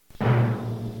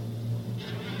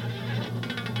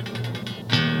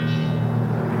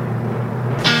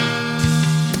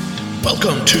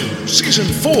Welcome to Season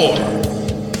 4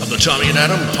 of the Tommy and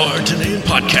Adam Hard to Name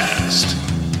podcast.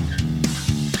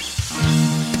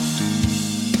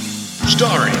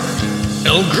 Starring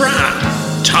El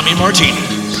Gran Tommy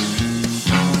Martinez.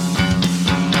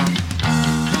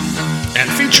 And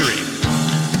featuring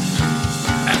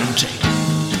Adam Tate.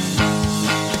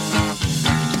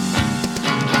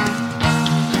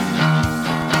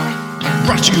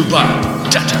 Brought to you by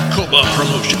Datacoba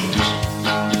Promotions.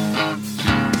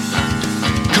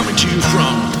 Coming to you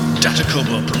from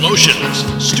Datacoba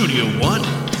Promotions, Studio One.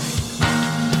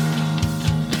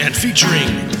 And featuring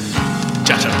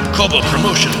Datacoba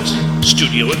Promotions,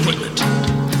 Studio Equipment.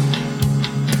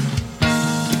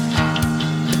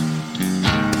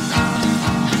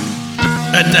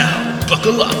 And now,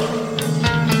 buckle up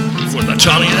for the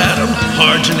Tommy and Adam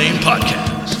Hard to Name podcast.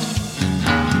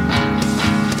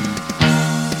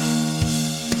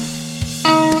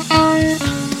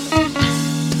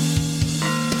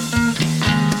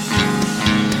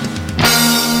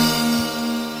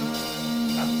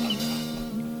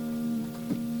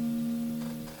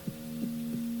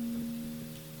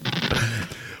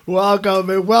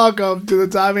 Welcome to the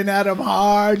Tommy and Adam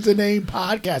Hard to Name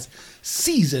podcast,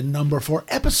 season number 4,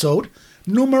 episode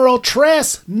numero 3,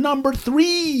 number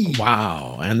 3.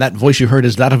 Wow, and that voice you heard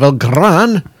is that of El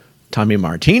Gran Tommy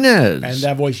Martinez. And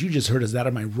that voice you just heard is that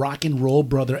of my rock and roll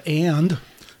brother and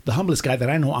the humblest guy that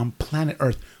I know on planet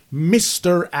Earth,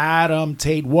 Mr. Adam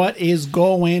Tate. What is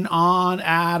going on,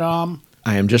 Adam?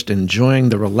 I am just enjoying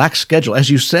the relaxed schedule, as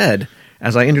you said,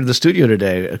 as I entered the studio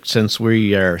today, since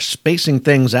we are spacing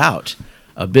things out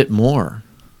a bit more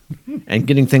and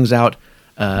getting things out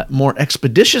more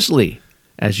expeditiously.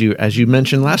 As you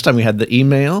mentioned last time, we had the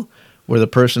email where the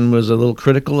person was a little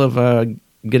critical of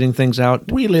getting things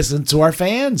out. We listened to our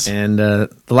fans. And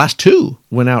the last 2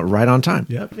 went out right on time.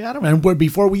 Yep, Adam. And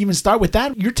before we even start with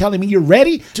that, you're telling me you're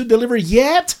ready to deliver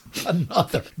yet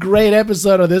another great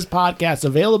episode of this podcast,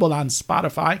 available on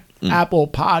Spotify, Apple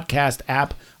Podcast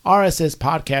app, RSS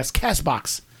Podcast,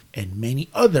 CastBox, and many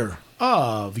other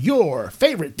of your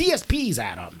favorite DSPs,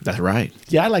 Adam. That's right.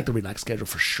 Yeah, I like the relaxed schedule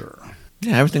for sure.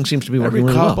 Yeah, everything seems to be working Every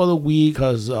really couple well. of weeks,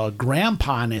 because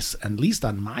grandpa-ness, at least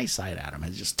on my side, Adam,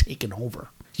 has just taken over.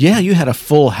 Yeah, you had a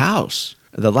full house.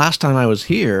 The last time I was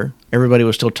here, everybody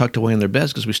was still tucked away in their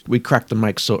beds because we cracked the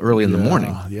mic so early in the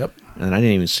morning. Yep. And I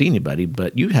didn't even see anybody,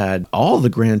 but you had all the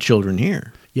grandchildren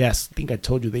here. Yes, I think I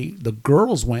told you the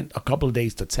girls went a couple of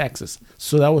days to Texas,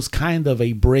 so that was kind of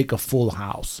a break of full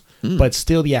house. But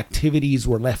still, the activities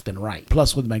were left and right.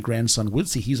 Plus, with my grandson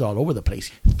Woodsy, he's all over the place.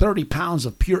 30 pounds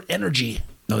of pure energy.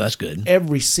 Oh, that's good.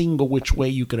 Every single which way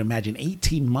you could imagine.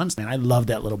 18 months, man. I love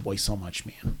that little boy so much,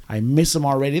 man. I miss him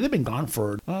already. They've been gone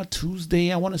for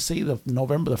Tuesday, I want to say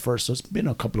November the 1st, so it's been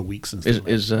a couple of weeks since.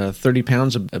 Is 30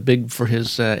 pounds a big for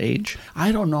his age?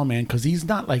 I don't know, man, because he's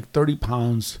not like 30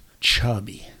 pounds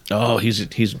chubby. Oh,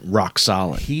 he's rock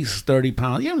solid. He's 30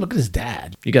 pounds. Yeah, look at his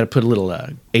dad. You got to put a little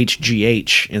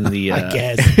HGH in the I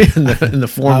guess. in the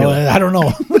formula. I don't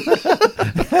know.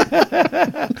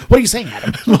 What are you saying,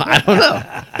 Adam? I don't know.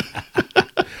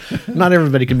 Not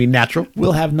everybody can be natural.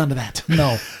 We'll have none of that.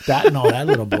 No, that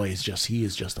little boy is just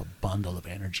a bundle of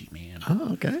energy, man.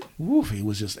 Oh, okay. Oof, he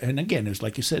was just, and again, it's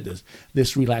like you said,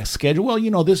 this relaxed schedule.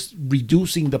 Well, this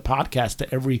reducing the podcast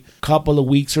to every couple of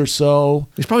weeks or so.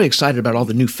 He's probably excited about all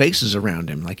the new faces around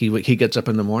him. Like he gets up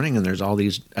in the morning and there's all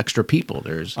these extra people.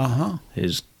 There's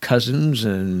his cousins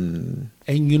and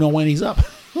you know when he's up.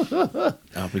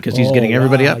 Because he's getting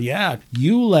everybody up. Yeah,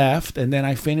 you left, and then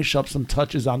I finished up some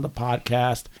touches on the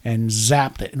podcast and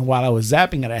zapped it. And while I was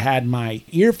zapping it, I had my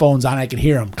earphones on. I could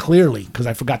hear them clearly because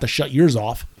I forgot to shut yours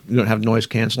off. You don't have noise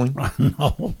canceling?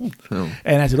 No. Oh.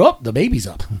 And I said, the baby's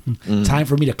up. Time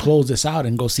for me to close this out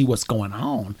and go see what's going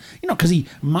on. Because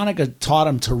Monica taught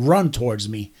him to run towards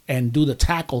me and do the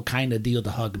tackle kind of deal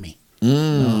to hug me.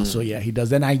 So yeah, he does.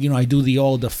 Then I do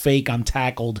the fake I'm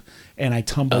tackled and I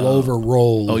tumble over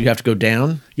roll. Oh, you have to go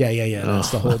down? Yeah. That's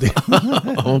the whole deal.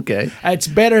 Okay. It's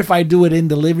better if I do it in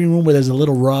the living room where there's a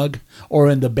little rug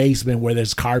or in the basement where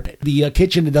there's carpet. The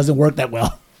kitchen, it doesn't work that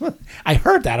well. I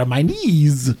hurt that on my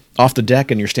knees. Off the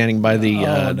deck and you're standing by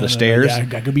the stairs? Yeah,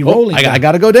 I could be rolling. I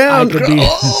got to go down.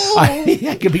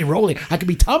 I could be rolling. I could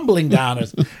be tumbling down.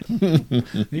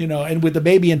 And with the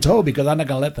baby in tow because I'm not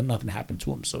going to let nothing happen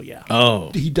to him. So, yeah.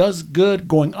 Oh. He does good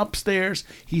going upstairs.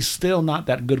 He's still not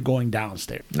that good going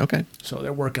downstairs. Okay. So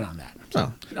they're working on that.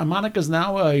 So, Monica's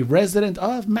now a resident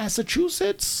of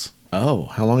Massachusetts. Oh,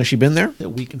 how long has she been there? A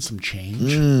week and some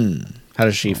change. How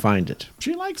does she find it?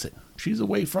 She likes it. She's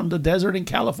away from the desert in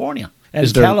California.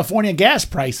 And California gas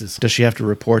prices. Does she have to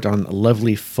report on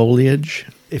lovely foliage?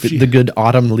 If the good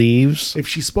autumn leaves. If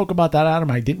she spoke about that,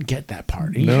 Adam, I didn't get that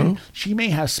part. No? She may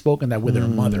have spoken that with her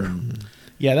mother.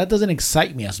 Yeah, that doesn't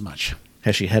excite me as much.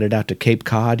 Has she headed out to Cape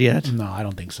Cod yet? No, I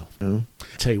don't think so. No?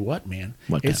 Tell you what, man.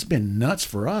 What it's now? been nuts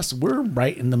for us. We're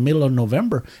right in the middle of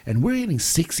November, and we're hitting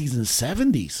 60s and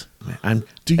 70s.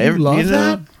 Do you love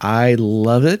that? I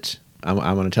love it. I'm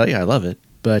going to tell you, I love it.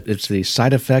 But it's the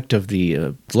side effect of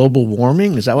the global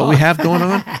warming. Is that what we have going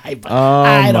on? I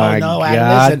don't know.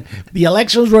 God. Listen, the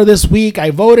elections were this week.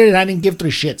 I voted, and I didn't give 3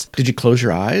 shits. Did you close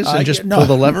your eyes and just No, pull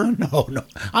the lever? No.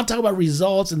 I'm talking about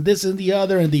results and this and the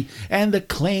other and the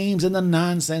claims and the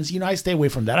nonsense. I stay away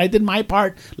from that. I did my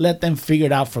part. Let them figure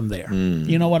it out from there.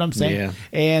 You know what I'm saying? Yeah.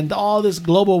 And all this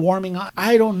global warming,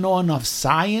 I don't know enough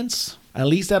science. At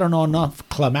least I don't know enough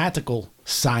climatical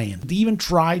science to even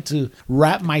try to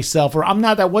wrap myself. Or I'm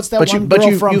not that. What's that one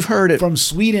girl you've heard it from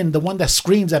Sweden? The one that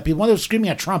screams at people. One that was screaming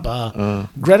at Trump.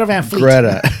 Greta Van Fleet.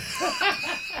 Greta.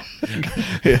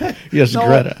 Yes,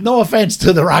 Greta. No offense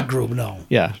to the rock group. No.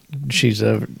 Yeah, she's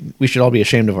we should all be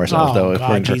ashamed of ourselves, though.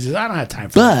 God, Jesus, I don't have time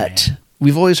for that. But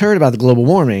we've always heard about the global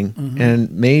warming,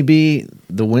 and maybe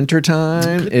the winter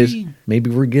time maybe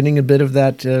we're getting a bit of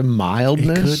that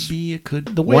mildness. It could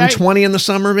be. The way 120 in the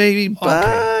summer, maybe.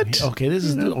 But okay, this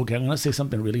is okay. I'm gonna say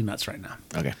something really nuts right now.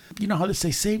 Okay. You know how they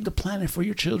say save the planet for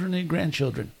your children and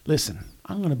grandchildren. Listen,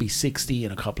 I'm gonna be 60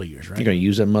 in a couple of years, right? You're gonna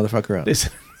use that motherfucker up.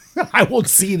 Listen. I won't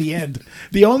see the end.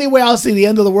 The only way I'll see the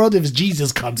end of the world is if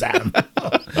Jesus comes at him.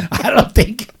 I don't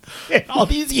think in all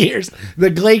these years the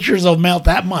glaciers will melt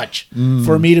that much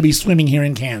for me to be swimming here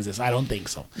in Kansas. I don't think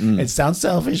so. It sounds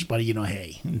selfish, but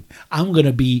hey, I'm going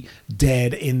to be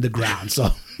dead in the ground.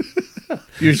 So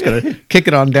you're just going to kick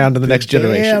it on down to the next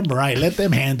generation. Damn right. Let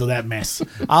them handle that mess.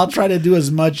 I'll try to do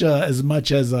as much as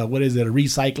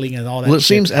recycling and all that. Well, it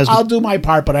seems I'll do my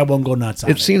part, but I won't go nuts on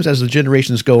it. It seems as the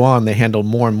generations go on, they handle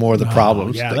more and more of the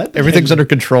problems. Yeah, like, everything's under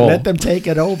control. Let them take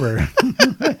it over.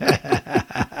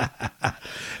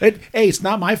 It's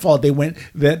not my fault.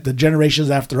 That the generations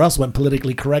after us went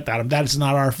politically correct, Adam. That is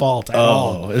not our fault at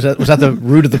all. Was that the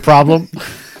root of the problem?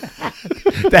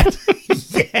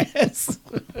 Yes.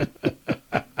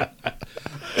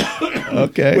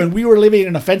 Okay. When we were living in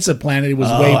an offensive planet, it was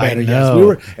way better. Yes, we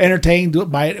were entertained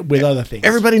with other things.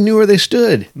 Everybody knew where they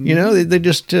stood. They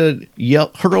just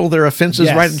hurl their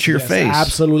offenses right into your face.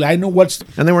 Absolutely, I know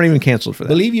and they weren't even canceled for that.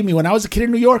 Believe you me, when I was a kid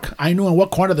in New York, I knew in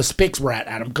what corner the spics were at,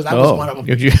 Adam, because I was one of them.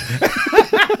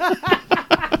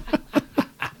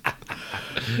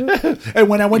 And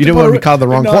when I went, you didn't want to be called the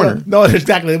wrong corner. No,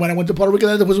 exactly. When I went to Puerto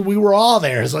Rico, we were all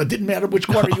there, so it didn't matter which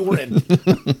corner you were in.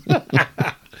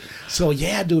 So,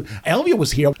 yeah, dude, Elvia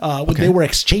was here. They were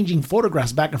exchanging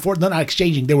photographs back and forth. No, not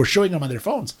exchanging. They were showing them on their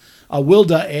phones.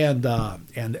 Wilda and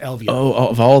Elvia. Oh,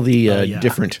 of all the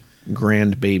different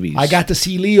grand babies. I got to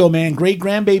see Leo, man. Great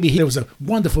grandbaby. There was a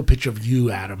wonderful picture of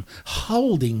you, Adam,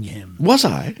 holding him. Was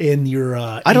I? In your...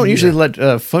 I don't usually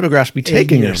let photographs be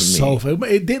taken of me. Sofa.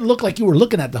 It didn't look like you were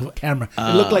looking at the camera.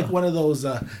 It looked like one of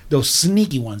those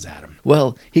sneaky ones, Adam.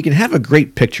 Well, he can have a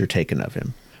great picture taken of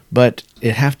him, but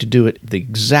it have to do it the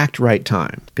exact right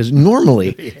time. Because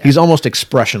normally, he's almost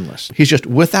expressionless. He's just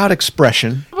without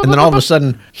expression, and then all of a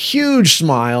sudden, huge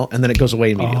smile, and then it goes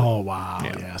away immediately. Oh, wow.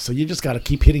 Yeah. So you just got to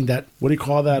keep hitting that, what do you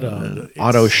call that?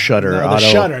 Auto shutter. The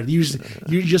shutter. You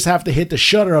just have to hit the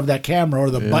shutter of that camera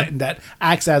or the button that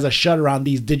acts as a shutter on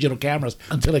these digital cameras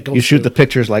until it goes You shoot through. the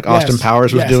pictures like Austin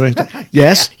Powers was doing.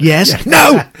 Yes.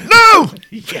 No. No.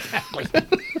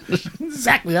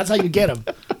 Exactly. That's how you get them.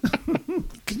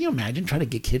 Can you imagine trying to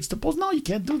get kids to pose? No, you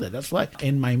can't do that. That's why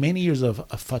in my many years of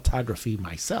photography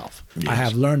myself, I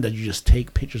have learned that you just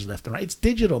take pictures left and right. It's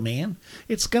digital, man.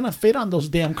 It's going to fit on those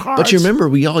damn cards. But you remember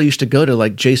we all used to go to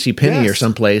like JCPenney or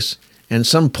someplace, and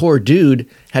some poor dude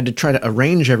had to try to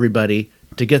arrange everybody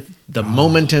to get the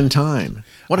moment in time.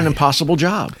 What an impossible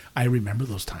job. I remember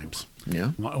those times.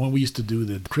 Yeah. When we used to do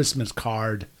the Christmas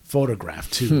card photograph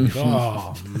too.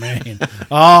 Oh man!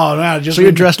 So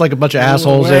you're dressed like a bunch of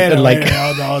assholes No.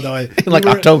 like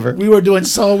October. We were doing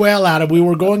so well out of. We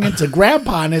were going into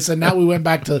grandpa-ness, and now we went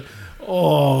back to.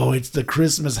 Oh, it's the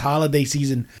Christmas holiday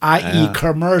season, i.e.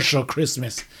 commercial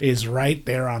Christmas is right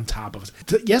there on top of us.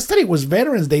 Yesterday was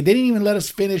Veterans Day. They didn't even let us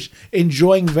finish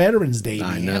enjoying Veterans Day.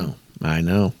 I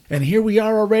know. And here we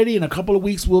are already. In a couple of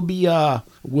weeks, we'll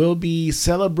be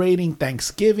celebrating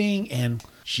Thanksgiving and.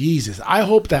 Jesus, I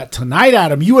hope that tonight,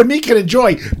 Adam, you and me can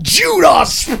enjoy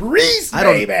Judas Priest,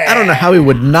 baby. I don't know how we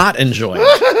would not enjoy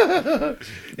it.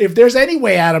 If there's any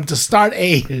way, Adam, to start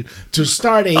a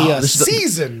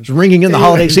season, it's ringing in the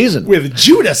holiday season with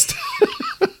Judas.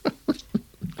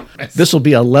 This will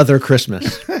be a leather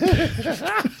Christmas.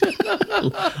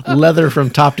 Leather from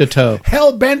top to toe.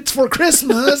 Hell bent for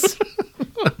Christmas.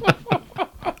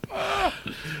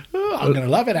 I'm gonna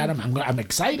love it, Adam. I'm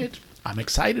excited. I'm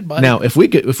excited, buddy. Now, if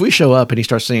we show up and he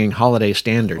starts singing holiday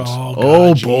standards, God,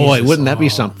 boy, Jesus. wouldn't that be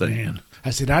something? Man. I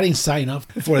said, I didn't sign up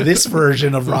for this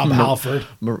version of Rob Halford.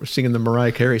 Singing the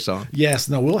Mariah Carey song. Yes,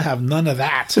 no, we'll have none of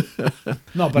that.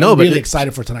 I'm really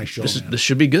excited for tonight's show. This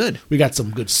should be good. We got some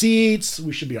good seats.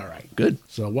 We should be all right. Good.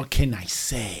 So what can I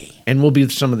say? And we'll be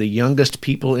some of the youngest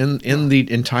people in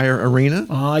the entire arena?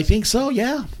 I think so,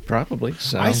 yeah. Probably.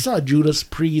 So. I saw Judas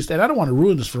Priest, and I don't want to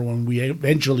ruin this for when we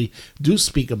eventually do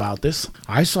speak about this.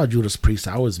 I saw Judas Priest.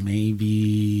 I was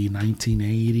maybe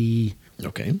 1980.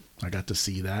 Okay. I got to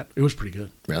see that. It was pretty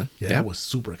good. Really? Yeah, I was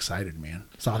super excited, man.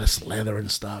 Saw this leather and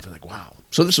stuff. And like, wow.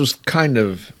 So this was kind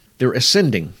of, they're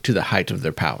ascending to the height of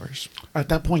their powers. At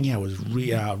that point, yeah, it was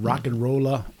rock and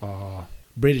roller,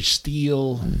 British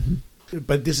steel. Mm-hmm.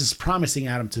 But this is promising,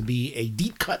 Adam, to be a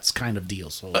deep cuts kind of deal.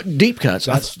 So deep cuts.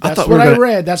 That's what I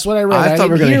read. That's what I read. I thought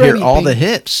we were going to hear all the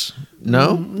hits.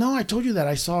 No? No, I told you that.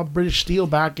 I saw British Steel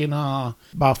back in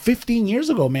about 15 years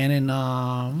ago, man,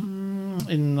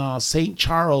 in St.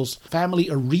 Charles Family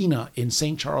Arena in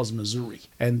St. Charles, Missouri.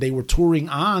 And they were touring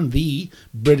on the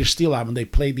British Steel album. They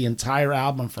played the entire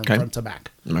album from front to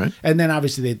back. All right. And then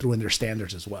obviously they threw in their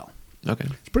standards as well. Okay.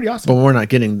 It's pretty awesome. But we're not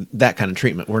getting that kind of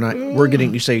treatment. We're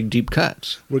getting, you say, deep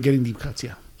cuts. We're getting deep cuts,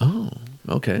 yeah. Oh,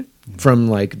 okay. From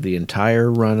like the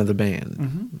entire run of the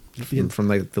band. Mm-hmm. From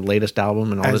like the latest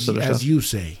album and all this other stuff. As you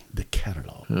say, the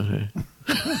catalog. Okay.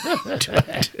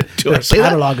 The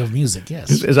catalog of music,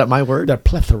 yes. Is that my word? The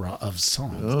plethora of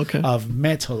songs. Okay. Of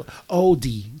metal,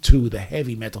 ode to the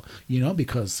heavy metal.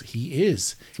 Because he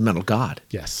is. Metal God.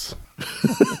 Yes.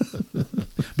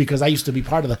 Because I used to be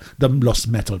part of the Los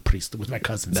Metal Priest with my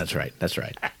cousins. That's right.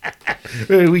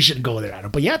 We should go there, Adam.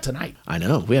 But yeah, tonight. I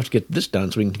know. We have to get this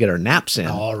done so we can get our naps in.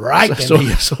 All right. So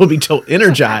we'll be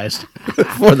energized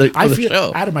for the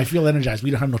show. Adam, I feel energized. We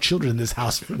don't have no children in this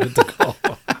house. We're good to go.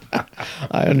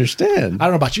 I understand. I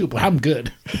don't know about you, but I'm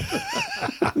good.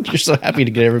 You're so happy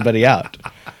to get everybody out.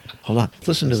 Hold on.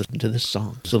 Listen to this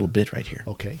song. This little bit right here.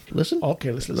 Okay. Listen.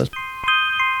 Okay, listen.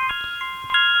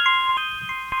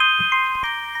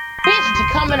 Bitch, you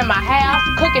come into my house,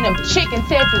 cooking them chicken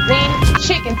tetrazzini,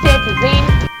 chicken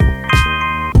tetrazzini,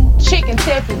 chicken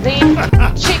tetrazzini,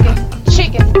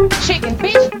 chicken,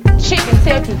 bitch, chicken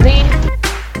tetrazzini.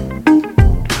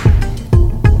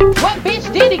 What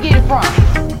bitch did he get it from?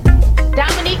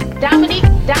 Dominique,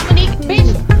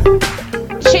 bitch,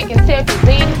 chicken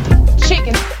tetrazzini,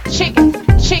 chicken,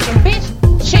 bitch,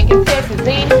 chicken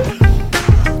tetrazzini,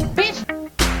 bitch.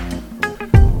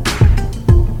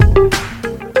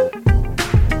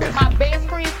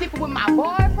 With my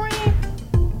boyfriend,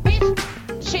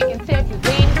 bitch, chicken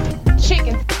tetrazzini,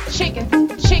 chicken,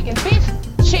 bitch,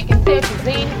 chicken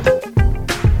tetrazzini.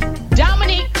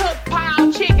 Dominique cook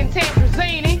pound chicken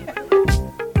tetrazzini,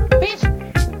 bitch,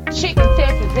 chicken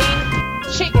tetrazzini,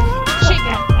 chicken,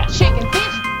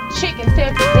 bitch, chicken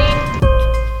tetrazzini,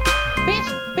 bitch.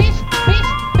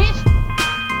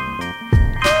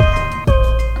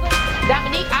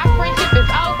 Dominique, our friendship is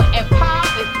over and Paul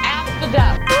is after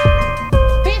dark.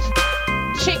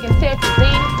 Chicken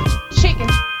tetrazzini, chicken,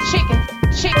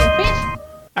 bitch.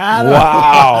 Adam.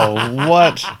 Wow,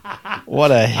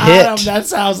 what a hit. Adam, that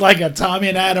sounds like a Tommy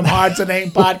and Adam Hard to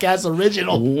Name podcast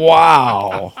original.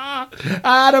 Wow.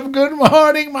 Adam, good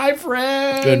morning, my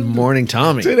friend. Good morning,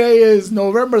 Tommy. Today is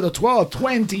November the 12th,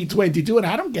 2022. And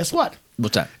Adam, guess what?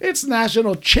 What's that? It's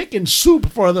National Chicken Soup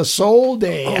for the Soul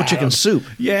Day. Oh, Adam. chicken soup.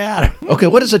 Yeah. Okay,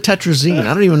 what is a tetrazzini?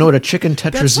 I don't even know what a chicken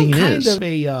That's some tetrazzini kind is. of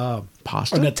a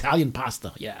Pasta? An Italian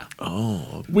pasta, yeah.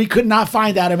 Oh. We could not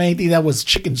find Adam anything that was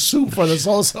chicken soup for the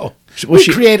soul, so Was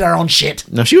we created our own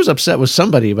shit. Now, she was upset with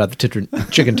somebody about the chicken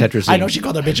tetrazzini. I know she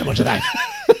called her bitch a bunch of that.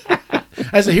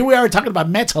 I said, here we are talking about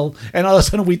metal, and all of a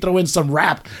sudden we throw in some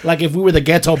rap, like if we were the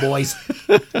Ghetto Boys.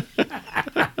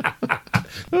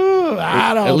 Ooh,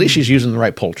 Adam. At least she's using the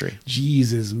right poultry.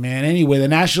 Jesus, man. Anyway, the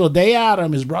National Day,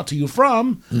 Adam, is brought to you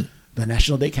from the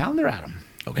National Day Calendar, Adam.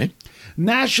 Okay.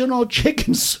 National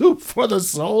Chicken Soup for the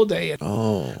Soul Day.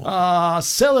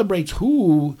 Celebrates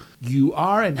who you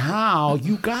are and how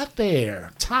you got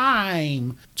there.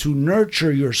 Time to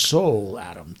nurture your soul,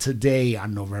 Adam, today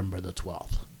on November the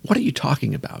 12th. What are you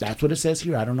talking about? That's what it says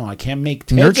here. I don't know. I can't make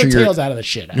heads or tails out of the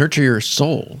shit. Nurture your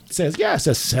soul. It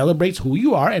says celebrates who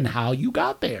you are and how you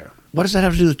got there. What does that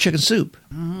have to do with chicken soup?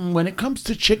 When it comes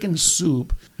to chicken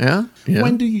soup, Yeah?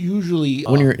 when do you usually...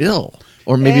 when you're ill.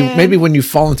 Or maybe And- maybe when you've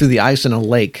fallen through the ice in a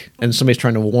lake and somebody's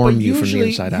trying to warm But you from the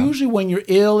inside out. Usually when you're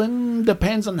ill, and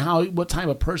depends on what type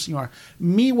of person you are.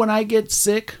 Me, when I get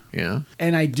sick, Yeah.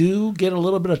 and I do get a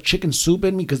little bit of chicken soup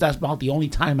in me, because that's about the only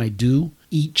time I do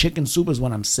eat chicken soup is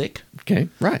when I'm sick. Okay.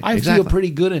 Right. I exactly. feel pretty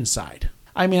good inside.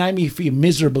 I may feel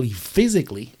miserably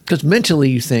physically. Because mentally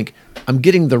you think, I'm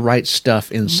getting the right stuff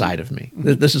inside of me.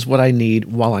 This is what I need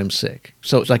while I'm sick.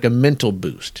 So it's like a mental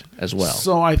boost as well.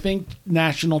 So I think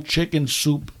National Chicken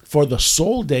Soup for the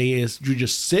Soul Day is you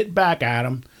just sit back,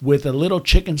 Adam, with a little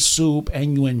chicken soup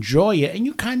and you enjoy it, and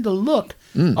you kind of look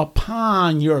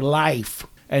upon your life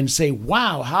and say,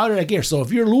 wow, how did I get here? So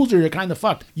if you're a loser, you're kind of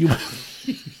fucked. You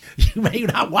may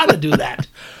not want to do that.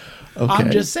 Okay.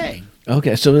 I'm just saying.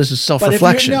 Okay, so this is But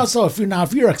self-reflection.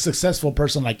 if you're a successful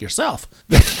person like yourself,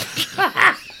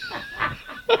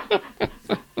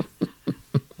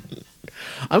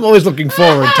 I'm always looking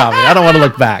forward, Tommy. I don't want to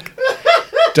look back.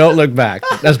 Don't look back.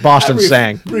 That's Boston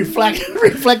saying.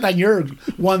 reflect on your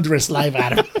wondrous life,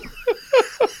 Adam.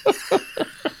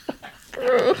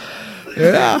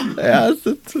 Yeah.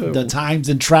 The times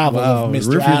and travel Wow, of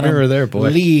Mr. rearview Adam mirror there, boy.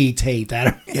 Lee Tate,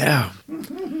 Adam. Yeah.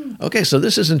 Okay, so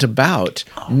this isn't about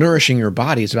nourishing your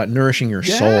body. It's about nourishing your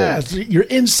Yes, soul. your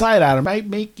inside Adam might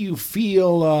make you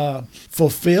feel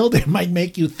fulfilled. It might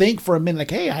make you think for a minute,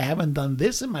 like, hey, I haven't done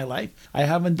this in my life. I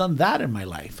haven't done that in my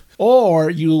life. Or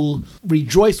you'll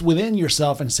rejoice within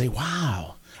yourself and say,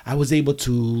 wow, I was able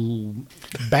to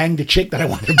bang the chick that I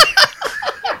wanted to bang.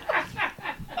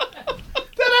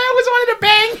 That I always wanted to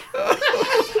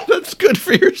bang. That's good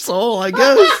for your soul, I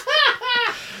guess.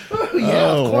 Yeah,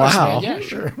 Oh, of course, wow. man. Yeah,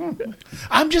 sure.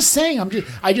 I'm just saying.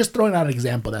 I just throwing out an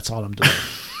example. That's all I'm doing.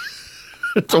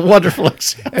 It's a wonderful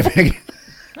example.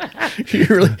 You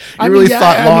really I mean, yeah,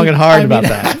 thought I long mean- and hard I about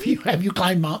mean, that. Have you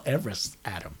climbed Mount Everest,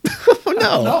 Adam?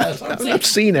 No, that's what I'm saying. I've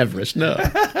seen Everest. No,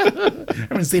 I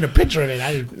haven't seen a picture of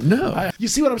it. no. You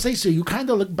see what I'm saying? So you kind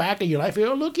of look back at your life. You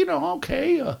go, look,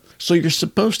 okay. So you're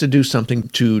supposed to do something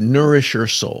to nourish your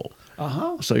soul.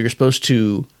 So you're supposed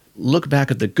to look back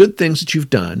at the good things that you've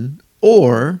done,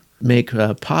 or make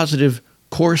positive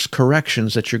course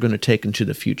corrections that you're going to take into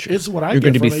the future. It's what I You're get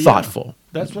going to be from it, thoughtful. Yeah.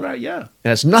 That's what It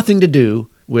has nothing to do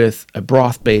with a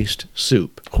broth-based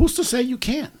soup. Who's to say you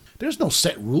can't? There's no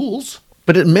set rules.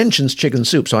 But it mentions chicken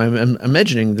soup, so I'm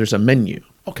imagining there's a menu.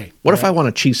 Okay. What if I want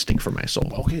a cheese stick for my soul?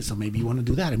 Okay, so maybe you want to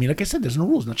do that. I mean, like I said, there's no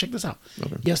rules. Now check this out.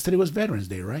 Yesterday was Veterans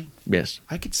Day, right? Yes.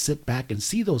 I could sit back and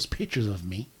see those pictures of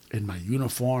me in my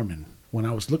uniform and when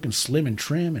I was looking slim and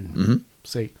trim and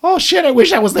say, oh shit, I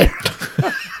wish I was there.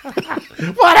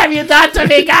 What have you done to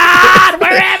me, God?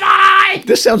 Where am I?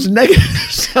 This sounds negative.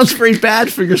 Sounds very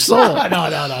bad for your soul. No,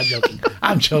 I'm joking.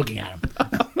 I'm joking,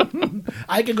 Adam.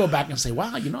 I could go back and say,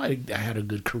 wow, I had a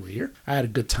good career. I had a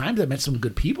good time. I met some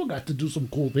good people, got to do some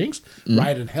cool things,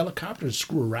 ride in helicopters,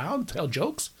 screw around, tell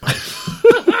jokes.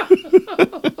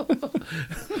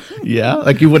 Yeah,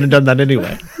 like you wouldn't have done that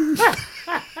anyway.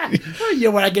 Yeah,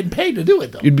 we're not getting paid to do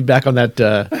it, though. You'd be back on that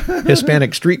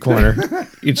Hispanic street corner.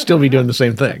 You'd still be doing the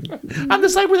same thing. On the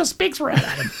side where the spigs were at,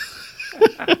 Adam.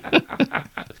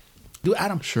 Do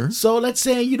Adam. Sure. So let's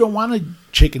say you don't want a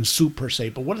chicken soup per se,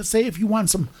 but let's say if you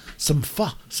want some pho,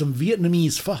 some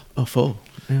Vietnamese pho. Oh, pho.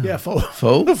 Yeah, pho.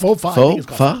 Pho? Pho pho. I Pho? think it's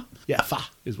called Pho? Yeah, pho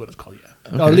is what it's called,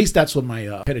 yeah. Or at least that's what my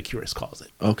pedicurist calls it.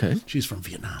 Okay. She's from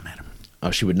Vietnam, Adam. Oh,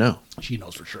 she would know. She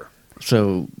knows for sure.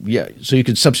 So, yeah. So you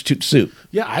could substitute soup.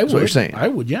 Yeah, I would. That's what you're saying. I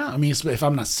would, yeah. I mean, if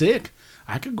I'm not sick,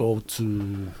 I could go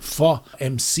to Pho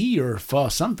MC or Pho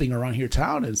something around here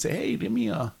town and say, hey, give me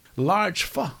a large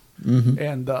pho.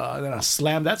 And then I'll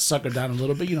slam that sucker down a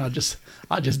little bit. I'll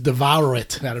just devour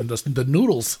it out of the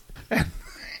noodles and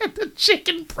the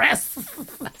chicken breasts.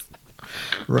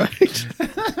 Right.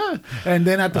 And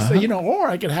then at the or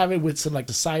I could have it with some like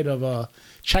the side of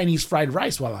Chinese fried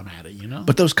rice while I'm at it.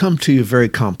 But those come to you very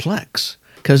complex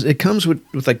because it comes with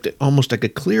like almost like a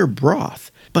clear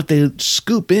broth, but they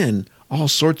scoop in all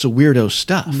sorts of weirdo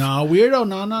stuff. No, weirdo.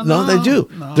 No. No, they do.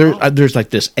 No. There's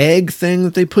like this egg thing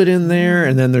that they put in there,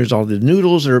 and then there's all the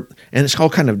noodles, and it's all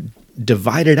kind of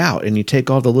divided out. And you take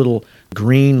all the little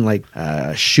green like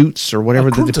shoots or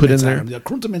whatever that they put in there. The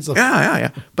accoutrements. Yeah.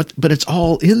 But it's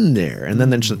all in there, and then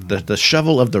there's the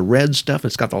shovel of the red stuff.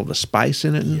 It's got all the spice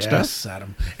in it and Yes, stuff.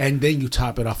 Adam. And then you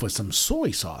top it off with some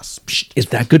soy sauce. Is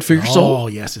that good for your Oh, soul?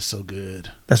 yes, it's so good.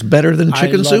 That's better than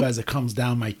chicken I love soup. as it comes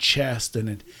down my chest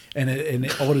and what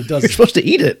it does You're is supposed to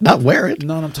eat it, not wear it.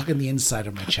 no, I'm talking the inside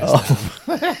of my chest.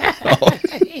 Oh.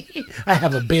 I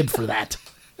have a bib for that.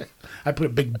 I put a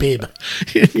big bib.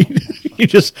 You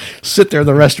just sit there in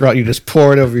the restaurant. You just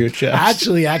pour it over your chest.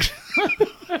 Actually,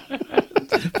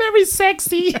 very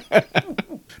sexy.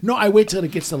 No, I wait till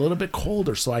it gets a little bit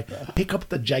colder, so I pick up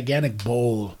the gigantic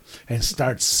bowl and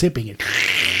start sipping it.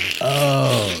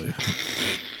 Oh,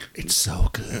 it's so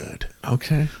good.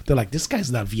 Okay. They're like, this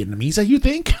guy's not Vietnamese, you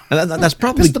think? And that's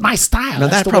probably This is my style. Now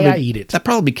That's that the probably way I eat it. that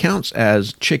probably counts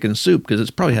as chicken soup because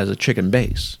it probably has a chicken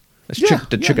base. It's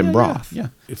chicken broth. Yeah.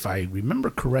 If I remember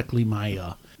correctly,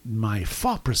 my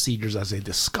thought procedures as I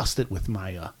discussed it with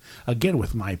my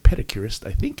with my pedicurist,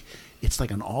 I think it's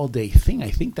like an all-day thing. I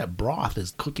think that broth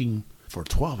is cooking for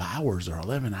 12 hours or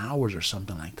 11 hours or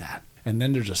something like that. And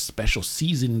then there's a special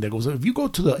seasoning that goes. If you go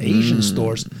to the Asian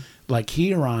stores, like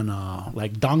here on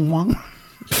like Dongwon,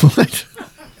 What?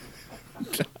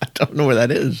 I don't know where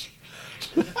that is.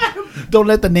 don't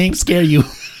let the name scare you.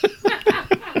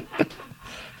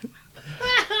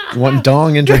 One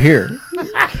dong into here.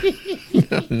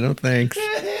 No thanks.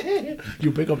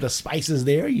 You pick up the spices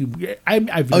there.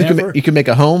 I've Oh, never. you can make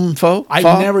a home pho.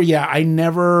 I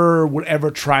never would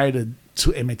ever try to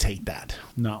imitate that.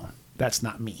 No, that's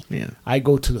not me. Yeah. I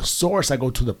go to the source. I go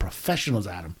to the professionals,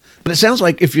 Adam. But it sounds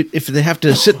like if they have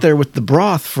to sit there with the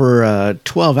broth for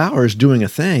 12 hours doing a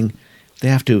thing, they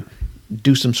have to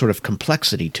do some sort of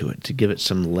complexity to it to give it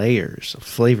some layers,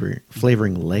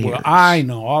 flavoring layers. Well, I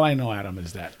know. All I know, Adam,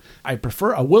 is that I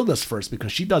prefer Awilda's first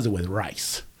because she does it with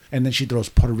rice. And then she throws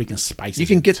Puerto Rican spices. You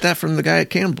can in get it. that from the guy at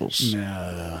Campbell's.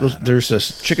 No. There's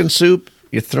this chicken soup.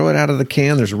 You throw it out of the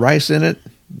can. There's rice in it.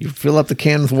 You fill up the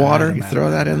can with water. You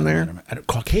throw that in there.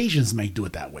 Caucasians may do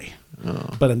it that way.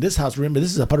 But in this house, remember,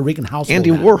 this is a Puerto Rican household.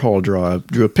 Andy Adam. Warhol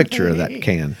drew a picture of that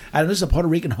can. Adam, this is a Puerto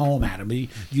Rican home, Adam.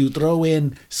 You throw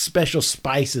in special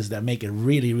spices that make it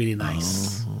really, really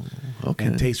nice. Okay.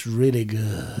 And it tastes really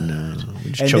good. No,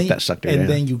 we just choke that sucker down. And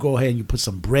then you go ahead and you put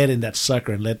some bread in that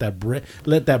sucker and let that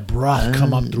broth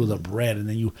come up through the bread, and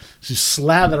then you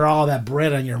slather all that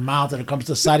bread on your mouth, and it comes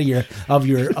to the side of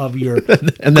your and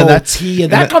then goatee,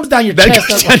 and that comes down your that chest.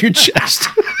 goes down your chest.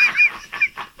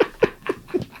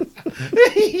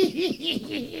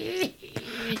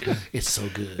 It's so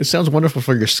good. It sounds wonderful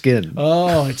for your skin.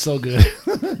 Oh, it's so good.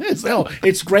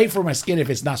 It's great for my skin if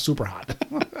it's not super hot.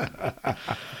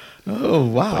 Oh,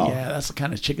 wow. Yeah, that's the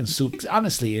kind of chicken soup.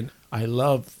 Honestly, and I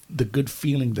love the good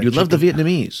feeling that You love the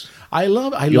Vietnamese.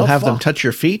 You'll have them touch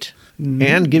your feet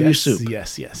and give you soup.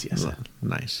 Yes. Oh,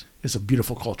 nice. It's a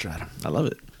beautiful culture, Adam. I love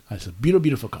it. It's a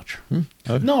beautiful culture.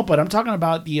 Okay. No, but I'm talking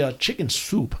about the chicken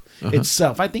soup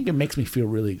itself. I think it makes me feel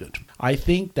really good. I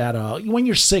think that when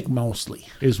you're sick, mostly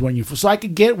is when you. So I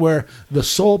could get where the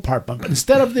soul part, but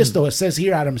instead of this, though, it says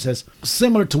here, Adam says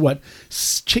similar to what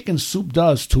chicken soup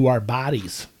does to our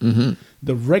bodies, the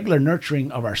regular nurturing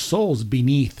of our souls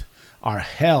beneath our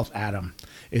health, Adam,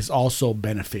 is also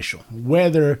beneficial.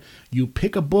 Whether you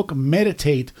pick a book,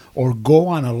 meditate, or go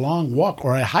on a long walk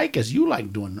or a hike as you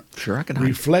like doing. Sure, I can hike.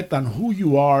 Reflect on who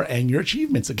you are and your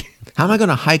achievements again. How am I going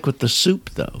to hike with the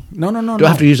soup, though? No. Do I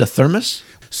have to use a thermos?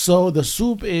 So the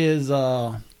soup is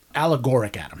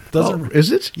allegoric, Adam.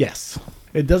 Is it? Yes.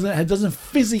 It doesn't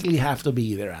physically have to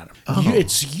be there, Adam.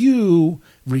 It's you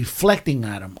reflecting,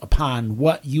 Adam, upon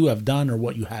what you have done or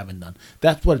what you haven't done.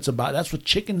 That's what it's about. That's what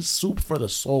chicken soup for the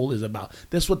soul is about.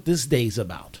 That's what this day is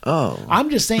about. Oh. I'm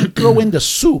just saying throw in the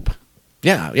soup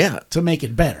Yeah. to make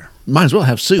it better. Might as well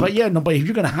have soup. But but if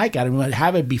you're going to hike, Adam, you might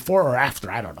have it before or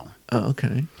after. I don't know. Oh,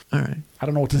 okay. All right. I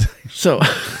don't know what to say. So,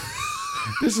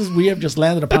 We have just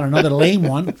landed upon another lame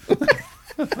one.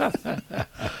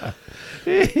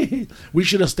 We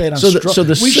should have stayed on stroke.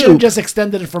 We should have just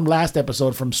extended it from last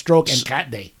episode from stroke and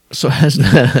cat day. so as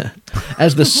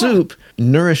the soup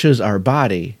nourishes our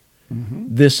body,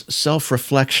 this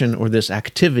self-reflection or this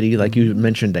activity, like you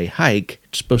mentioned, a hike,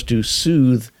 is supposed to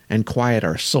soothe and quiet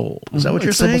our soul. Is that what you're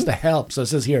It's saying? supposed to help. So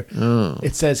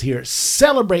it says here,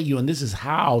 celebrate you, and this is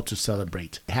how to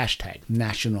celebrate. #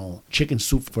 National Chicken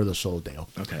Soup for the Soul Day.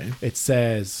 Okay. It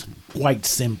says quite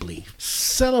simply,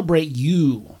 celebrate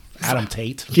you, Adam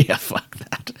Tate. Yeah, fuck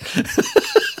that.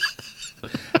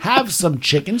 Have some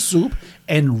chicken soup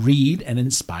and read an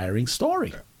inspiring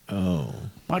story. Oh.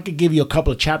 I could give you a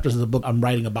couple of chapters of the book I'm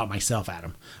writing about myself,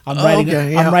 Adam. I'm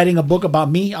writing a book about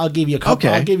me. I'll give you a couple.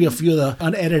 Okay. I'll give you a few of the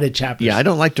unedited chapters. Yeah, I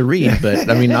don't like to read, but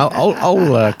I mean,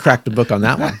 I'll crack the book on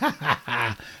that one.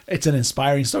 It's an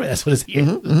inspiring story. That's what it's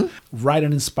here. Write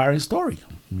an inspiring story.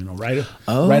 Write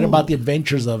about the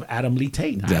adventures of Adam Lee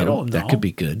Tate. I don't know. That could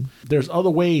be good. There's other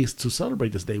ways to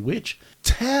celebrate this day, which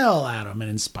tell Adam an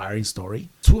inspiring story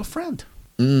to a friend.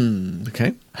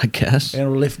 Okay, I guess. And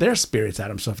it'll lift their spirits,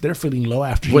 Adam. So if they're feeling low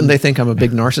after Wouldn't they think I'm a big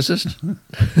narcissist?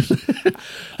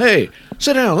 Hey,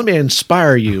 sit down. Let me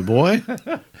inspire you, boy.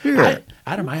 Here.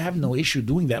 Adam, I have no issue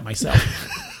doing that myself.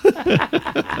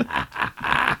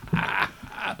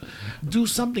 do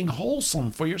something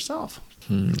wholesome for yourself.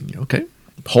 Okay.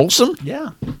 Wholesome?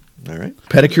 Yeah. All right.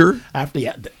 Pedicure?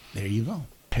 There you go.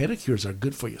 Pedicures are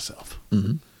good for yourself.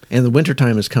 Mm-hmm. And the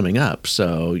wintertime is coming up,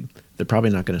 so they're probably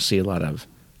not going to see a lot of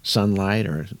sunlight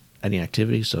or any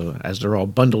activity. So as they're all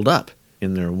bundled up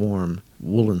in their warm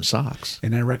woolen socks.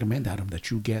 And I recommend, Adam, that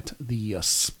you get the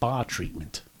spa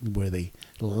treatment where they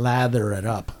lather it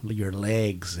up, your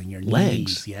legs and your Legs?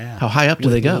 knees. Yeah. How high up do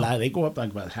they go? They go up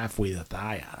like about halfway to the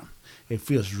thigh, Adam. It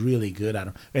feels really good,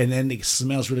 Adam. And then it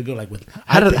smells really good. Like with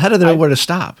How do they know where to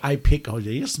stop? I pick. Oh,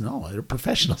 they just know. They're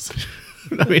professionals.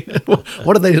 I mean,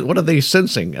 what are they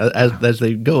sensing as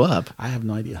they go up? I have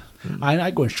no idea. I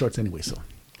go in shorts anyway, so.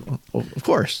 Well, of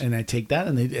course. And I take that,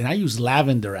 and I use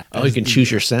lavender. Oh, you can choose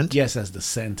your scent? Yes, as the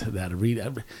scent that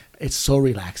it's so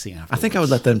relaxing afterwards. I think I would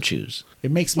let them choose.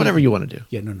 It makes whatever you want to do.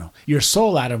 Yeah, no. Your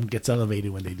soul, Adam, gets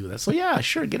elevated when they do that. So yeah,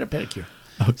 sure, get a pedicure.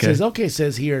 Okay.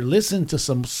 Says here, listen to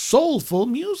some soulful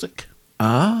music.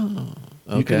 Oh,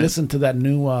 okay. You can listen to that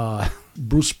new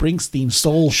Bruce Springsteen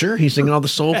soul. Sure, he's singing all the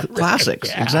soul classics.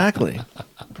 Yeah. Exactly.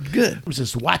 Good. It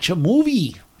says, watch a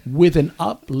movie with an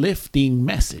uplifting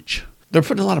message. They're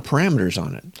putting a lot of parameters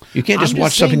on it. You can't just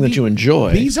watch something that you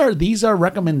enjoy. These are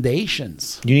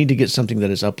recommendations. You need to get something that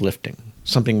is uplifting,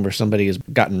 something where somebody has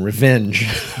gotten revenge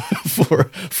for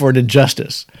an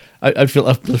injustice. I feel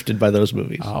uplifted by those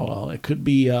movies. Oh, well, it could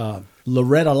be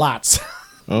Loretta Lutz.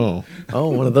 Oh,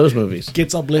 one of those movies.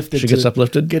 Gets uplifted. She gets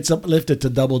uplifted? Gets uplifted to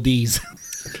double D's.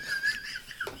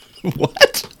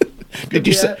 What? Did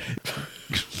you say?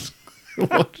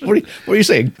 What are you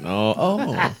saying?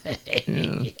 Oh.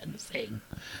 Yeah.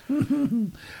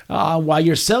 While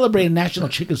you're celebrating National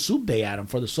Chicken Soup Day, Adam,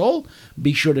 for the soul,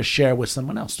 be sure to share with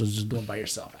someone else. Don't just do it by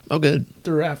yourself. Oh, good.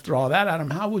 After all that,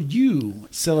 Adam, how would you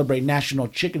celebrate National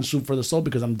Chicken Soup for the soul?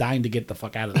 Because I'm dying to get the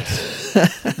fuck out of this.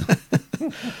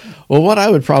 Well, what I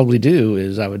would probably do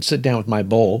is I would sit down with my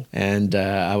bowl and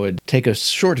I would take a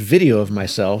short video of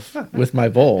myself with my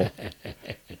bowl.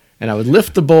 And I would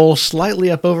lift the bowl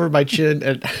slightly up over my chin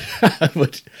and I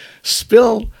would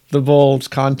spill the bowl's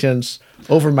contents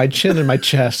over my chin and my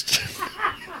chest.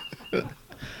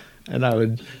 And I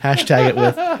would hashtag it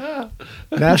with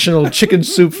National Chicken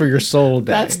Soup for Your Soul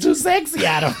Day. That's too sexy,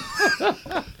 Adam.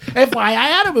 FYI,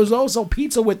 Adam, was also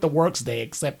Pizza with the Works Day,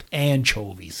 except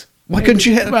anchovies. Why couldn't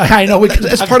you have? I know.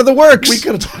 That's part of the works. We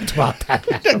could have talked about that.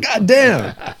 God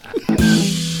damn.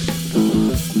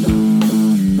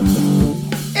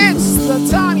 It's the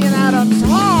Tommy and Adam's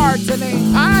Hard to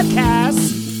Name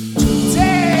podcast.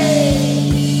 Today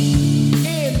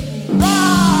in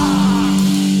rock.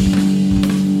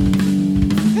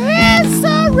 It's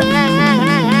a rain.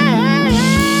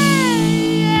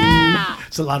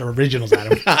 It's a lot of originals,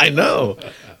 Adam. I know.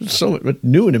 So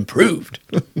new and improved.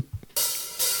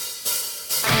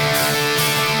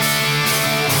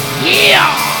 Yeah!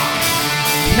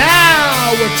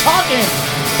 Now we're talking.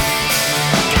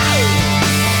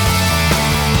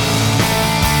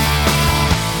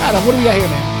 Adam, what do we got here,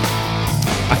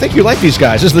 man? I think you like these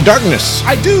guys. This is The Darkness.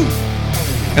 I do.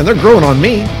 And they're growing on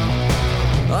me.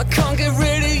 I can't get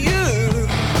rid of you.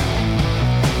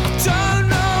 Don't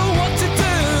know what to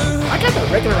do. I got the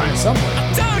record around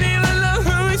somewhere. Don't even know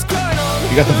who is going on.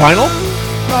 You got the vinyl?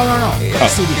 No. Oh.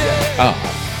 CD.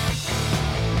 Oh.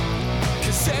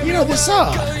 You know,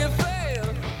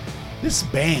 this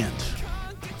band,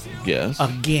 Yes.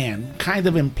 again, kind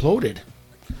of imploded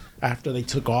after they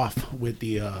took off with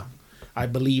the, I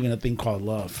believe in a thing called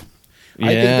love.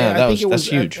 Yeah, that's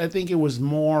huge. I think it was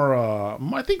more,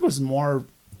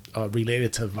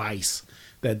 related to Vice,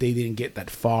 that they didn't get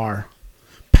that far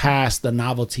past the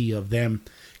novelty of them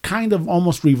kind of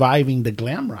almost reviving the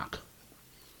glam rock.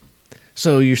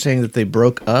 So you're saying that they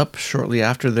broke up shortly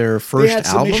after their first They had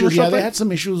some album? issues. Or Yeah, something? they had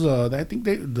some issues. I think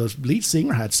the lead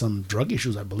singer had some drug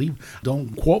issues, I believe.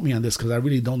 Don't quote me on this because I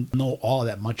really don't know all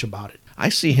that much about it. I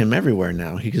see him everywhere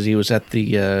now because he was at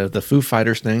the Foo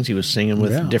Fighters things. He was singing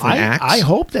with Yeah. different acts. I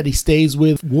hope that he stays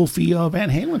with Wolfie Van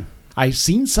Halen. I've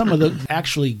seen some of the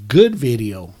actually good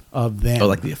video of them. Oh,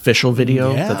 like the official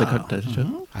video Yeah. that they cut.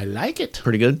 I like it.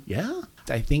 Pretty good. Yeah.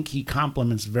 I think he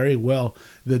complements very well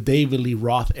the David Lee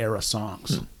Roth era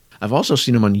songs. I've also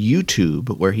seen him on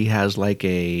YouTube where he has like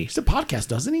He's a podcast,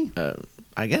 doesn't he?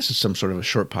 I guess it's some sort of a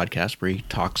short podcast where he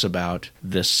talks about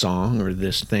this song or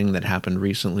this thing that happened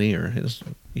recently, or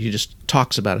he just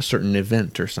talks about a certain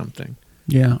event or something.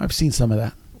 Yeah, I've seen some of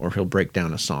that. Or he'll break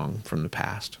down a song from the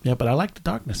past. Yeah, but I like the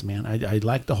Darkness, man. I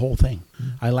like the whole thing.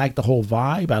 I like the whole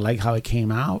vibe. I like how it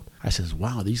came out. I says,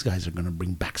 wow, these guys are going to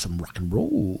bring back some rock and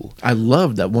roll. I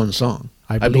love that one song.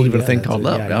 I believe in a thing called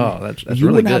love. Yeah, that's you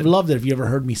really wouldn't good. have loved it if you ever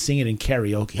heard me sing it in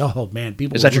karaoke. Oh man,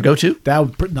 people. Is that your go-to? No,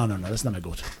 that's not my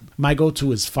go-to. My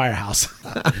go-to is Firehouse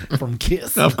from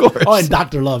Kiss. Of course. Oh, and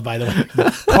Dr. Love, by the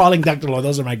way. Calling Dr. Love.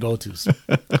 Those are my go-tos.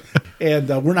 And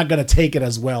we're not going to take it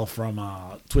as well from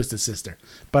Twisted Sister.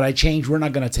 But I changed. We're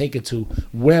not going to take it to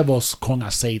Huevos con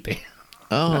Aceite.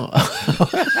 Oh.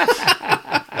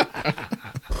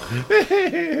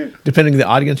 Depending on the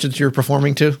audience that you're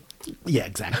performing to? Yeah,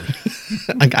 exactly.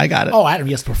 I got it. Oh, Adam,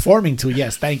 yes, performing to.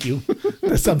 Yes, thank you.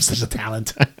 I'm such a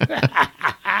talent.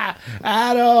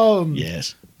 Adam.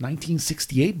 Yes.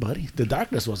 1968, buddy. The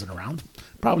Darkness wasn't around.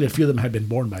 Probably a few of them had been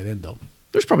born by then, though.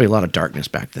 There's probably a lot of darkness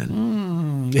back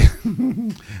then.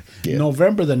 Yeah.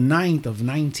 November the 9th of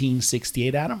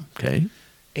 1968, Adam. Okay.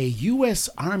 A U.S.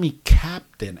 Army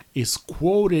captain is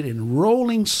quoted in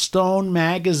Rolling Stone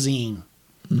magazine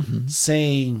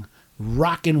saying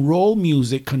rock and roll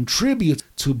music contributes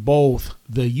to both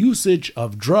the usage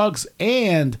of drugs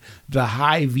and the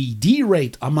high VD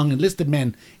rate among enlisted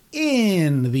men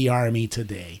in the Army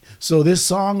today. So this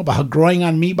song about growing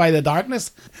on me by the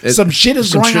darkness, some shit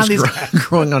is growing on these guys.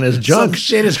 Growing on his junk. Some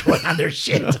shit is growing on their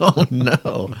shit. Oh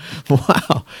no.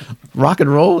 Wow. Rock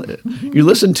and roll. You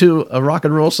listen to a rock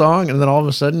and roll song and then all of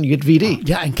a sudden you get VD.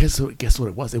 Yeah, and guess what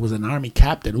it was? It was an Army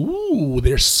captain. Ooh,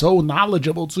 they're so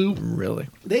knowledgeable too. Really?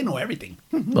 They know everything.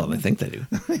 Well, they think they do.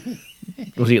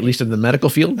 Was he at least in the medical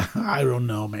field? I don't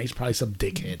know, man. He's probably some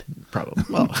dickhead. Probably.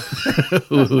 Well,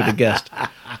 who'd have guessed?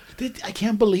 I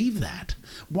can't believe that.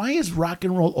 Why is rock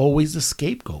and roll always the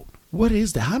scapegoat? What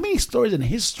is that? How many stories in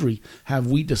history have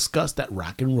we discussed that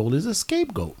rock and roll is a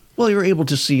scapegoat? Well, you're able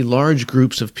to see large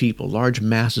groups of people, large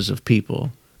masses of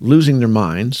people, losing their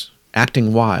minds,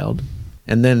 acting wild,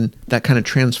 and then that kind of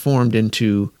transformed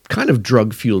into kind of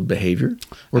drug-fueled behavior,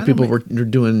 where people were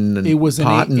doing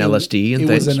pot and LSD and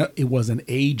things. It was an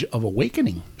age of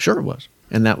awakening. Sure it was.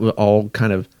 And that all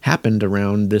kind of happened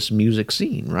around this music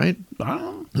scene, right?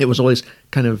 It was always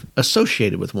kind of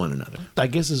associated with one another. I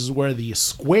guess this is where the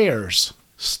squares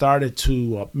started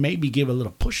to maybe give a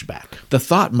little pushback. The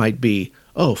thought might be,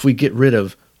 oh, if we get rid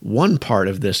of one part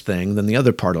of this thing, then the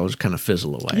other part will just kind of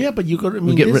fizzle away. Yeah, but you got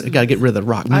to get rid of the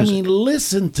rock music. I mean,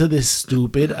 listen to this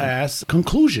stupid ass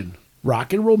conclusion.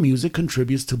 Rock and roll music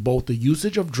contributes to both the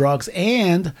usage of drugs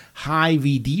and high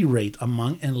VD rate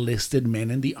among enlisted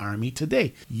men in the Army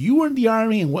today. You were in the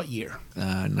Army in what year?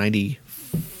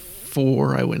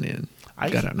 94 I went in.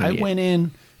 I went in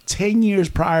 10 years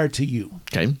prior to you.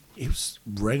 Okay. It was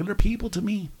regular people to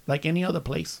me, like any other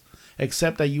place.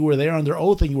 Except that you were there under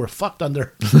oath and you were fucked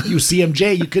under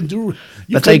UCMJ. You couldn't do...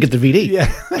 That's how you get the VD.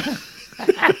 Yeah.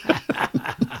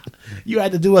 You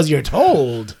had to do as you're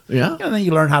told. Yeah. And then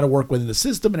you learn how to work within the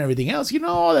system and everything else. You know,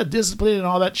 all that discipline and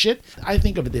all that shit. I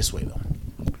think of it this way, though.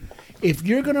 If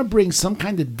you're going to bring some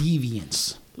kind of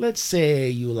deviance, let's say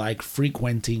you like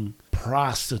frequenting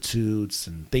prostitutes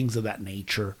and things of that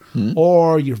nature,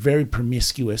 or you're very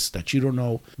promiscuous that you don't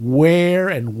know where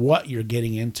and what you're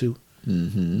getting into,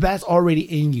 that's already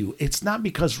in you. It's not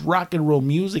because rock and roll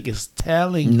music is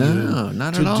telling you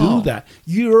not to at all. do that.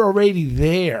 You're already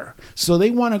there. So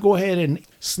they want to go ahead and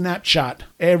snapshot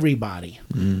everybody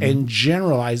and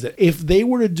generalize that. If they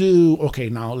were to do, okay,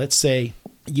 now let's say,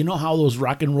 you know how those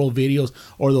rock and roll videos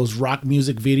or those rock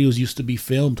music videos used to be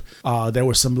filmed? There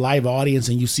was some live audience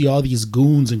and you see all these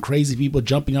goons and crazy people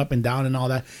jumping up and down and all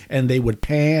that. And they would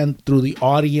pan through the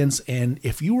audience. And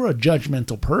if you were a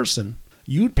judgmental person,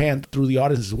 you'd pan through the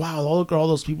audience and say, wow, look at all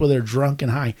those people that are drunk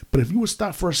and high. But if you would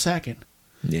stop for a second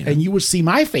and you would see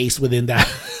my face within that.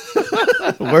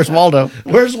 Where's Waldo?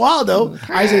 Where's Waldo?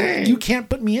 I said, you can't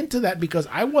put me into that because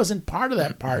I wasn't part of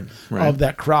that part of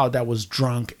that crowd that was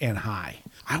drunk and high.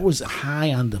 I was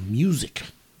high on the music.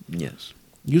 Yes.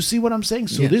 You see what I'm saying?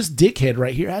 So this dickhead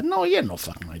right here had no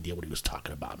fucking idea what he was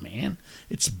talking about, man.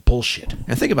 It's bullshit.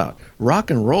 And think about it. Rock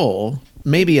and roll,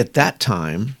 maybe at that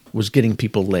time, was getting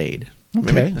people laid.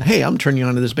 Okay. Maybe, hey, I'm turning you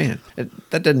on to this band.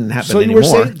 That didn't happen So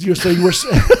anymore. you were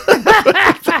saying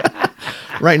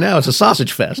Right now, it's a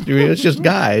sausage fest. It's just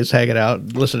guys hanging out,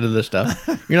 listening to this stuff.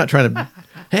 You're not trying to,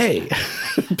 hey,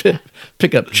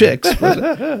 pick up chicks.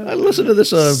 Listen to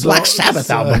this Black Sabbath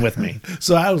album with me.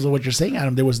 So that was what you're saying,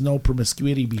 Adam. There was no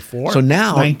promiscuity before. So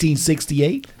now,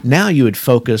 1968. Now you would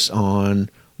focus on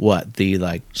what the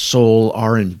like soul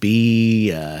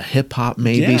R&B, hip hop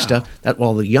maybe stuff that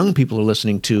while the young people are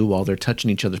listening to while they're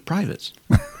touching each other's privates.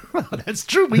 That's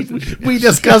true. We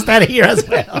discussed that here as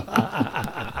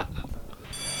well.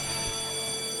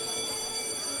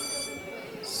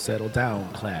 Settle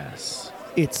down, class.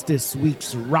 It's this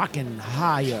week's Rockin'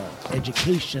 Higher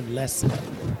education lesson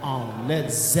on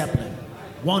Led Zeppelin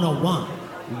 101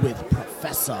 with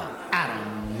Professor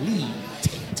Adam Lee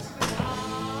Tate.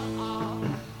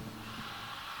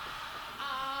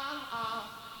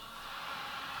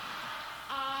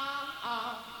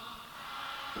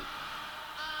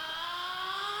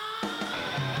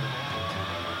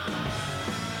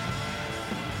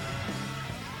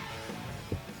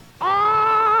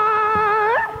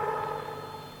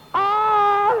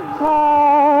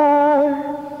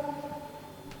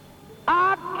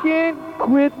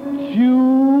 Quit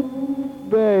you,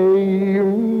 babe.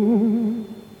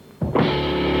 I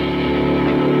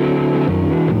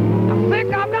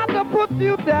think I've got to put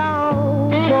you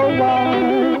down for a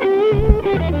while.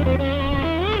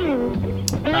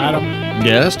 Adam,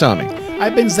 Yes, Tommy.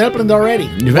 I've been Zeppelined already.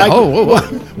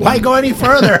 Why go any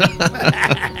further?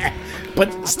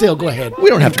 But still, go ahead. We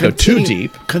don't have to go too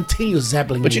deep. Continue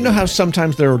Zeppelin. But you know how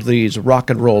sometimes there are these rock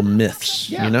and roll myths,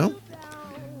 Yeah. you know?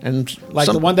 And like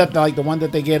the one that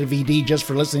they get a VD just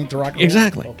for listening to rock and roll?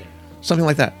 Exactly. Okay. Something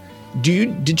like that.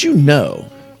 Did you know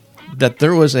that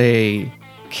there was a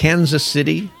Kansas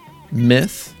City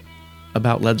myth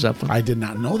about Led Zeppelin? I did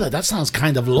not know that. That sounds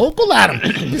kind of local, Adam.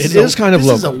 It is kind of This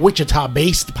is a local.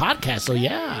 Wichita-based podcast, so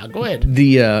yeah, go ahead.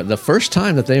 The first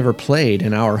time that they ever played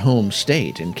in our home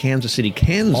state, in Kansas City,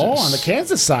 Kansas. Oh, on the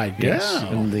Kansas side, Yes. yeah.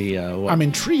 And I'm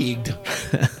intrigued.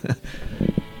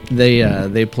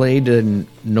 They played in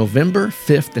November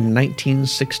 5th in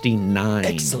 1969.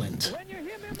 Excellent.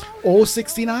 Oh,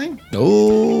 69?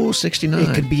 Oh, 69.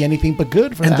 It could be anything but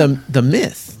good for And that. the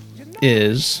myth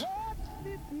is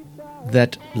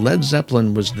that Led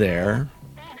Zeppelin was there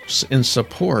in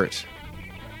support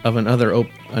of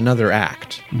another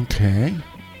act, Okay.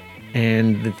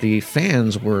 and that the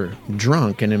fans were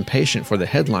drunk and impatient for the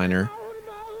headliner,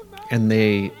 and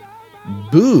they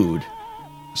booed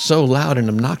so loud and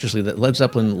obnoxiously that Led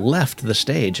Zeppelin left the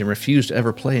stage and refused to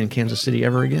ever play in Kansas City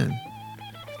ever again.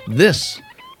 This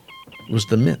was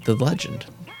the myth, the legend,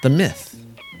 the myth.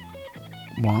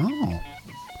 Wow.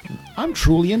 I'm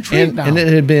truly intrigued now. And it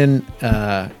had been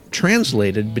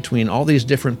translated between all these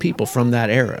different people from that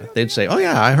era. They'd say, "Oh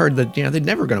yeah, I heard that they're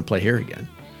never going to play here again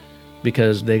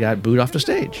because they got booed off the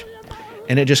stage,"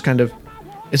 and it just kind of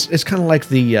it's kind of like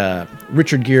the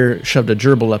Richard Gere shoved a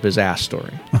gerbil up his ass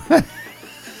story,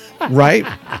 right?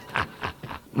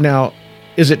 Now,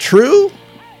 is it true?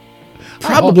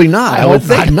 Probably not. I would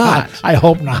think not. I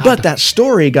hope not. But that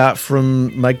story got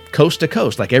from like coast to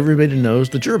coast. Like everybody knows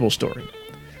the gerbil story.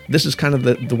 This is kind of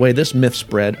the way this myth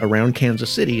spread around Kansas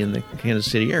City in the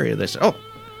Kansas City area. They said, oh,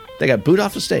 they got booed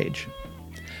off the stage.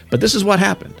 But this is what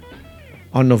happened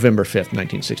on November 5th,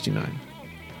 1969.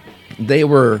 They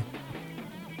were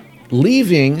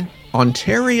leaving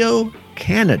Ontario,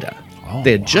 Canada. Oh,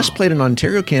 They had just played in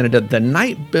Ontario, Canada the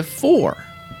night before.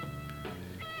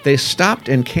 They stopped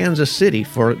in Kansas City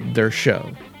for their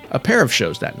show, a pair of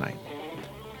shows that night.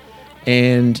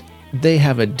 And they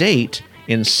have a date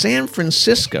in San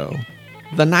Francisco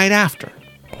the night after.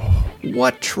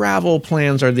 What travel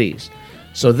plans are these?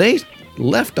 So they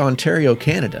left Ontario,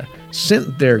 Canada,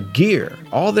 sent their gear,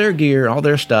 all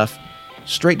their stuff,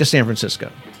 straight to San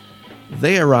Francisco.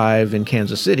 They arrive in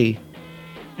Kansas City,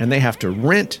 and they have to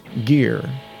rent gear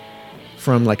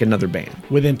from like another band.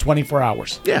 Within 24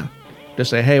 hours. Yeah. Just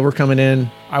say, hey, we're coming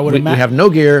in. I would we ima- have no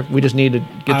gear. We just need to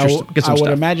get some I would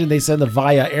stuff. imagine they send it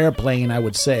via airplane, I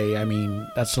would say. I mean,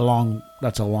 that's a long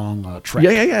trek.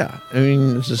 Yeah. I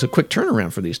mean, this is a quick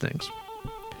turnaround for these things.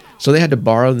 So they had to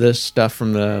borrow this stuff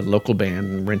from the local band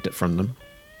and rent it from them.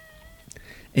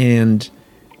 And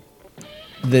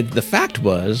the fact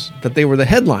was that they were the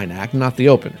headline act, not the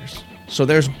openers. So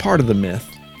there's part of the myth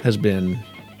has been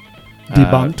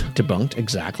Debunked,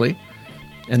 exactly.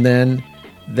 And then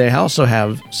they also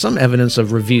have some evidence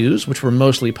of reviews, which were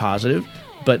mostly positive,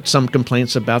 but some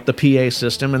complaints about the PA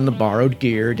system and the borrowed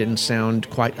gear didn't sound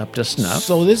quite up to snuff.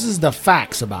 So this is the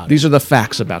facts about it. These are the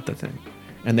facts about the thing.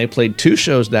 And they played 2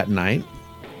 shows that night.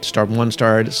 One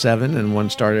started at 7 and one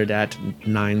started at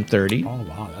 9:30. Oh,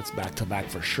 wow. That's back to back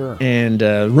for sure. And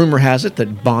rumor has it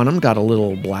that Bonham got a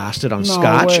little blasted on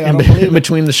scotch way, I don't believe in it.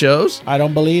 between the shows. I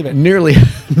don't believe it. Nearly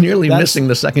That's- missing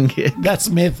the second gig. That's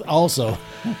myth also.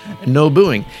 No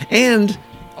booing. And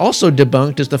also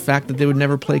debunked is the fact that they would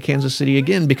never play Kansas City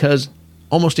again because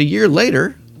almost a year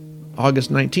later,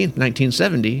 August 19th,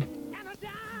 1970,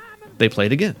 they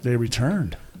played again. They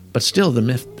returned. But still, the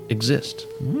myth exists.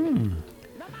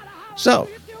 So,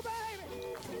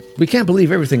 we can't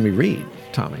believe everything we read,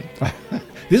 Tommy.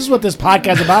 This is what this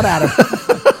podcast is about, Adam.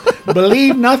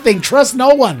 Believe nothing, trust no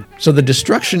one. So the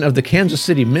destruction of the Kansas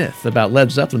City myth about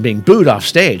Led Zeppelin being booed off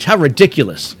stage, how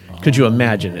ridiculous could you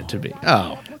imagine it to be?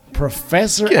 Oh,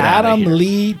 Professor Get outta Adam here.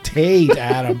 Lee Tate,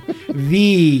 Adam,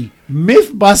 the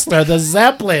Mythbuster, the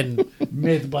Zeppelin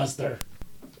Mythbuster.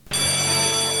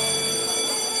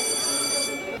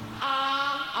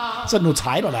 It's a new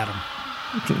title, Adam.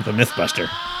 the Mythbuster.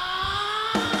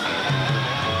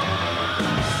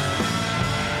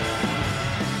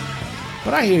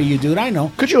 But I hear you, dude. I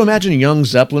know. Could you imagine young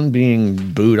Zeppelin being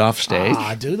booed off stage?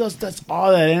 Ah, dude, that's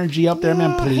all that energy up there,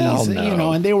 man. Please, hell no. you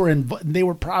know. And they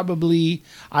were probably.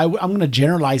 I'm going to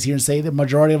generalize here and say the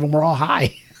majority of them were all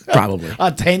high. Probably.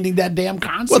 Attending that damn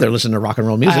concert. Well, they're listening to rock and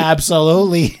roll music.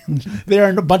 Absolutely.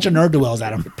 They're a bunch of nerd duels,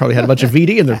 Adam. Probably had a bunch of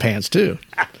VD in their pants, too.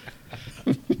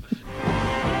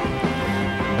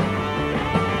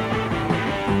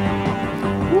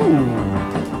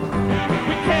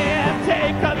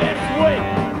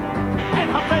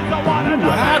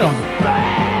 Adam.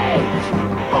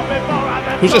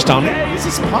 Who's this, Tommy? This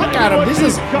is Punk, Adam. This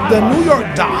is the New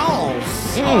York Dolls.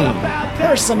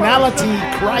 Personality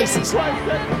crisis.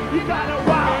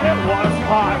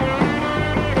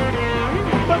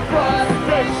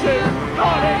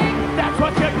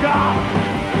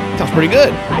 Sounds pretty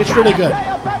good. It's really good.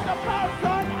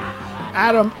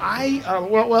 Adam,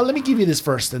 well, let me give you this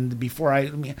first, and before I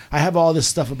have all this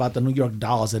stuff about the New York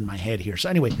Dolls in my head here. So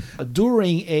anyway,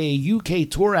 during a UK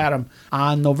tour, Adam,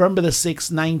 on November the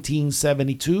 6th,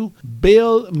 1972,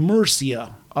 Bill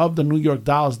Murcia of the New York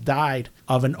Dolls died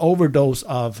of an overdose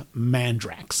of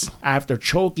Mandrax after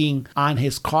choking on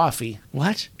his coffee.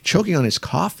 What? Choking on his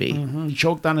coffee? He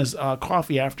choked on his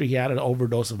coffee after he had an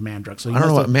overdose of Mandrax. So he I don't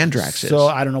know must what Mandrax is. So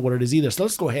I don't know what it is either. So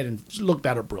let's go ahead and look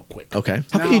that up real quick. Okay.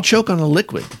 How can Now- you choke on a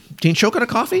liquid? Can you choke on a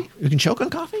coffee? You can choke on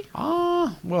coffee?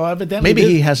 Well, evidently. Maybe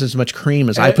this- he has as much cream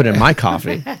as I put in my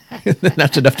coffee.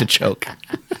 That's enough to choke.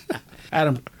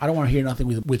 Adam, I don't want to hear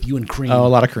nothing with you and cream. Oh, a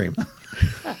lot of cream.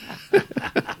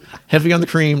 Heavy on the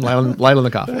cream, light on the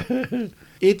coffee.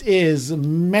 It is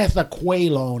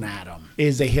methaqualone, Adam.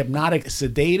 Is a hypnotic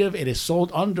sedative. It is sold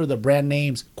under the brand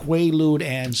names Quaalude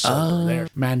and Sober. There,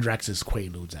 Mandrax is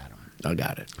Quaaludes, Adam. I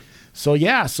got it.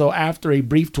 So after a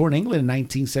brief tour in England in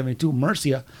 1972,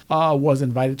 Murcia was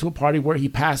invited to a party where he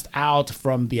passed out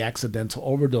from the accidental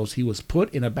overdose. He was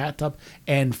put in a bathtub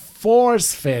and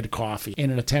force-fed coffee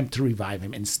in an attempt to revive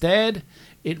him. Instead,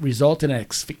 it resulted in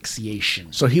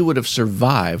asphyxiation. So he would have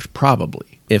survived,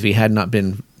 probably, if he had not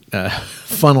been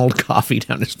funneled coffee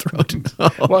down his throat.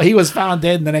 Well, he was found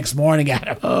dead the next morning,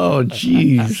 Adam, Oh,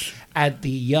 jeez. at the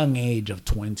young age of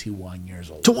 21 years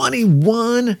old.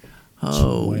 21?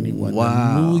 Oh, 21.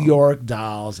 wow. The New York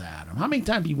Dolls, Adam. How many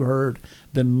times have you heard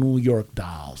the New York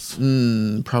Dolls?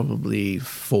 Probably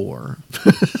 4.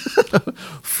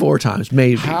 4 times,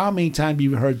 maybe. How many times have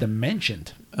you heard them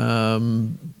mentioned?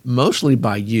 Mostly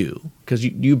by you, because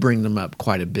you bring them up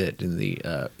quite a bit in the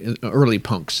early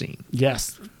punk scene.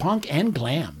 Yes, punk and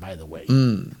glam, by the way.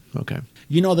 Okay.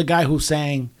 You know the guy who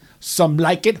sang "Some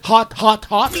Like It Hot, Hot,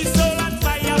 Hot"?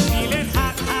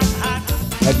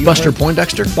 Have you Buster heard-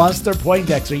 Poindexter? Buster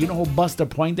Poindexter. You know who Buster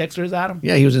Poindexter is, Adam?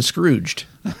 Yeah, he was in Scrooged.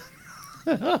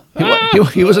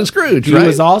 he was in Scrooge, He right?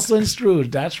 was also in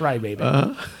Scrooge. That's right, baby.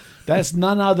 That's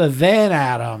none other than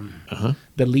Adam,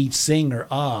 the lead singer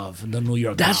of the New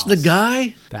York That's Dolls. the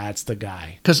guy? That's the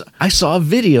guy. Because I saw a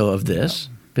video of this,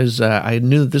 because I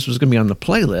knew that this was going to be on the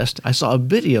playlist. I saw a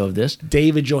video of this.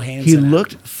 David Johansen. He Adam.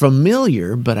 looked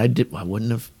familiar, but I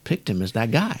wouldn't have picked him as that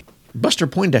guy. Buster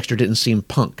Poindexter didn't seem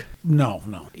punk. No.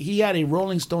 He had a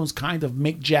Rolling Stones kind of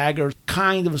Mick Jagger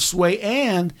kind of sway,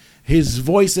 and his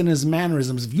voice and his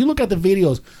mannerisms. If you look at the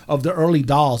videos of the early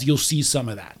Dolls, you'll see some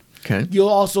of that. Okay. You'll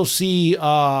also see a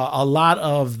lot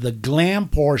of the glam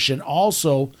portion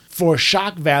also for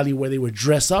shock value, where they would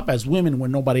dress up as women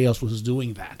when nobody else was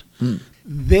doing that.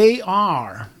 They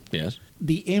are Yes.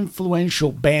 the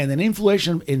influential band, and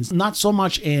influential in not so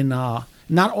much in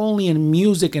not only in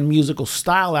music and musical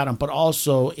style, Adam, but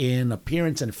also in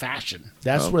appearance and fashion.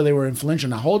 That's where they were influential.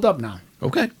 Now hold up now.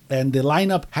 Okay. And the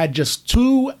lineup had just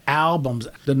 2 albums.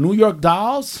 The New York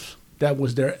Dolls, that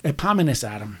was their eponymous,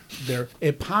 Adam. Their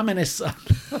eponymous.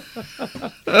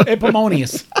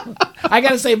 Epimonious. I got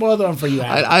to say both of them for you,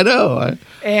 Adam. I know.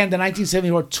 And the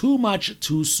 1974, Too Much,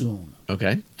 Too Soon.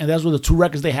 Okay. And those were the 2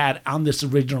 records they had on this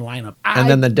original lineup. And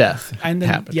then the death and then,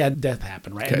 happened. Yeah, death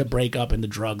happened, right? Okay. And the breakup and the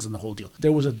drugs and the whole deal.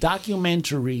 There was a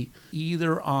documentary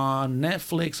either on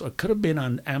Netflix or it could have been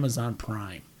on Amazon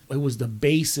Prime. It was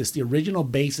the original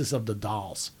basis of the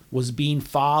Dolls. was being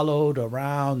followed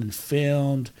around and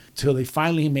filmed till they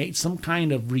finally made some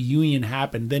kind of reunion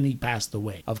happen. Then he passed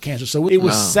away of cancer. So it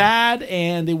was sad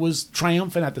and it was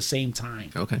triumphant at the same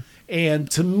time. Okay.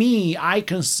 And to me, I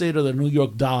consider the New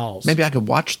York Dolls. Maybe I could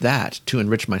watch that to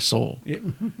enrich my soul. Yeah,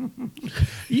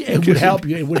 it would help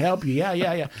you. It would help you.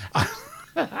 Yeah.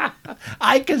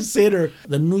 I consider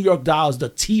the New York Dolls the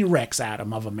T-Rex,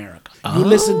 Adam, of America. You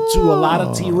listen to a lot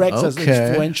of T-Rex as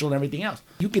influential and everything else.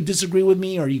 You can disagree with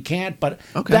me or you can't, but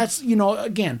that's,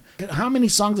 again, how many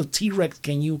songs of T-Rex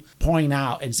can you point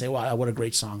out and say, wow, what a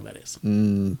great song that is?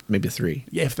 Maybe 3.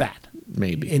 Yeah, if that.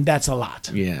 Maybe. And that's a lot.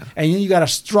 Yeah. And then you got to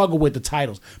struggle with the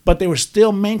titles. But they were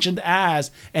still mentioned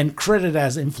as and credited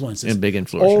as influences. And big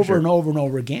influences. Over and over and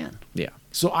over again. Yeah.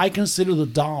 So I consider the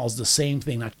Dolls the same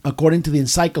thing. According to the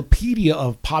Encyclopedia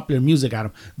of Popular Music,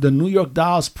 Adam, the New York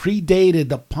Dolls predated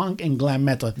the punk and glam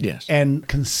metal. Yes. And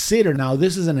consider, now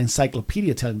this is an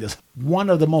encyclopedia telling this, one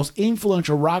of the most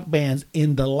influential rock bands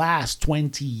in the last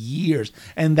 20 years.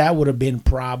 And that would have been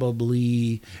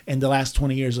probably in the last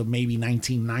 20 years of maybe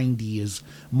 1990 is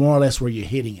more or less where you're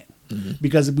hitting it.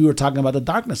 Because we were talking about the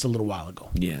Darkness a little while ago.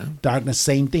 Yeah. Darkness,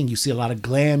 same thing. You see a lot of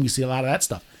glam. You see a lot of that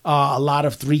stuff. A lot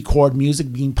of 3-chord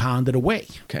music being pounded away.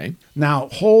 Okay. Now,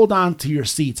 hold on to your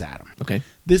seats, Adam. Okay.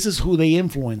 This is who they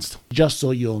influenced, just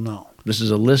so you'll know. This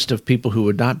is a list of people who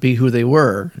would not be who they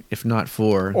were if not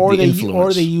for the influence.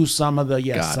 Or they use some of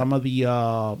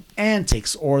the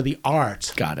antics or the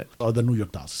art. Got it. Of the New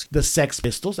York Dolls. The Sex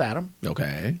Pistols, Adam.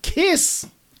 Okay. Kiss.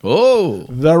 Oh.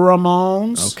 The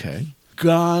Ramones. Okay.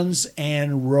 Guns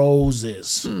and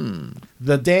Roses.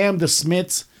 The Damned, the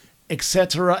Smiths,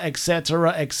 etc., etc.,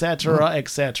 etc.,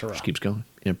 etc. Keeps going.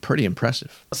 Yeah, pretty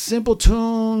impressive. Simple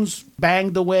Tunes,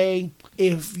 Banged Away.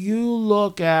 If you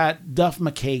look at Duff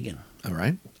McKagan, All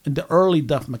right. the early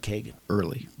Duff McKagan,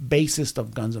 Early. bassist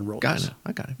of Guns N' Roses.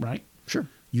 I got it. Right? Sure.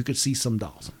 You could see some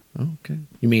Dolls. Okay.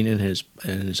 You mean in his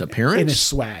appearance? In his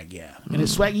swag, yeah. In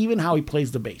his swag, even how he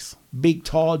plays the bass. Big,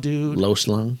 tall dude. Low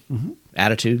slung.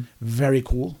 Attitude. Very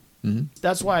cool.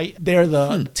 That's why they're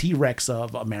the T-Rex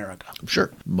of America.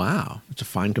 Sure. Wow. It's a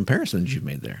fine comparison that you've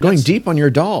made there. Going deep on your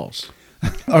Dolls.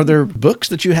 Are there books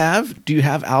that you have? Do you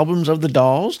have albums of the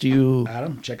Dolls? Do you...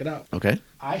 Adam, check it out. Okay.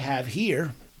 I have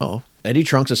here... Oh. Eddie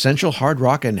Trunk's Essential Hard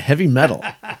Rock and Heavy Metal.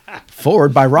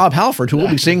 Forward by Rob Halford, who we'll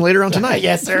be seeing later on tonight.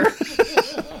 Yes, sir.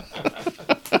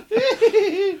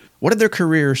 What did their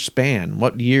careers span?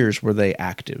 What years were they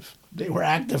active? They were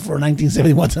active for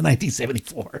 1971 to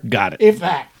 1974. Got it. If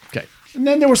that. Okay. And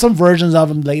then there were some versions of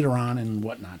them later on and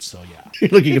whatnot. So, yeah. You're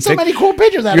looking at so many cool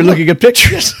pictures. You're looking at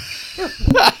pictures.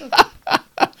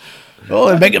 Oh,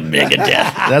 and make a Megadeth.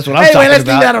 That's what I'm talking about. Anyway, let's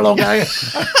leave that alone.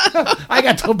 I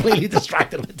got completely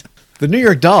distracted with that. The New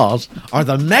York Dolls are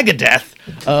the Megadeth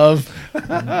of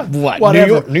what?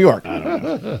 Whatever. New York. I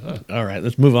don't know. All right,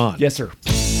 let's move on. Yes, sir.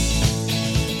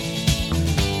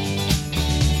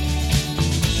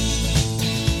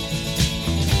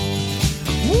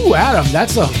 Ooh, Adam,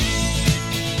 that's a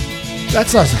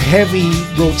heavy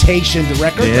rotation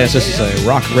record. Yes, this is a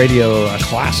rock radio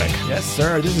classic. Yes,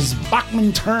 sir. This is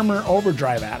Bachman Turner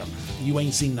Overdrive, Adam. You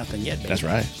ain't seen nothing yet, baby. That's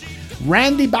right.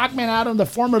 Randy Bachman, Adam, the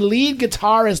former lead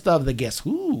guitarist of the Guess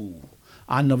Who,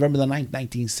 on November the 9th,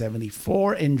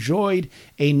 1974, enjoyed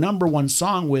a #1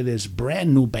 song with his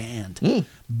brand new band,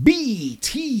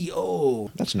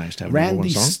 BTO. That's nice to have a #1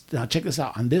 song. Now check this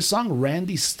out. On this song,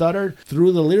 Randy stuttered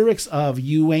through the lyrics of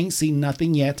You Ain't Seen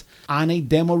Nothing Yet on a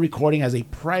demo recording as a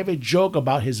private joke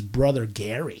about his brother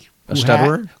Gary. A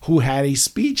stutterer? Who had a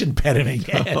speech impediment.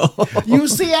 Yes. You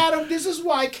see, Adam, this is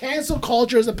why cancel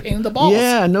culture is a pain in the balls.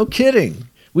 Yeah, no kidding.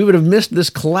 We would have missed this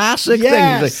classic Yes.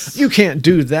 thing. Like, you can't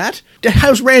do that.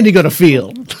 How's Randy going to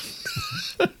feel?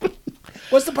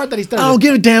 What's the part that he started? I don't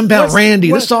give a damn about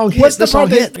Randy. This song hit. This song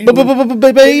hit.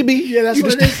 Baby. Yeah, that's you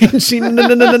what just it is. ain't seen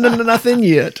nothing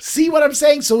yet. See what I'm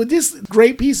saying? So this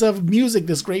great piece of music,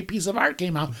 this great piece of art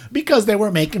came out because they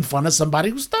were making fun of somebody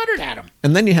who stuttered at him.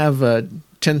 And then you have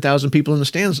 10,000 people in the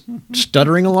stands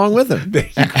stuttering along with him. There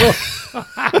you go.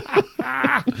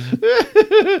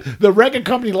 The record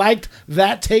company liked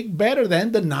that take better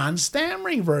than the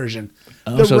non-stammering version.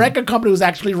 The record company was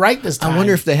actually right this time. I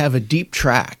wonder if they have a deep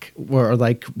track where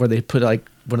they put like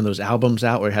one of those albums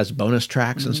out where it has bonus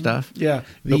tracks and stuff. Yeah,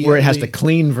 where it has the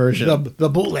clean version, the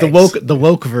bootlegs, the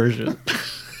woke version.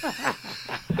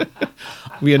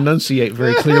 We enunciate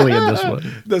very clearly in this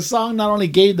one. The song not only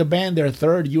gave the band their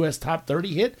third U.S. top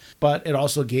 30 hit, but it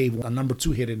also gave a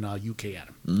 #2 hit in UK,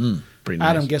 Adam. Pretty nice.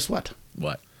 Adam, guess what?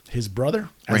 What? His brother,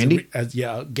 Randy?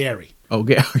 Gary. Oh,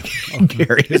 Gary.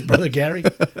 Gary. His brother Gary,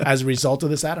 as a result of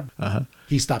this, Adam,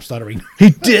 he stopped stuttering.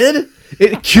 He did?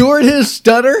 It cured his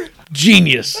stutter?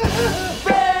 Genius.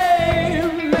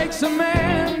 Fame makes a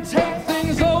man take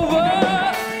things over.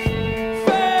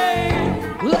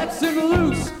 Fame lets him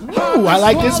loose. Ooh, I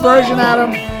like this version,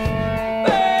 Adam.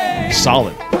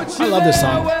 Solid. I love this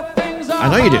song. I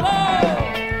know you do.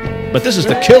 But this is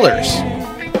the Killers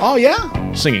Oh,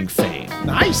 yeah? singing Fame.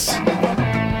 Nice. It's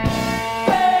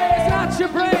not your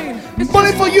brain. It's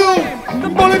Money for you,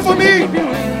 money for me.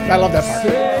 I love that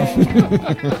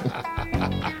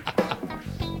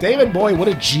part. David Bowie, what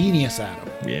a genius, Adam.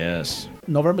 Yes.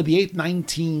 November the 8th,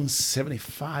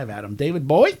 1975, Adam. David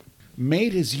Bowie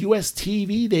made his U.S.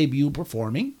 TV debut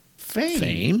performing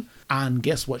Fame. On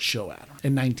guess what show, Adam,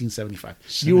 in 1975?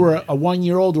 You were a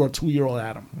 1-year-old or a 2-year-old,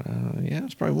 Adam? Yeah,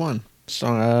 it's probably one.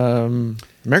 Song,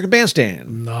 American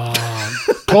Bandstand. No.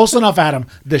 Close enough, Adam.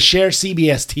 The Cher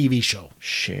CBS TV show.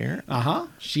 Cher? Uh-huh.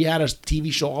 She had a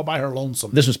TV show all by her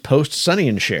lonesome. This was post Sonny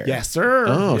and Cher. Yes, sir.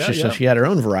 Oh, Yeah, so she had her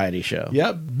own variety show.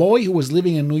 Yeah, Bowie, who was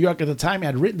living in New York at the time,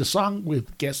 had written the song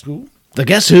with guess who? The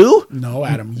Guess Who? No,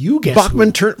 Adam. You guess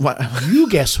Bachman who. What? You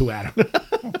guess who, Adam.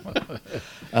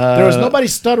 There was nobody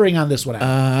stuttering on this one, Adam.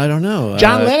 I don't know.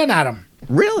 John Lennon, Adam.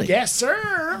 Really? Yes, sir.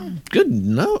 Good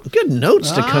notes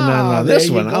to come in on there this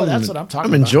you one. go. That's what I'm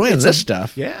talking I'm about. enjoying It's this a-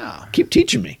 stuff. Yeah. Keep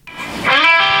teaching me. Ooh,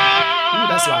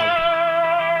 that's loud.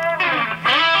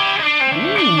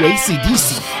 Ooh,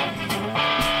 AC/DC.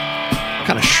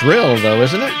 Kind of shrill though,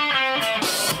 isn't it?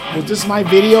 Was this my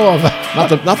video of... Not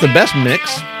the best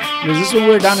mix. Was this when we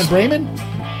were down in Bremen?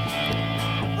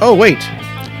 Oh wait,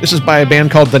 this is by a band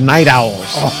called the Night Owls,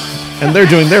 and they're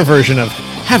doing their version of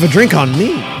 "Have a Drink on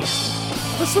Me."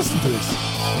 Let's listen to this.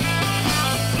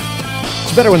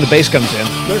 It's better when the bass comes in.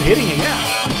 They're hitting it, yeah.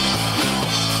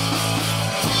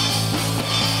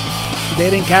 They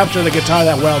didn't capture the guitar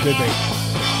that well, did they?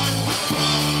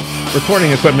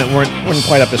 Recording equipment weren't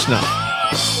quite up to snuff.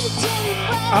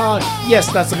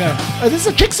 Yes, that's the guy. This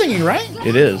is a kick singing, right?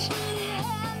 It is.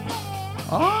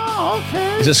 Oh,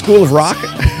 okay. Is it School of Rock?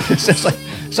 It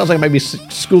sounds like it might be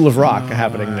School of Rock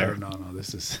happening there. No,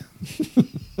 this is...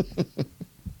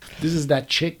 This is that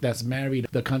chick that's married,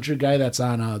 the country guy that's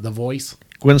on The Voice.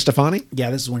 Gwen Stefani? Yeah,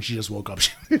 this is when she just woke up.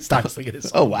 She started singing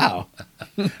this. Oh wow.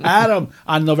 Adam,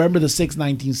 on November the 6th,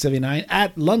 1979,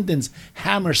 at London's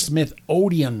Hammersmith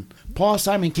Odeon, Paul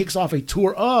Simon kicks off a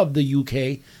tour of the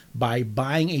UK by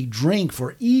buying a drink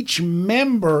for each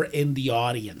member in the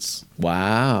audience.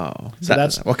 Wow. So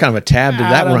that's what kind of a tab did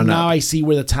that Adam, run now up? I see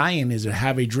where the tie-in is. To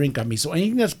have a drink on me. So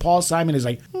anything that's Paul Simon is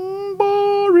like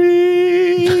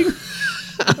boring.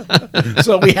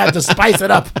 So we had to spice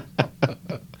it up.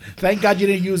 Thank God you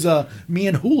didn't use me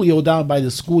and Julio down by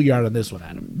the schoolyard on this one,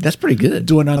 Adam. That's pretty good.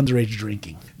 Doing underage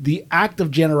drinking. The act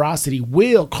of generosity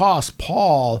will cost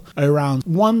Paul around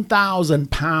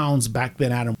 1,000 pounds back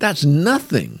then, Adam. That's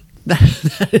nothing.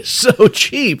 That is so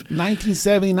cheap.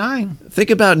 1979. Think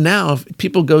about now, if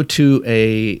people go to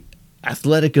a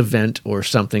athletic event or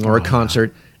something or a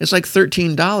concert, it's like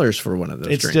 $13 for one of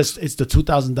those drinks. It's the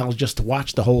 $2,000 just to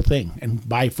watch the whole thing and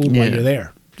buy food while you're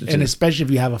there. And especially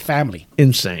if you have a family.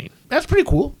 Insane. That's pretty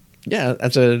cool. Yeah,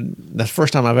 that's the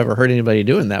first time I've ever heard anybody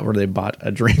doing that, where they bought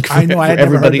a drink for, I know, I for had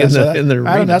never everybody heard that, in the Adam,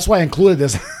 arena. that's why I included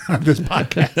this on this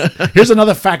podcast. Here's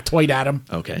another factoid, Adam.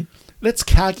 Okay. Let's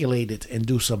calculate it and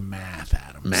do some math,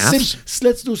 Adam. Maths?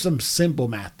 Let's do some simple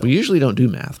math. Though. We usually don't do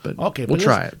math, but Okay, we'll but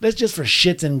try it. Let's just for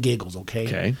shits and giggles, okay?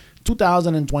 Okay.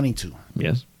 2022.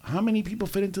 Yes. How many people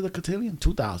fit into the cotillion?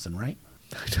 2,000, right?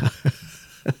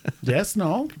 Yes,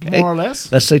 no, Okay. more or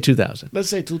less. Let's say 2,000. Let's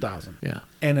say 2,000. Yeah.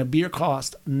 And a beer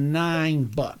cost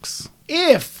 $9.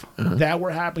 If that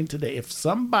were happening today, if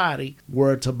somebody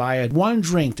were to buy one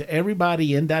drink to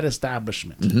everybody in that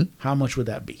establishment, how much would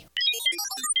that be?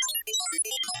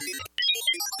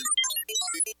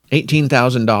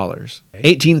 $18,000.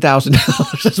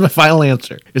 $18,000. That's my final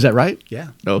answer. Is that right? Yeah.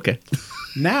 Okay.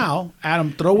 Now,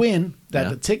 Adam, throw in that Yeah.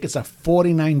 the tickets are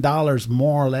 $49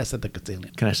 more or less at the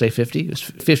cotillion. Can I say 50?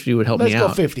 50 would help Let's me go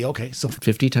out. 50. Okay, so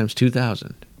 50 times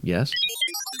 2,000. Yes.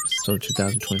 So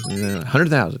 2020,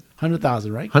 100,000.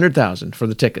 100,000, right? 100,000 for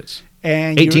the tickets.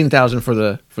 And you're- 18,000 for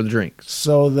the drinks.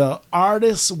 So the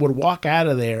artists would walk out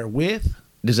of there with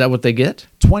Is that what they get?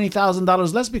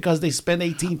 $20,000 less because they spend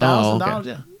 $18,000. okay.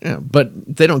 Yeah, Yeah, but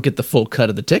they don't get the full cut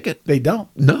of the ticket. they don't.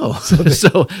 No.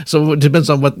 So it depends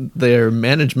on what their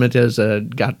management has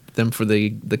got them for the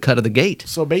cut of the gate.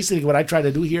 So basically, what I try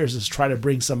to do here is just try to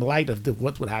bring some light of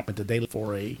what would happen today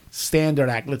for a standard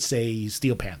act. Let's say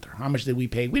Steel Panther. How much did we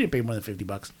pay? We didn't pay more than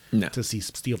 $50 No. to see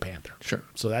Steel Panther. Sure.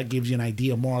 So that gives you an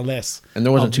idea, more or less. And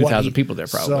there wasn't of what 2,000 people there,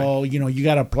 probably. So you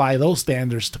got to apply those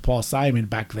standards to Paul Simon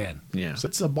back then. Yeah. So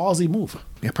it's a ballsy move.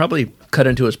 Yeah, probably cut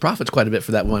into his profits quite a bit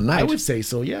for that one night. I would say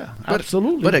so, yeah. But-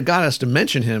 Absolutely. But it got us to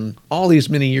mention him all these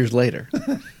many years later.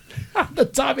 The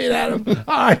Tommy and Adam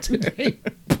Entertainment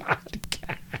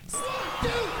Podcast.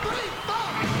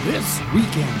 This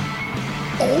weekend.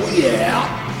 Oh,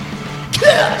 yeah.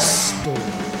 Kiss.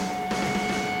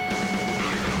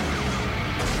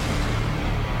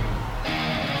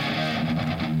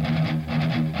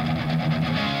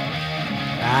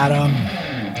 Adam.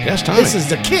 Yes, Tommy. This is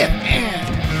the kid and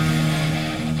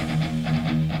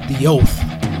the oath.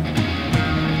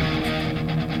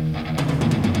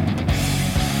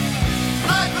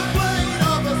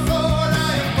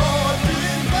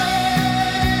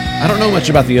 I don't know much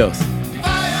about the Oath.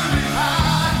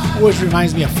 Always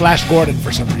reminds me of Flash Gordon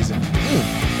for some reason.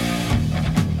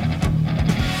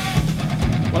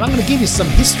 Well, I'm going to give you some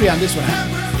history on this one.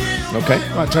 Okay.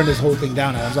 I'm going to turn this whole thing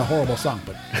down. It was a horrible song,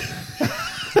 but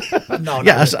no,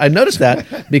 Yeah, I noticed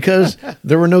that because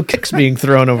there were no kicks being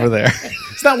thrown over there.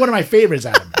 it's not one of my favorites,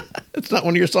 Adam. It's not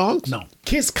one of your songs? No.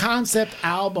 Kiss concept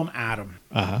album, Adam.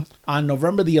 On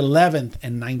November the 11th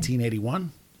in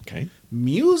 1981. Okay.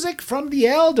 Music from the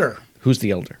Elder. Who's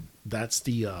the elder? That's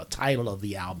the title of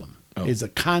the album. It's a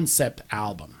concept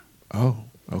album. Oh,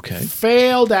 okay.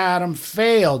 Failed, Adam.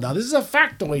 Failed. Now, this is a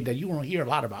factoid that you won't hear a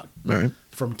lot about All right.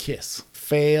 from Kiss.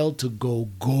 Failed to go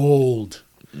gold.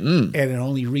 And it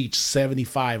only reached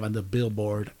 75 on the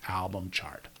Billboard album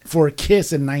chart. For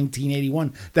Kiss in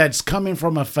 1981, that's coming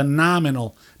from a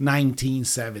phenomenal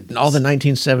 1970s. In all the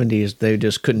 1970s, they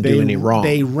just couldn't do any wrong.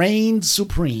 They reigned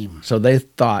supreme. So they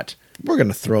thought, we're going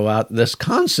to throw out this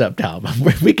concept album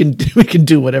where we can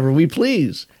do whatever we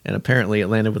please. And apparently it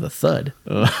landed with a thud.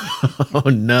 Oh,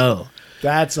 no.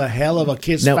 That's a hell of a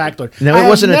Kiss Now- factor. now, I it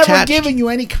wasn't have never attached- given you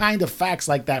any kind of facts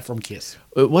like that from Kiss.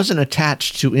 It wasn't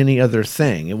attached to any other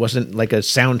thing. It wasn't like a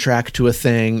soundtrack to a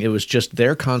thing. It was just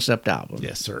their concept album.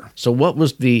 Yes, sir. So what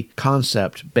was the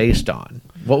concept based on?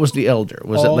 What was the elder?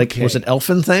 Was Okay. was it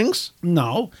elfin things?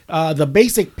 No. The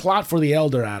basic plot for The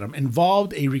Elder, Adam,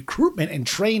 involved a recruitment and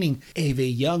training of a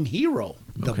young hero.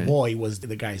 The Okay. Boy was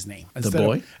the guy's name.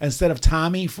 Boy? Instead of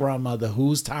Tommy from The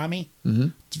Who's Tommy,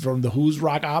 from The Who's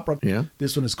rock opera, Yeah.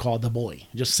 this one is called The Boy.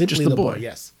 Just simply Just The The Boy, Boy.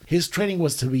 yes. His training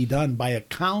was to be done by a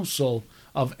council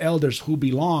of elders who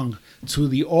belonged to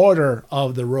the Order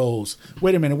of the Rose.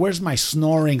 Wait a minute, where's my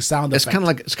snoring sound It's effect? kind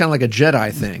of like a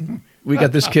Jedi thing. We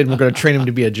got this kid and we're going to train him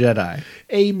to be a Jedi.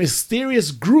 A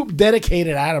mysterious group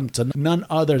dedicated, Adam, to none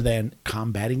other than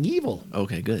combating evil.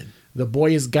 Okay, good. The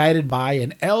boy is guided by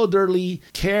an elderly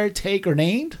caretaker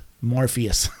named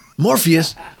Morpheus.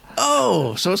 Morpheus.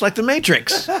 Oh, so it's like the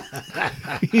Matrix.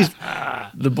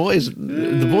 The boy's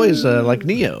like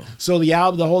Neo. So the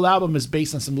whole album is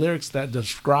based on some lyrics that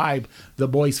describe the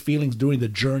boy's feelings during the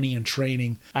journey and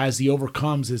training as he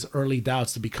overcomes his early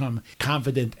doubts to become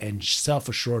confident and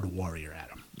self-assured warrior,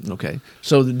 Adam. Okay.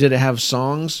 So did it have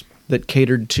songs that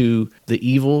catered to the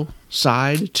evil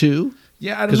side too?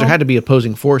 Yeah, I don't Because know. there had to be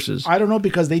opposing forces. I don't know,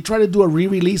 because they tried to do a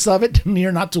re-release of it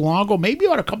near not too long ago, maybe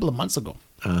about a couple of months ago.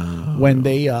 When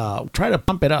they try to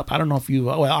pump it up. I don't know if you,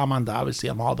 I'm on all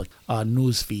the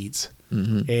news feeds.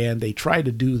 And they try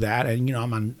to do that. And,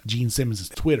 I'm on Gene Simmons'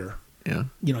 Twitter. Yeah.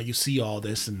 You see all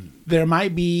this. And there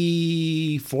might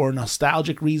be, for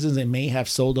nostalgic reasons, it may have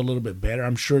sold a little bit better.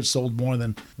 I'm sure it sold more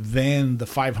than the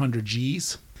 500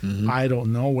 Gs. I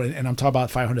don't know. And I'm talking about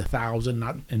 500,000,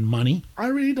 not in money. I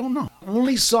really don't know.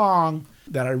 Only song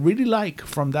that I really like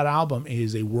from that album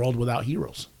is A World Without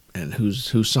Heroes. And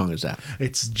whose song is that?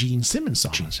 It's Gene Simmons'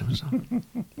 song. Gene Simmons song.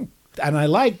 And I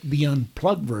like the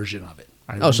unplugged version of it.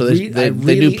 So they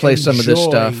do play some of this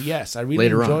stuff. Yes, I really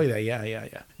later enjoy on. that. Yeah.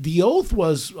 The Oath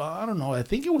was, I don't know, I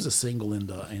think it was a single in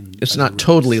It's as not a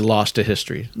totally release. lost to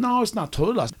history. No, it's not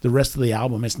totally lost. The rest of the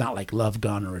album, it's not like Love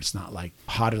Gun, or it's not like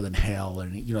Hotter Than Hell,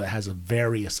 and it has a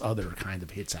various other kind of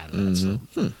hits out of that.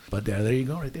 So. But there you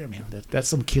go, right there, man. That's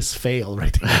some Kiss fail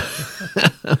right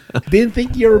there. Didn't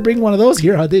think you ever bring one of those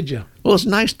here, huh? Did you? Well, it's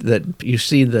nice that you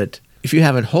see that if you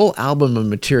have a whole album of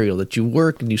material that you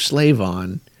work and you slave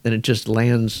on, and it just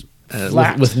lands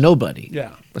Flat. with nobody.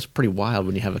 Yeah. That's pretty wild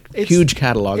when you have a It's- huge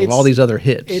catalog of it's- all these other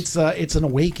hits. It's an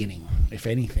awakening, if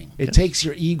anything. It takes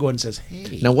your ego and says,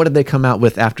 hey. Now, what did they come out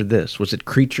with after this? Was it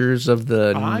Creatures of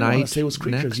the I Night? want to say it was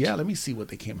Creatures. next? Yeah, let me see what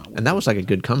they came out with. And that was like a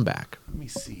good comeback. Let me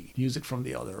see. Music from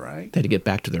the Elder, right? They had to get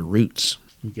back to their roots.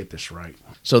 Let me get this right.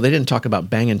 So they didn't talk about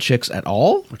banging chicks at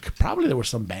all? Probably there was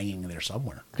some banging in there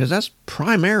somewhere. Because that's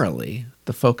primarily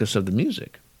the focus of the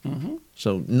music.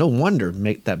 So no wonder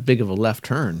make that big of a left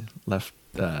turn left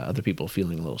other people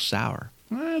feeling a little sour.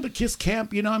 The Kiss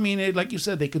camp, like you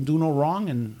said, they can do no wrong,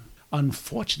 and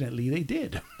unfortunately they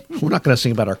did. We're not going to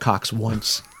sing about our cocks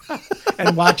once.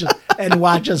 and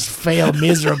watch us fail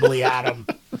miserably at them.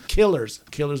 Killers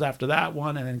after that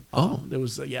one, and then there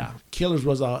was Killers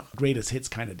was a greatest hits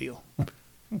kind of deal.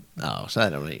 Oh, so I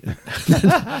don't need.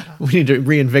 We need to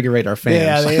reinvigorate our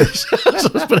fans. Yeah, so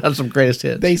let's put out some greatest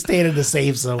hits. They stayed in the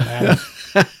safe zone, Adam.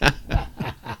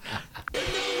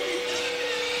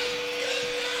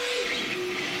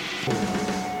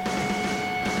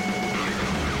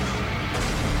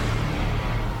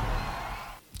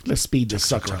 Let's speed this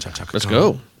sucker up. Let's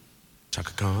go.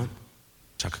 Chaka Khan,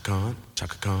 Chaka Khan,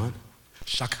 Chaka Khan.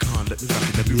 Shaka Khan, let me rock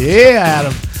it, let me rock it. Yeah,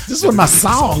 Adam. This is one of my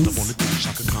songs.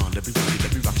 Shaka Khan, let me rock it,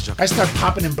 let me rock it. I start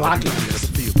popping and blocking on What's this.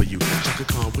 it feel for you? Shaka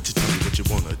Khan, what you tell me what you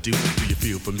wanna do? Do you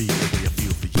feel for me the way I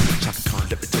feel for you? Shaka Khan,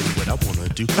 let me tell you what I wanna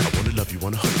do. I wanna love you,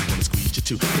 wanna hug you, wanna squeeze you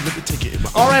too. And let me take it in my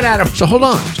All right, Adam. So hold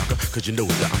on. Cause you know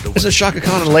that I'm the Is one. Shaka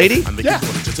Khan a lady? Yeah.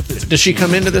 Does she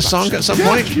come into this song at some Yeah,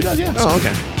 point? she does, yeah. Oh,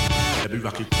 okay. Let me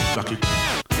rock it, rock it.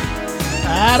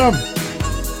 Adam.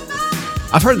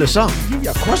 I've heard this song,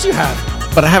 Of course you have.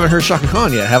 but I haven't heard Shaka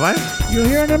Khan yet, have I? You'll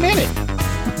hear in a minute.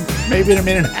 Maybe in a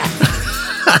minute and a half.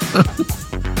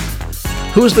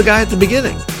 Who was the guy at the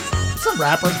beginning? Some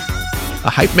rapper. A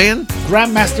hype man?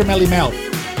 Grandmaster Melly Mel.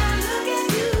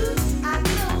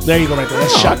 There you go right there.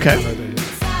 That's Shaka okay. Khan right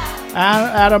there.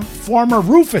 Adam, former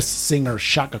Rufus singer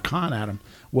Shaka Khan, Adam,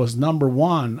 was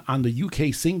 #1 on the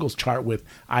UK singles chart with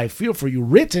I Feel For You,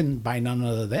 written by none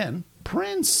other than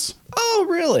Prince. Oh,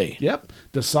 really? Yep.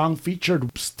 The song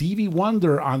featured Stevie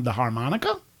Wonder on the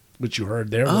harmonica, which you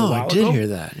heard there a little Oh, while I did ago. hear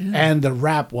that. Yeah. And the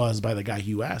rap was by the guy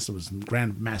you asked. It was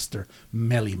Grandmaster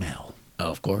Melly Mel. Oh,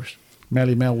 of course.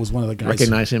 Melly Mel was one of the guys.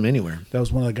 Recognize him anywhere. That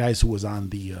was one of the guys who was on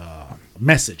the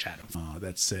message, Adam,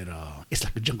 that said, it's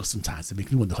like a jungle sometimes. It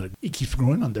makes me wonder how it keeps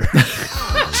growing under.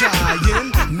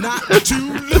 Trying not to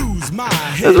lose my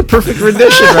head. That's a perfect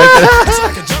rendition right It's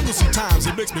like a jungle sometimes.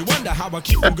 It makes me wonder how I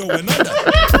keep from going under.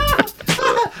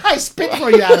 I spit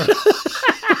for you, Adam.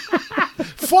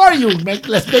 For you.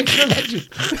 Let's make sure that you...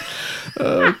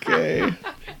 there. Okay.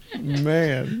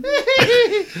 Man.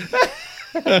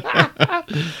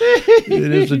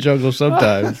 It is the jungle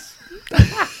sometimes.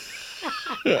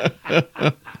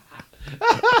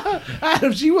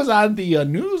 Adam, she was on the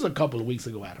news a couple of weeks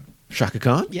ago, Adam. Shaka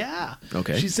Khan? Yeah.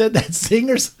 Okay. She said that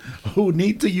singers who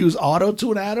need to use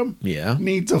auto-tune, Adam, Yeah.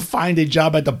 need to find a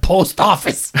job at the post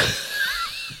office.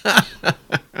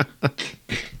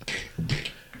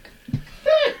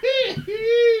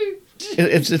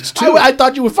 It's too. I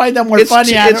thought you would find that more It's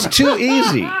funny, too, Adam. it's too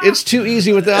easy. It's too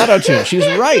easy with the auto tune. She's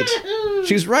right.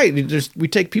 She's right. We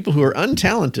take people who are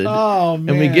untalented and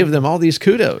we man. give them all these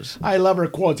kudos. I love her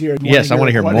quote here. Yes, I want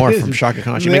to hear what more it is. from Shaka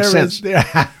Khan. She makes There is-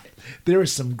 sense. There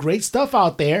is some great stuff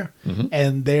out there,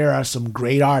 and there are some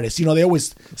great artists. You know, they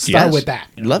always start Yes. with that.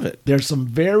 Love it. There's some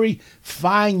very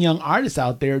fine young artists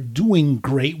out there doing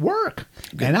great work,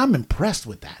 and I'm impressed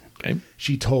with that. Okay.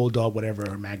 She told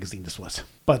whatever magazine this was.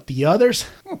 But the others,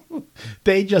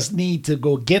 they just need to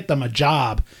go get them a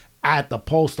job at the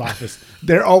post office.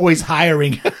 They're always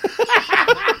hiring.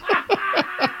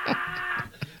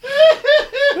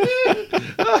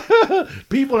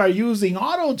 People are using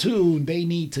auto-tune. They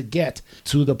need to get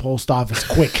to the post office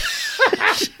quick.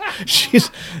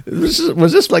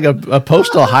 Was this like a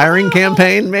postal hiring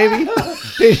campaign, maybe?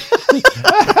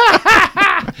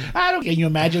 I don't. Can you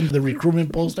imagine the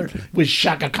recruitment poster with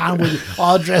Shaka Khan with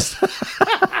all dressed?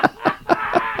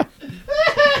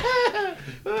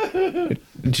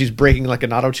 And she's breaking like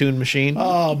an auto tune machine.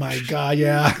 Oh my God!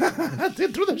 Yeah,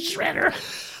 through the shredder.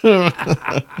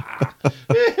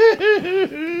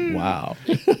 Wow.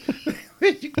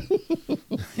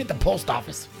 Hit the post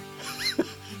office.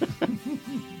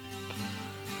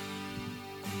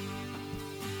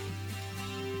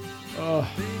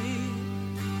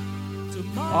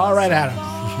 All right, Adam.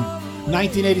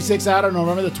 1986, Adam,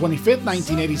 November the 25th,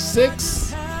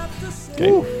 1986.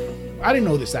 Ooh, I didn't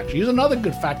know this, actually. Here's another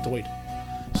good factoid.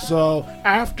 So,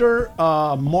 after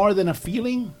More Than a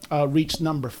Feeling reached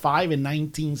number 5 in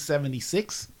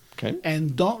 1976, Okay.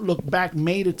 and Don't Look Back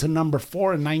made it to number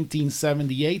 4 in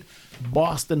 1978,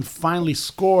 Boston finally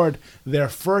scored their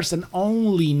first and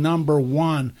only number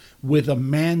 1 with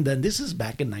Amanda. And this is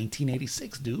back in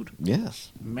 1986, dude.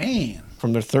 Yes. Man.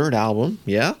 From their third album.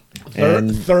 Yeah.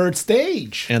 Third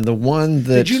stage. And the one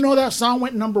that Did you know that song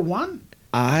went number 1?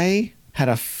 I had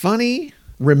a funny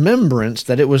remembrance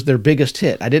that it was their biggest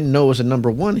hit. I didn't know it was a number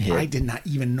 1 hit. I did not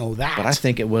even know that. But I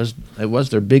think it was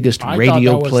their biggest I thought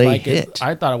radio that was play like hit.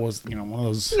 I thought it was, one of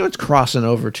those. It's crossing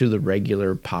over to the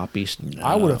regular poppy.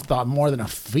 I would have thought More Than a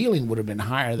Feeling would have been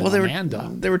higher than they Amanda.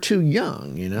 were too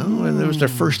young, and it was their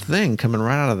first thing coming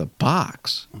right out of the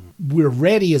box. We're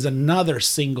Ready is another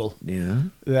single Yeah.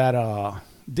 that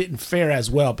didn't fare as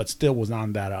well, but still was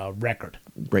on that record.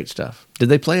 Great stuff. Did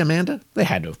they play Amanda? They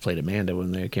had to have played Amanda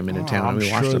when they came into town. I'm and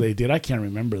we watched sure them. they did. I can't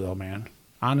remember though, man.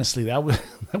 Honestly, that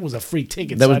was a free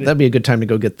ticket. That'd be a good time to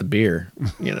go get the beer.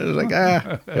 You know, it's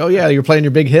like, oh yeah, you're playing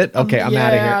your big hit? Okay, I'm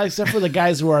out of Yeah, here. except for the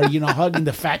guys who are, hugging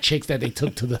the fat chicks that they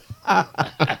took to the...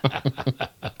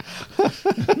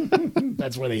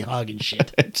 That's where they hug and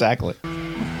shit. Exactly.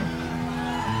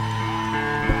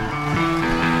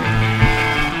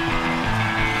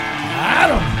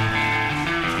 Adam!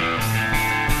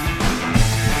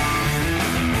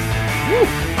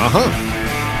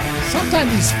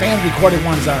 Sometimes these fan-recorded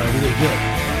ones are really good.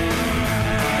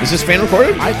 Is this fan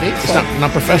recorded? I think It's so.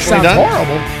 not professionally It sounds done?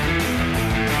 horrible.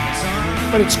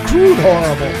 But it's crude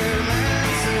horrible.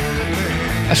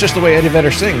 That's just the way Eddie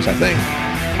Vedder sings, I think.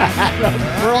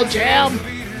 Pearl Jam.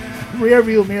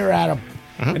 Rearview mirror, Adam.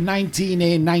 In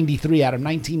 1993, Adam.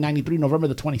 1993, November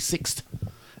the 26th.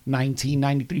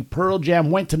 1993. Pearl Jam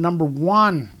went to number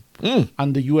 1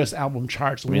 on the U.S. album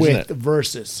charts with it?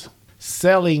 Versus.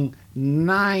 Selling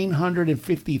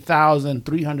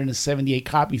 950,378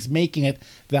 copies, making it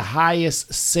the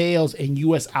highest sales in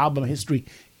U.S. album history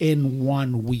in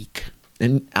 1 week.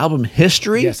 In album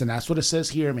history? Yes, and that's what it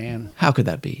says here, man. How could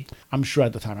that be? I'm sure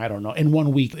at the time, I don't know. In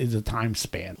 1 week is a time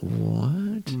span.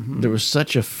 What? There was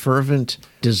such a fervent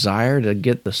desire to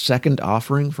get the second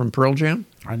offering from Pearl Jam?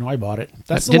 I know I bought it.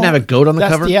 That's the Didn't have a goat on the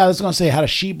cover? Yeah, I was going to say it had a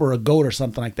sheep or a goat or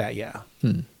something like that, yeah.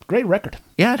 Great record.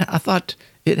 Yeah, I thought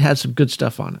it had some good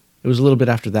stuff on it. It was a little bit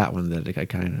after that one that I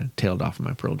kind of tailed off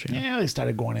my Pearl Jam. Yeah, they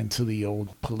started going into the old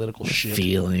political shit.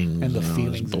 Feelings. And the all this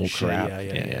feelings bull and shit. crap.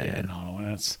 Yeah. No,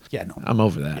 that's... Yeah, no. I'm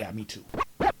over that. Yeah, me too.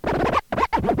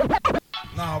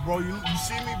 Nah, bro, you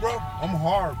see me, bro? I'm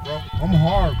hard, bro. I'm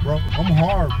hard, bro. I'm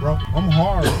hard, bro. I'm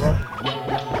hard,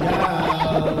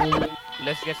 bro.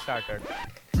 Let's get started.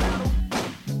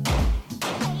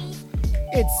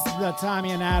 It's the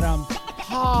Tommy and Adam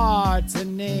Hard to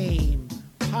Name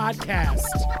podcast.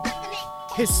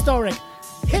 Historic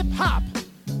hip-hop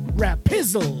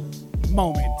rapizzle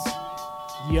moment.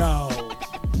 Yo.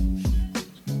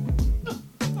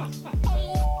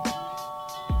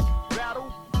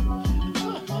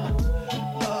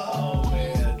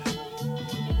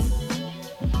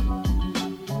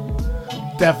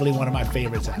 Definitely one of my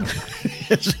favorites. Adam.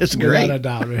 It's great. Without a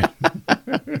doubt, man.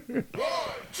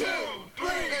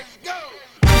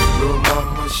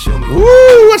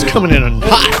 Woo, what's coming in on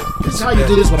hot? This is how you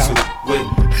do this without.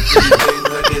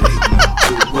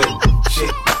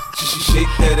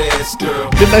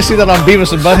 Didn't I see that on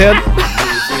Beavis and Butthead?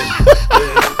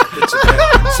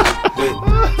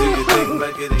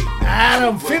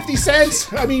 Adam, 50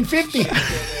 cents. I mean, 50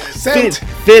 cent.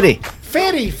 Fitty.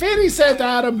 50 cent,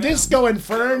 Adam. Disco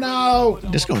Inferno.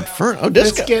 Disco Inferno. Oh,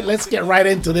 disco. Let's get right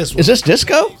into this one. Is this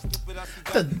disco?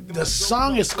 The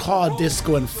song is called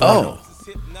Disco Inferno. Oh.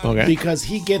 Okay. Because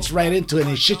he gets right into it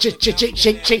and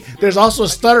shake. There's also a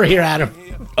stutter here, Adam.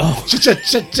 Oh.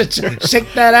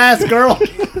 Shake that ass, girl.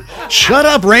 Shut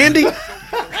up, Randy.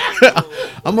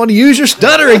 I'm going to use your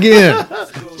stutter again.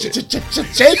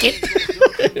 Shake it.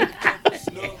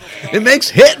 It makes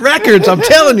hit records, I'm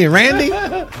telling you, Randy.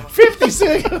 50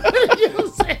 cents.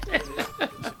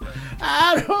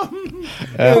 Adam.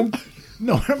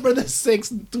 November the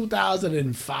 6th,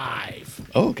 2005.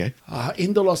 Oh, okay.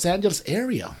 In the Los Angeles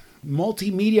area.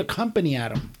 Multimedia company,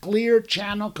 Adam. Clear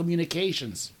Channel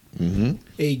Communications.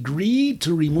 Agreed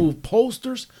to remove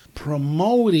posters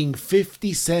promoting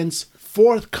 50 Cent's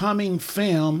forthcoming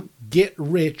film, Get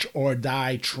Rich or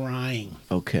Die Trying.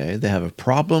 Okay, they have a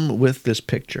problem with this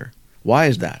picture. Why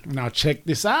is that? Now check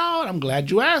this out. I'm glad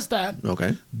you asked that.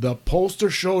 Okay. The poster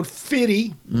showed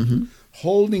Fitty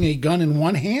holding a gun in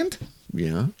one hand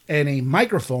Yeah. and a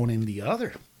microphone in the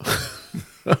other.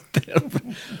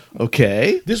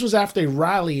 Okay. This was after a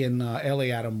rally in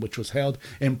L.A., Adam, which was held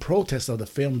in protest of the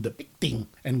film depicting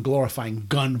and glorifying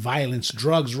gun violence,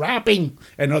 drugs, rapping,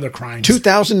 and other crimes.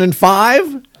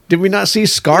 2005? Did we not see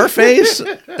Scarface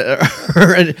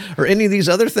or any of these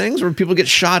other things where people get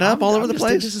shot up all over the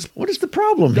place? What is the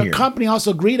problem The here? company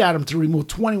also agreed, Adam, to remove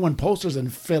 21 posters in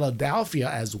Philadelphia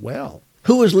as well.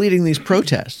 Who was leading these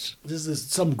protests? This is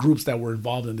some groups that were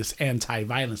involved in this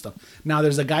anti-violence stuff. Now,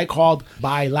 there's a guy called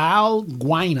Bilal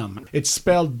Gwynam. It's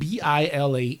spelled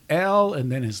B-I-L-A-L,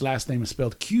 and then his last name is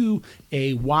spelled Q-A-Y-U-M.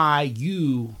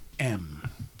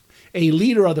 A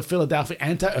leader of the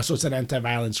Philadelphia so it's an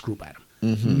anti-violence group, Adam.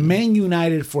 Men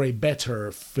United for a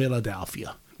Better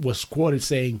Philadelphia was quoted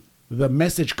saying, the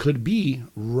message could be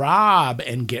rob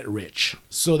and get rich.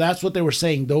 So that's what they were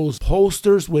saying. Those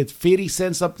posters with 50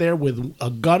 cents up there with a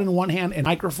gun in one hand and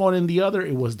microphone in the other,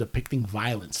 it was depicting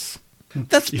violence.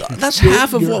 That's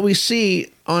half of what we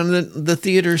see on the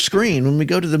theater screen when we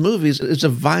go to the movies. It's a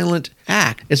violent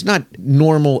act. It's not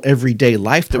normal everyday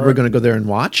life that we're going to go there and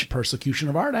watch. Persecution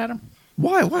of art, Adam.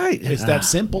 Why? It's that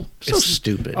simple. So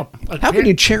stupid. How can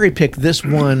you cherry pick this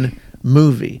one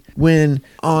movie when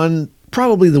on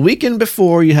probably the weekend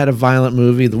before you had a violent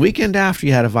movie, the weekend after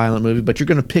you had a violent movie, but you're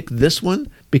going to pick this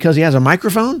one because he has a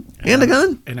microphone and a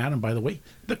gun? And Adam, by the way,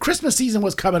 the Christmas season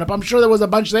was coming up. I'm sure there was a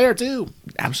bunch there too.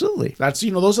 Absolutely. That's,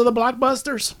 those are the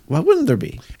blockbusters. Why wouldn't there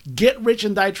be? Get Rich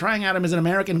and Die Trying, Adam, is an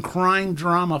American crime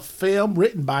drama film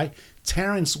written by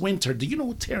Terrence Winter. Do you know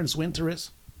who Terrence Winter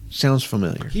is? Sounds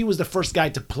familiar. He was the first guy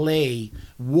to play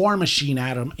War Machine,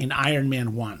 Adam, in Iron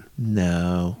Man 1.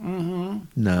 No. Mm-hmm.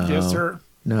 No. Yes, sir.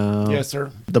 No. Yes, sir.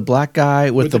 The black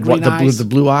guy with the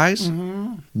blue eyes?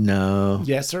 Mm-hmm. No.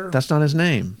 Yes, sir. That's not his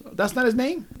name. That's not his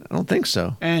name? I don't think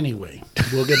so. Anyway,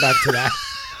 we'll get back to that.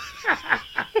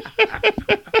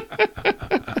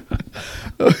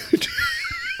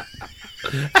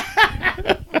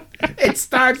 It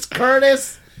stars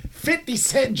Curtis 50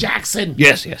 Cent Jackson.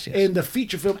 Yes. In the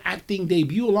feature film acting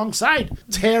debut alongside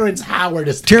Terrence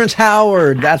Howard. Terrence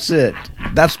Howard, that's it.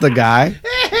 That's the guy.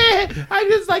 I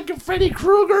just like Freddy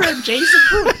Krueger and Jason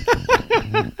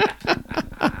Krueger.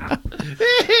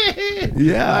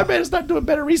 Yeah. I better start doing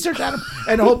better research on him.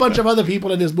 And a whole bunch of other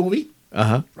people in this movie.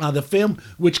 The film,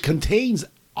 which contains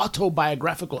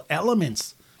autobiographical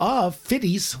elements of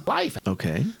 50's life.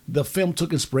 Okay. The film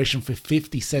took inspiration from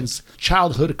 50 Cent's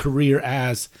childhood career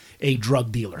as a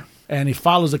drug dealer. And it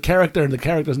follows a character, and the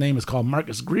character's name is called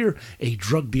Marcus Greer, a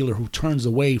drug dealer who turns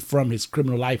away from his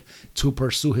criminal life to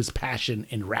pursue his passion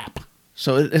in rap.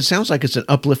 So it sounds like it's an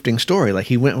uplifting story. Like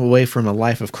he went away from a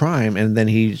life of crime, and then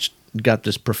he got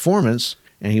this performance,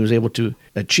 and he was able to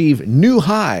achieve new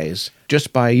highs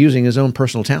just by using his own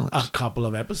personal talents. A couple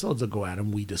of episodes ago,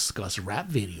 Adam, we discussed rap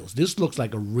videos. This looks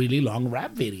like a really long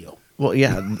rap video. Well,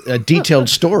 yeah, a detailed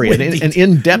story, an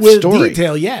in-depth with story.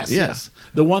 Detail, yes.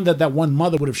 The one that one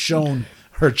mother would have shown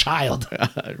her child.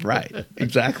 Right,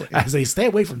 exactly. I say, stay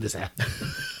away from this app.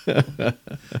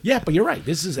 Yeah, but you're right.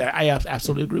 I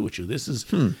absolutely agree with you. This is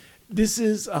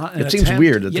it seems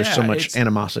weird that there's so much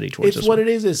animosity towards this. What it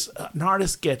is an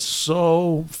artist gets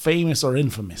so famous or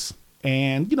infamous.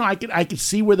 And, I could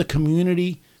see where the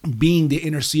community, being the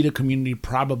inner city community,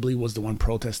 probably was the one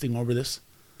protesting over this.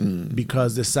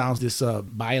 Because this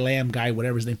Bilam guy,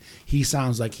 whatever his name, he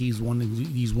sounds like he's one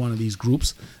of these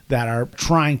groups that are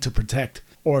trying to protect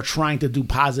or trying to do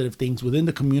positive things within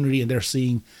the community, and they're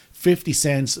seeing 50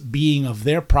 Cent being of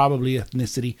their probably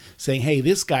ethnicity, saying, hey,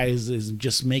 this guy is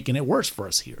just making it worse for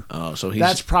us here. Oh, so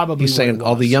that's probably he's saying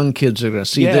all the young kids are going to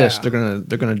see this. They're going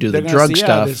to do the drug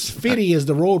stuff. This 50 is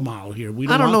the role model here.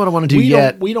 I don't know what I want to do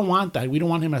yet. We don't want that. We don't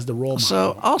want him as the role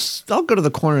model. So I'll go to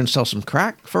the corner and sell some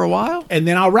crack for a while, and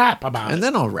then I'll rap about it. And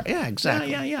then I'll rap. Yeah,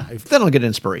 exactly. Yeah. Then I'll get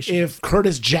inspiration. If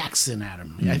Curtis Jackson,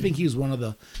 Adam, I think he's one of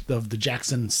the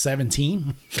Jackson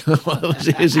 17.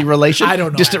 Is he relation? I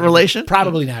don't know. Distant relation?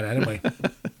 Probably not. Anyway.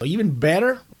 But even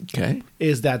better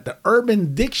is that the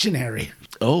Urban Dictionary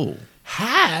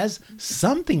has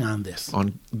something on this.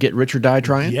 On Get Rich or Die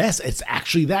Trying? Yes, it's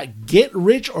actually that. Get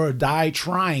Rich or Die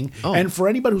Trying. Oh. And for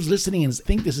anybody who's listening and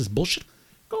think this is bullshit,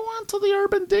 go on to the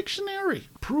Urban Dictionary.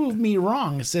 Prove me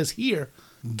wrong. It says here,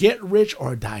 Get Rich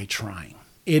or Die Trying.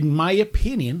 In my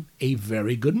opinion, a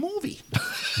very good movie.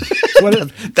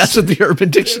 That's what the Urban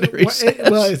Dictionary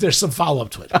says. Well, there's some follow-up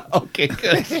to it. Okay,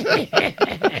 good.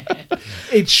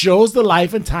 It shows the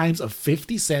life and times of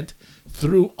 50 Cent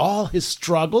through all his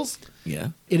struggles. Yeah.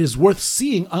 It is worth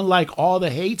seeing, unlike all the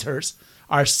haters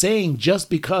are saying just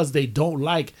because they don't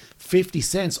like 50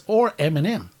 Cent or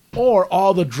Eminem or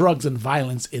all the drugs and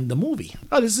violence in the movie.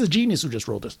 Oh, this is a genius who just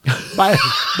wrote this. By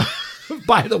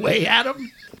the way,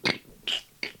 Adam,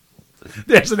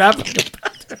 there's an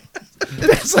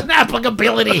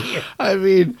applicability here. I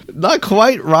mean, not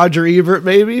quite Roger Ebert,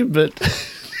 maybe, but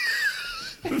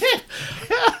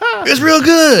it's real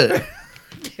good.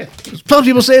 Some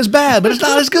people say it's bad, but it's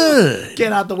not as good.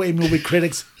 Get out the way, movie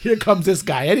critics. Here comes this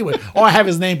guy. Anyway, I have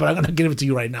his name, but I'm going to give it to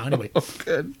you right now. Anyway,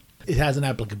 good. It has an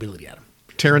applicability, Adam.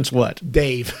 Terrence what?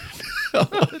 Dave.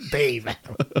 Dave.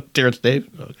 Terrence Dave?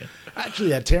 Okay. Actually,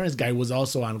 that Terrence guy was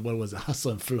also on, what was it,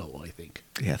 Hustle and Flow, I think.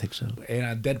 Yeah, I think so. And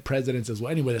on Dead Presidents as well.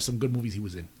 Anyway, there's some good movies he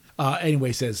was in.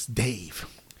 Anyway, says, Dave,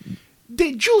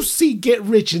 did you see Get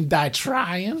Rich and Die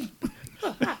Trying?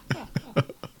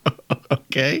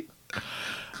 Okay.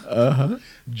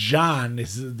 John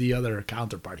is the other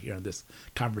counterpart here in this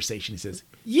conversation. He says,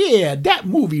 "Yeah, that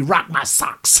movie rocked my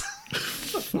socks."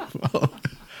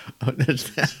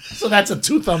 So that's a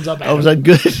 2 thumbs up. Adam. Oh, was that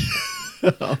good?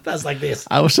 That's like this.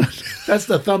 I was. That's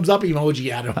the thumbs up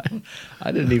emoji, Adam.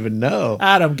 I didn't even know.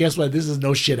 Adam, guess what? This is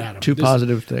no shit, Adam. Two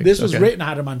positive things. This was Okay. written,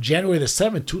 Adam, on January the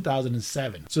 7th,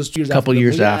 2007. So it's 2 years Couple after the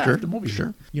years movie. after. Yeah, the movie.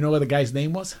 Sure. You know what the guy's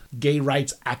name was? Gay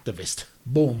rights activist.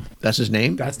 Boom. That's his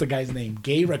name. That's the guy's name.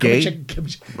 Gay rights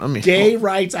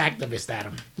activist,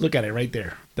 Adam. Look at it right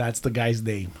there. That's the guy's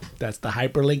name. That's the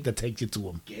hyperlink that takes you to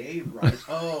him. Gay rights.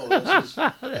 Oh,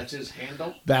 that's his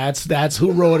handle. That's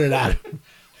who wrote it, Adam.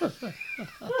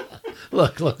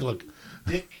 Look.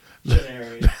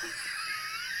 Dictionary.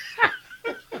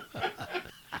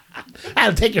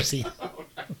 Adam, take your seat.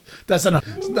 That's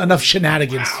enough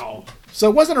shenanigans. Wow. So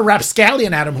it wasn't a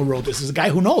rapscallion, Adam, who wrote this. It's a guy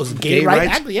who knows. Gay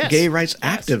rights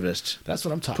activist. That's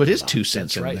what I'm talking about. Put his 2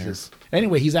 cents That's in there.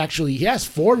 Anyway, he has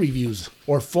 4 reviews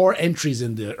or 4 entries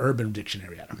in the Urban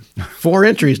Dictionary, Adam. 4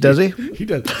 entries, does he? He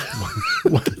does.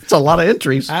 It's a lot of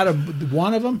entries. Adam,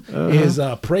 one of them is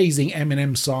praising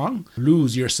Eminem's song,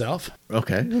 Lose Yourself.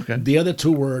 Okay. The other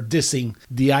 2 were dissing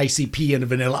the ICP and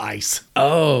Vanilla Ice.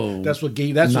 Oh, That's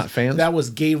not fans? That was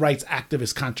gay rights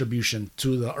activist contribution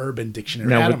to the Urban Dictionary.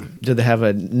 now Adam, did they have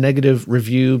a negative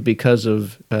review because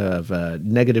of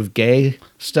negative gay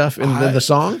stuff in the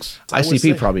songs? I would ICP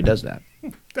say- probably does that.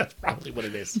 that's probably what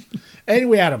it is.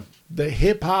 Anyway, Adam, the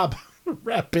hip hop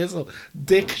rap pistol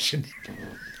dictionary.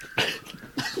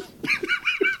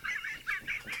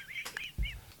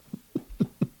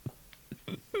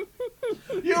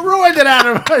 You ruined it,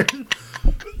 Adam. I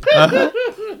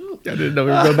didn't know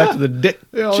we were going back to the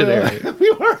dictionary.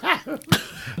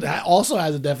 That also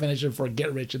has a definition for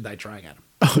get rich and die trying, Adam.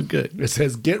 Oh, good. It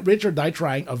says get rich or die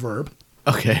trying, a verb.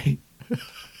 Okay.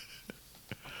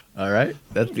 All right.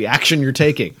 That's the action you're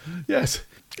taking. Yes.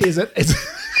 Is it? It's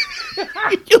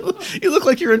You look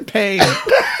like you're in pain.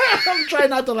 I'm trying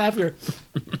not to laugh here.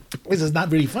 This is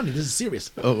not really funny. This is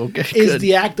serious. Oh, okay. Is Good.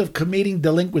 the act of committing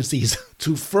delinquencies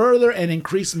to further and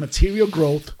increase material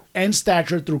growth and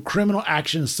stature through criminal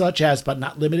actions such as, but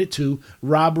not limited to,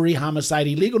 robbery, homicide,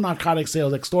 illegal narcotic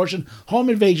sales, extortion, home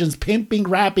invasions, pimping,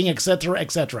 rapping, etc.,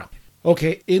 etc.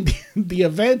 Okay, in the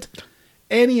event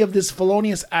any of these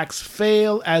felonious acts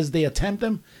fail as they attempt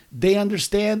them, they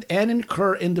understand and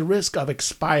incur in the risk of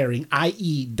expiring,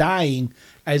 i.e., dying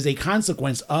as a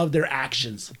consequence of their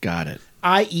actions, Got it.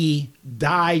 i.e.,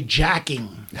 die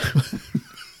jacking.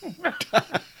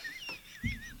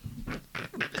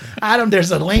 Adam,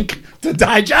 there's a link to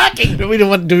die jacking. Do we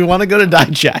want to go to die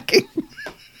jacking?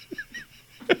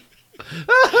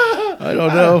 I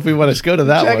don't know if we want to go to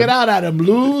that Check one. it out, Adam.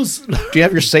 Lose. Do you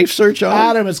have your safe search on?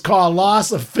 Adam, is called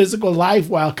loss of physical life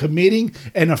while committing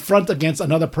an affront against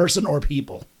another person or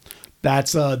people.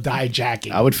 That's die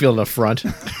jacking. I would feel an affront.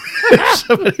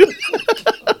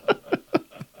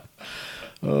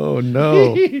 Oh,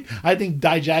 no. I think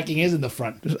die jacking is in the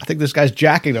front. I think this guy's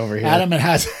jacking over here. Adam, it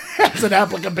has an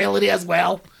applicability as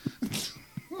well.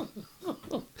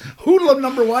 Hoodlum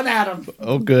number 1, Adam.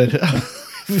 Oh, good.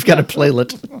 We've got a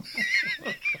playlet.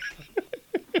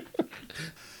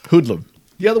 Hoodlum.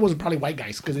 The other ones are probably white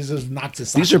guys because this is Nazi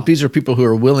style. These are people who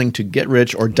are willing to get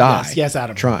rich or die. Yes,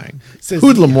 Adam. Trying. Says,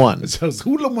 Hoodlum 1. So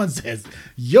Hoodlum 1 says,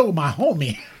 "Yo, my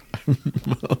homie,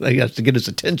 He has to get his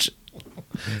attention.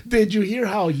 did you hear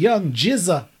how young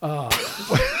Jizza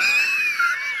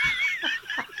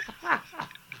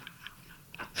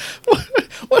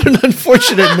What an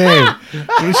unfortunate name.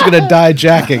 He's going to die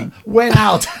jacking. went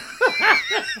out?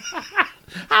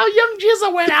 How young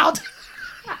Jizza went out?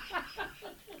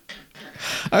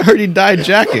 I heard he died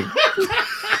jacking.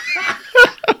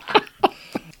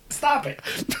 Stop it."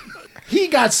 He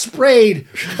got sprayed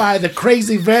by the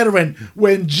crazy veteran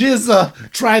when Jizza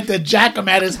tried to jack him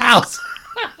at his house.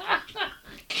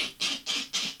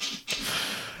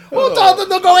 Who told him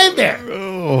to go in there?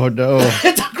 Oh, no.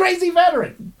 It's a crazy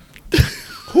veteran.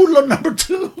 Hoodlum number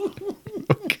 2.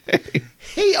 Okay.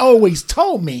 He always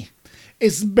told me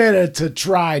it's better to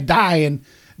try dying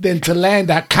than to land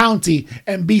that county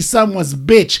and be someone's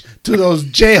bitch to those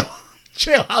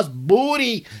jailhouse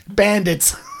booty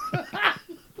bandits.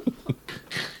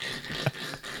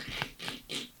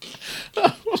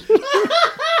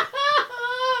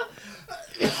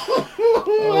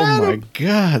 Oh, my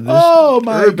God. This Oh,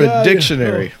 my Urban God.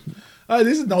 Dictionary.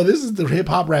 This is the hip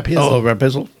hop rap hizzle Oh,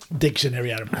 Rapizzle?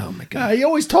 dictionary. Adam. Oh my God! He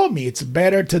always told me it's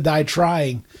better to die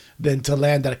trying than to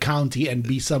land at a county and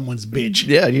be someone's bitch.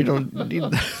 Yeah, you don't need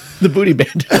the booty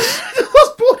bandits. Those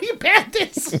booty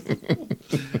bandits.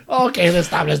 Okay, let's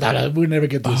stop. We'll never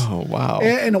get this. Oh, wow.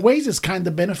 In a ways, it's kind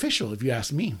of beneficial, if you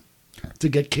ask me, to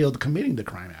get killed committing the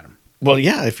crime, Adam. Well,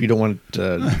 yeah, if you don't want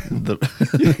to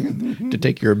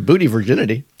take your booty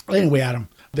virginity. Anyway, Adam,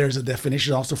 there's a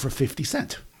definition also for 50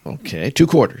 Cent. Okay, 2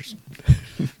 quarters.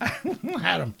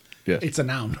 Adam, Yes. it's a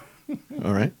noun.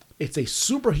 All right. It's a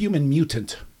superhuman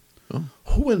mutant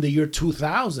who in the year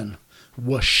 2000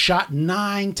 was shot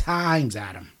 9 times,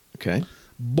 Adam. Okay.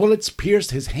 Bullets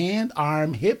pierced his hand,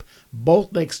 arm, hip,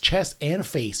 both legs, chest, and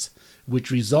face, which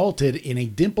resulted in a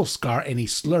dimple scar and a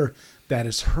slur that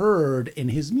is heard in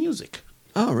his music.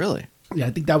 Oh, really? Yeah,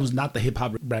 I think that was not the hip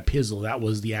hop rap hizzle. That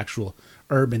was the actual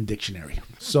Urban Dictionary.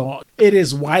 So it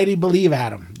is widely believed,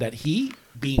 Adam, that he,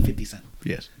 being 50 Cent,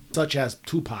 Yes. such as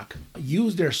Tupac,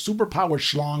 used their superpowered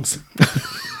schlongs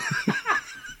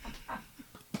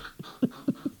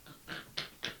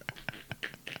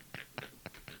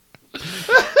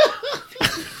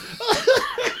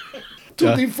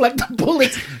to deflect the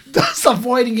bullets, thus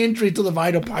avoiding injury to the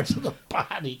vital parts of the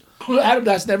body. Adam,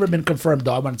 that's never been confirmed,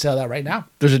 though. I'm going to tell that right now.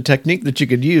 There's a technique that you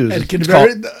could use. And can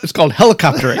It's called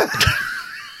helicoptering.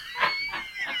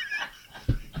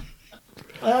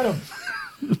 Adam,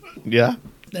 Yeah.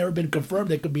 never been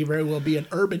confirmed. It could be very well be an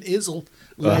Urban Izzle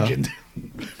legend.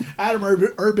 Adam,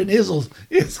 Urban Izzle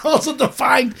is also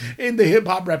defined in the hip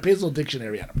hop rap hizzle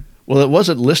dictionary, Adam. Well, it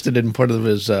wasn't listed in part of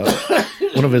his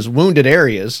one of his wounded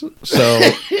areas, so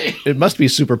it must be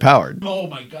super powered. Oh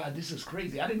my God, this is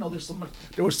crazy! I didn't know there's so much.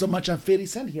 There was so much on 50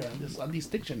 Cent here on these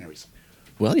dictionaries.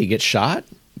 Well, you get shot,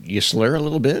 you slur a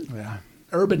little bit. Yeah,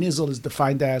 urbanism is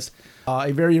defined as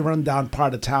a very rundown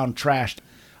part of town, trashed,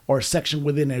 or a section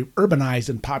within a urbanized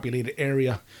and populated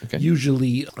area, Okay.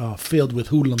 usually filled with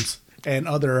hoodlums and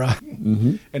other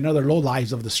and other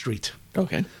lowlives of the street.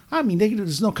 Okay. I mean,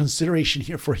 there's no consideration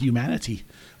here for humanity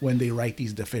when they write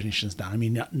these definitions down. I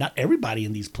mean, not everybody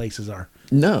in these places are.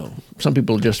 No, some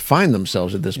people just find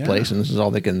themselves at this Yeah. place, and this is all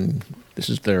they can. This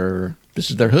is their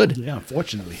hood. Yeah,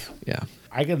 unfortunately. Yeah.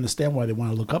 I can understand why they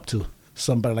want to look up to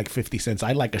somebody like 50 Cent.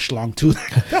 I like a schlong too.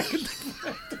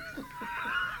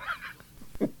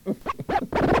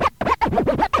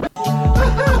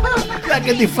 That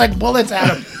can deflect bullets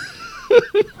at him.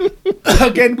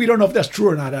 Again, we don't know if that's true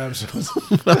or not, Adam.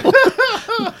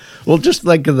 Well, just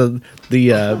like the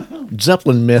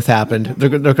Zeppelin myth happened,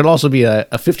 there could also be a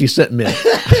 50 Cent myth.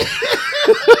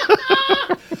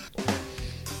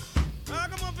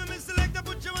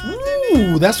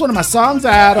 Ooh, that's one of my songs,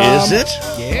 Adam. Is it?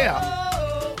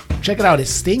 Yeah. Check it out. It's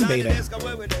Sting Beta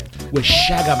with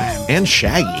Shagga Man. And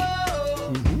Shaggy.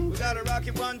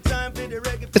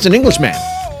 It's an Englishman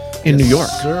in New York.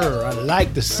 Sure, I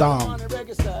like the song.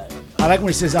 I like when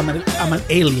he says, I'm an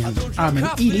alien. I'm an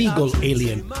illegal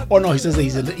alien. Or no, he says that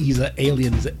he's an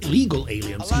alien. He's an illegal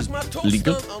alien. Excuse me.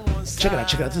 Legal? Check it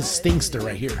out. This is Stingster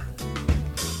right here.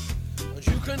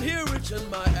 You can hear it in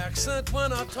my accent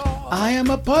when I talk. I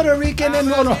am a Puerto Rican and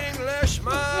no.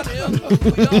 Englishman in New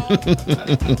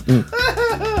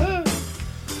York.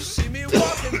 See me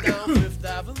walking down Fifth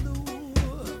Avenue.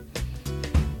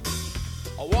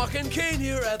 A walking cane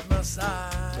here at my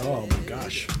side. Oh my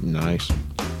gosh. Nice.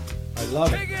 I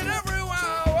love it. Take it everywhere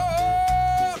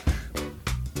I walk.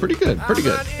 Pretty good. Pretty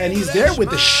good. And he's there with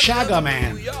the Shagga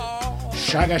Man.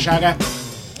 Shagga.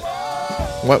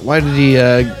 Why did he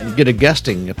get a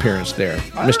guesting appearance there,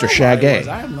 Mr. Shaggy?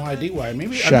 I have no idea why.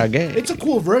 Maybe Shaggy. It's a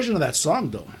cool version of that song,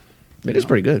 though. It is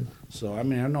pretty good. So, I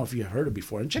mean, I don't know if you heard it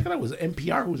before. And check it out, it was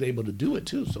NPR who was able to do it,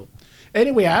 too. So,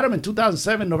 anyway, Adam, in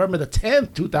 2007, November the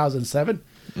 10th, 2007,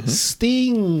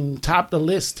 Sting topped the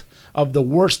list of the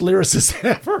worst lyricists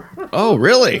ever. Oh,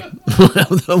 really?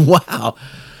 Wow.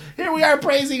 Here we are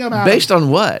praising him, Adam. Based on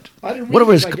what? I didn't read What are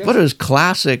this, his I guess. What are his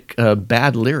classic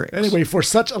bad lyrics? Anyway, for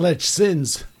such alleged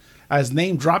sins as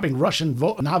name-dropping Russian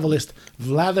novelist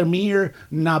Vladimir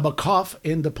Nabokov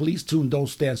in the police tune "Don't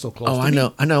Stand So Close to I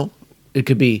Me." know. It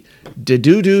could be da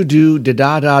do do do da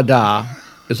da da da.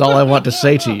 Is all I want to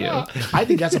say to you. I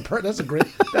think that's a great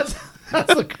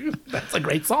that's a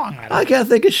great song. Adam. I can't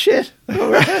think of shit. All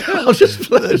right, I'll just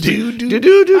play do do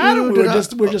do Adam, do.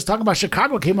 we're just talking about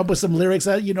Chicago came up with some lyrics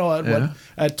at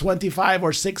at 25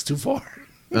 or 6 to 4.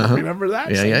 Remember that?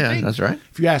 Yeah, Same yeah, thing. that's right.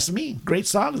 If you ask me, great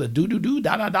songs. The do do do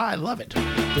da da da. I love it.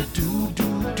 The do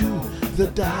do do the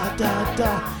da da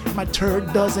da. My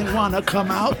turd doesn't want to come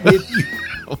out with you.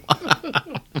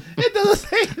 It doesn't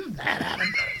say that,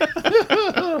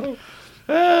 Adam.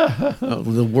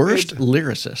 The worst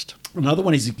lyricist. Another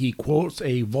one is he quotes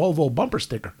a Volvo bumper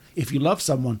sticker. If you love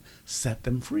someone, set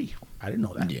them free. I didn't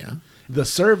know that. Yeah. The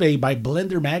survey by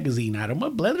Blender magazine, Adam.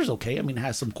 Well, Blender's okay. I mean, it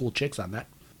has some cool chicks on that.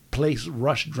 Placed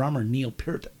Rush drummer Neil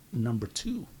Peart number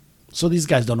 2. So these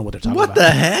guys don't know what they're talking What about. the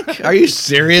heck? Are you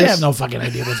serious? They have no fucking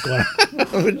idea what's going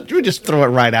on. We just throw it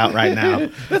right out right now.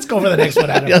 Let's go for the next one,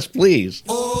 Adam. Yes, please.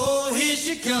 Oh, here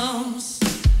she comes.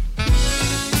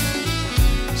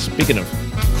 Speaking of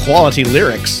quality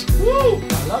lyrics, Woo!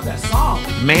 I love that song.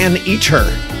 Man Eater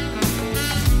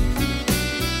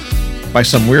by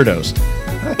some weirdos.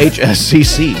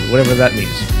 HSCC, whatever that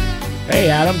means. Hey,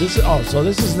 Adam. This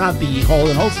is not the Hall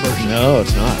and Oates version. No,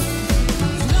 it's not.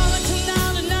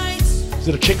 Is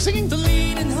it a chick singing?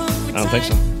 I don't think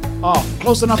so. Oh,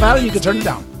 close enough, Adam. You can turn it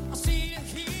down.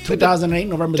 2008,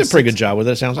 November. Did a pretty good job with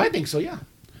it, sounds I like. think so. Yeah.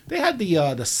 They had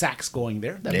the sax going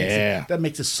there. That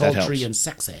makes it That sultry helps. and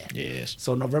sexy. Yes.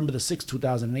 So November the 6th,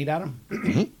 2008, Adam.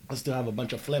 I still have a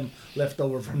bunch of phlegm left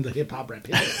over from the hip hop rap.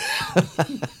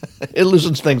 It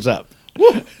loosens things up.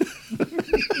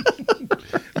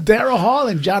 Daryl Hall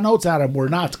and John Oates, Adam, were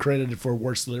not credited for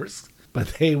worst lyrics, but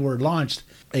they were launched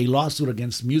a lawsuit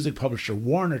against music publisher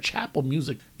Warner Chappell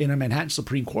Music in a Manhattan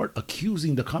Supreme Court,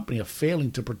 accusing the company of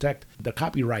failing to protect the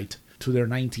copyright to their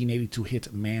 1982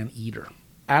 hit Man Eater,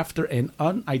 after an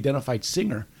unidentified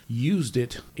singer used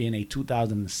it in a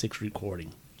 2006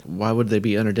 recording. Why would they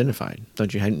be unidentified?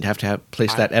 Don't you have to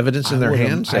place that evidence in their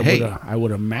hands? Say, hey, I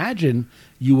would imagine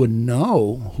you would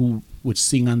know who would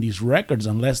sing on these records,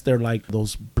 unless they're like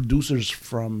those producers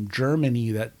from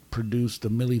Germany that produced the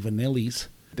Milli Vanillis.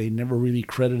 They never really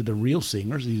credited the real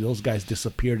singers. Those guys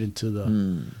disappeared into the...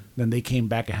 Then they came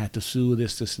back and had to sue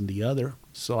this, and the other.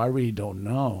 So I really don't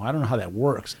know. I don't know how that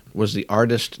works. was the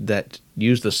artist that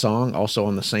used the song also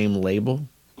on the same label?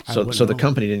 I So wouldn't the know.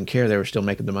 company didn't care. They were still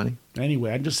making the money.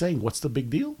 Anyway, I'm just saying, what's the big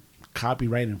deal?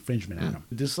 Copyright infringement, Adam.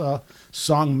 This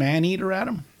song Man Eater,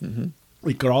 Adam,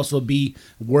 it could also be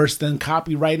worse than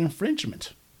copyright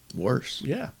infringement. Worse.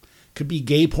 Yeah. Could be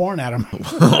gay porn, Adam.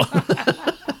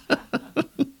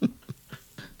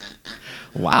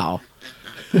 Wow.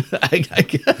 I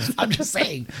guess. I'm just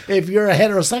saying, if you're a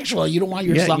heterosexual, you don't want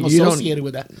your Yeah, song you don't- associated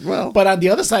with that. well- but on the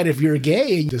other side, if you're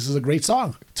gay, this is a great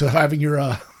song to having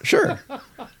your Sure.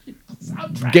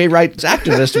 Gay rights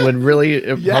activists would really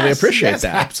probably appreciate yes,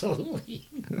 that. Absolutely.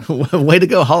 Way to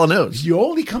go, Hall & Oates. You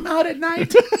only come out at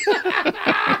night.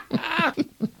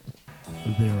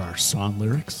 There are song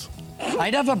lyrics. I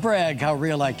never brag how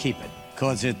real I keep it,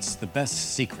 cause it's the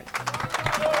best secret.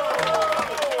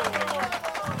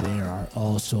 There are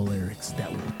also lyrics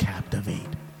that will captivate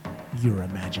your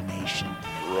imagination.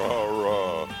 Rah,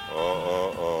 Roma,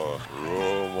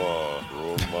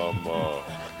 Romama,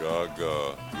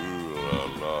 Gaga, ooh la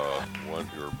la, want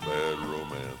your bad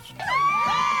romance.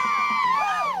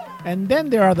 And then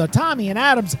there are the Tommy and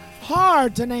Adams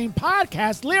hard to name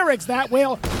podcast lyrics that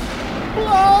will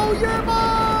blow your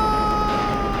mind.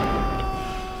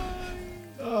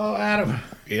 Oh, Adam.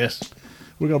 Yes.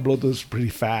 We're going to blow this pretty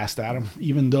fast, Adam,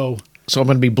 even though... So I'm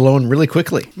going to be blown really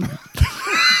quickly.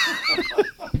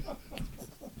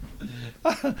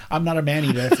 I'm not a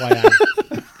man-eater, FYI.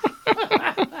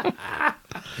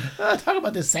 Talk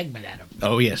about this segment, Adam.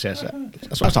 Oh, yes. That's what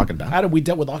I was talking about. Adam, we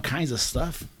dealt with all kinds of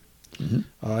stuff in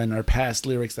our past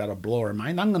lyrics that'll blow our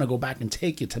mind. I'm going to go back and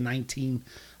take you to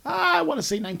 1991,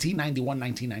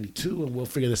 1992, and we'll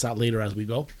figure this out later as we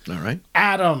go. All right.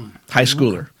 Adam. High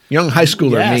schooler. Young high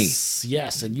schooler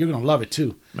Yes, and you're going to love it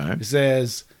too. All right. It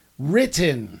says,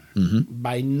 written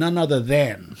by none other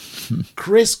than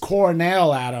Chris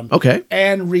Cornell, Adam. Okay.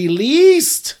 And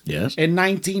released Yes. in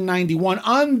 1991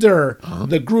 under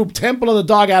the group Temple of the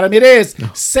Dog, Adam. It is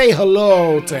Say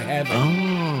Hello to Heaven.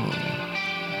 Oh.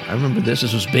 I remember this.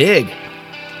 This was big.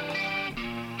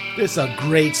 This is a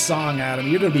great song, Adam.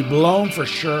 You're going to be blown for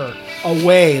sure.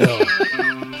 Away, though.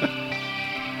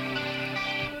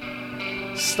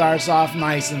 Starts off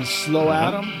nice and slow,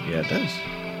 Adam. Yeah, it does.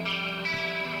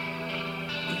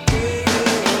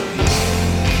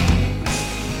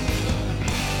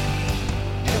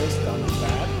 This done is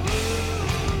bad.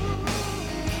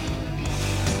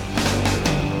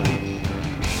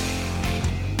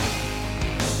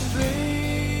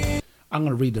 I'm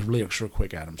going to read the lyrics real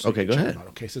quick, Adam. So Okay, you go can check ahead. them out.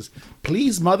 Okay, it says,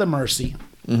 please, Mother Mercy,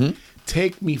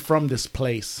 take me from this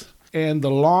place and the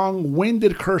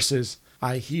long-winded curses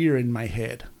I hear in my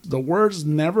head. The words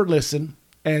never listen,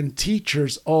 and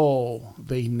teachers, oh,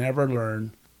 they never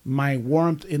learn. My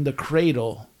warmth in the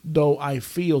cradle, though I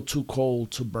feel too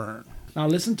cold to burn. Now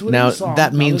listen to it Now, in the song.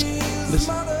 that Now, means-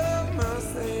 listen.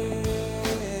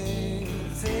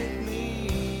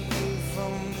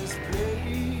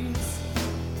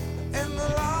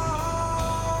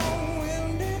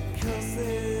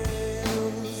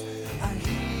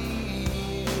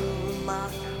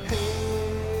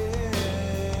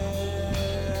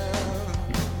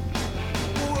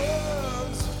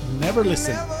 Never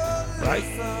listen. right?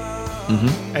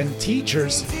 And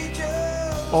teachers,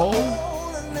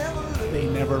 they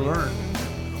never learn.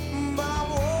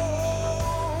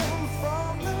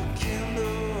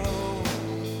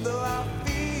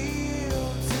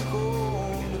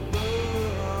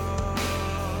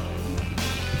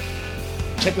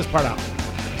 Check this part out.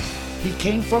 He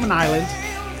came from an island,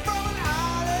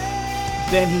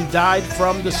 then he died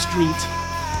from the street,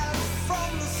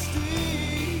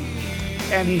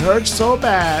 and he hurt so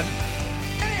bad,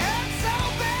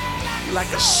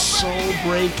 like a soul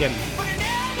breaking,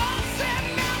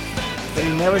 but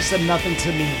he never said nothing to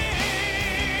me.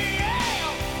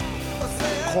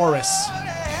 Chorus.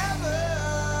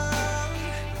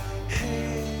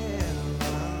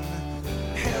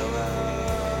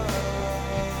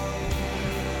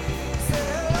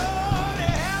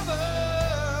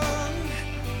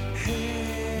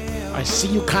 I see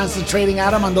you concentrating,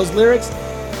 Adam, on those lyrics.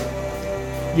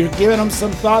 You're giving them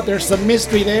some thought. There's some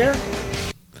mystery there.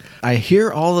 I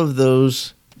hear all of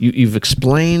those. You've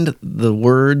explained the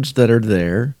words that are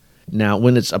there. Now,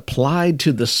 when it's applied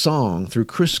to the song through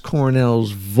Chris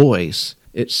Cornell's voice,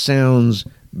 it sounds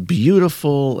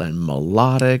beautiful and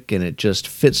melodic, and it just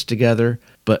fits together.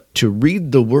 But to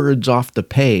read the words off the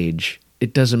page,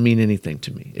 it doesn't mean anything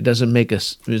to me. It doesn't make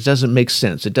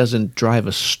sense. It doesn't drive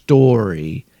a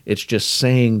story. It's just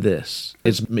saying this.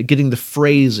 It's getting the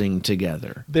phrasing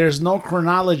together. There's no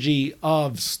chronology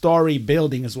of story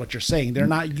building is what you're saying. They're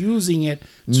not using it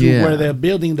to where they're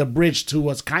building the bridge to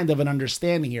what's kind of an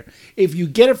understanding here. If you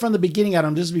get it from the beginning,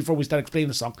 Adam, this is before we start explaining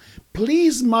the song.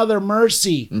 Please, Mother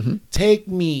Mercy, take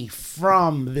me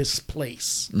from this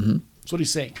place. That's what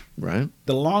he's saying. Right.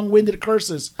 The long-winded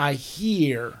curses I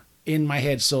hear in my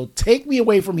head. So take me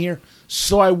away from here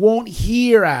so I won't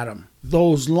hear, Adam,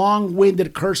 those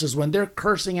long-winded curses when they're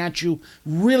cursing at you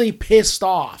really pissed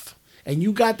off and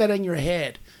you got that in your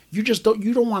head. You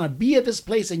don't want to be at this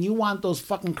place and you want those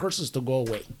fucking curses to go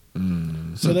away.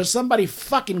 So there's somebody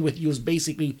fucking with you is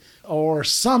basically, or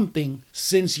something,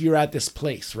 since you're at this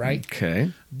place, right?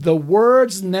 Okay. The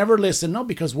words never listen. No,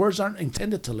 because words aren't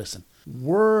intended to listen.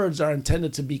 Words are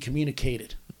intended to be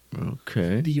communicated.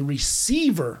 Okay. The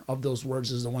receiver of those words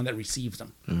is the one that receives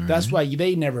them. That's why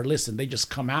they never listen. They just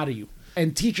come out of you.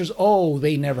 And teachers,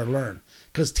 they never learn.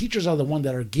 Because teachers are the one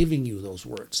that are giving you those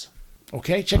words.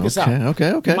 Okay? Check this out.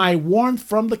 Okay. My warmth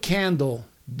from the candle,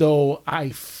 though I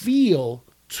feel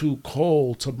too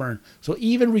cold to burn. So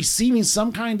even receiving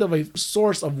some kind of a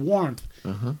source of warmth,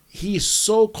 he is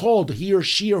so cold, he or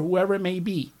she or whoever it may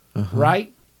be,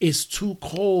 right? Is too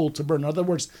cold to burn. In other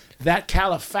words, that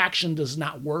calefaction does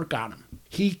not work on him.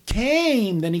 He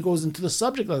came, then he goes into the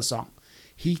subject of the song.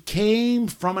 He came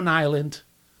from an island,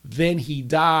 then he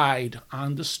died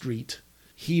on the street.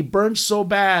 He burned so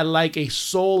bad like a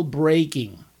soul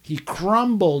breaking. He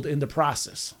crumbled in the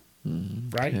process,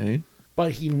 right? Okay.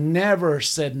 But he never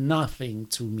said nothing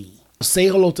to me. Say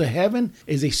Hello to Heaven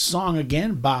is a song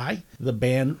again by the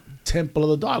band Temple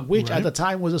of the Dog, which at the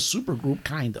time was a supergroup,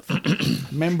 kind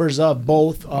of. Members of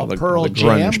both Pearl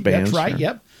Jam. Bands, that's right,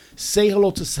 yep. Say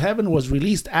Hello to Heaven was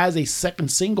released as a second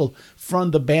single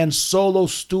from the band's solo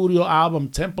studio album,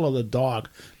 Temple of the Dog.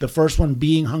 The first one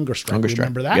being Hunger Strike.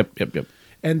 Remember that? Yep.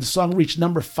 And the song reached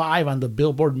number 5 on the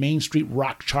Billboard Main Street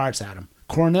Rock charts, Adam.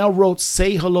 Cornell wrote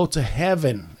Say Hello to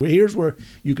Heaven. Here's where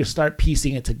you can start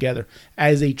piecing it together.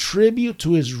 As a tribute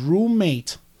to his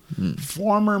roommate,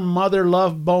 former Mother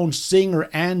Love Bone singer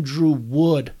Andrew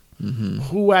Wood,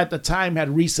 who at the time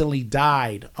had recently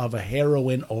died of a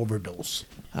heroin overdose.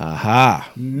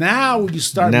 Now you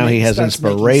start. Now he has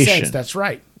inspiration. That's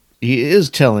right. He is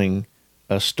telling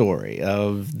a story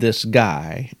of this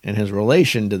guy and his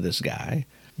relation to this guy,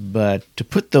 but to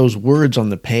put those words on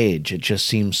the page, it just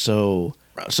seems so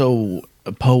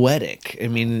poetic. I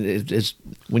mean, it's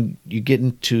when you get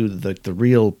into the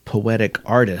real poetic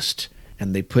artist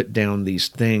and they put down these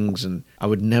things, and I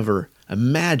would never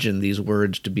imagine these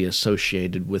words to be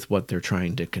associated with what they're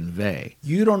trying to convey.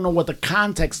 You don't know what the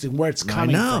context and where it's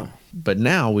coming from. But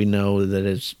now we know that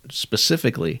it's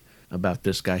specifically about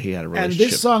this guy he had a relationship.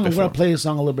 And this song, before. I'm going to play this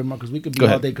song a little bit more because we could be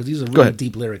all day because these are really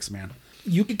deep lyrics, man.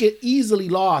 You could get easily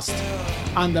lost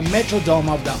on the Metrodome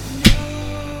of the...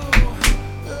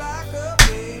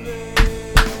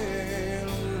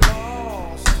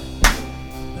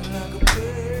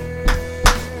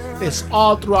 It's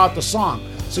all throughout the song.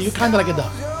 So you kind of like the...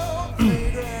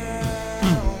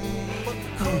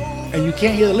 and you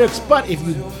can't hear the lyrics. But if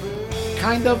you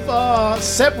kind of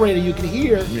separate it, you can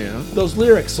hear those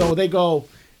lyrics. So they go,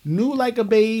 knew like a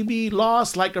baby,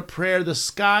 lost like a prayer. The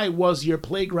sky was your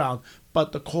playground,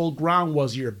 but the cold ground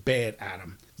was your bed,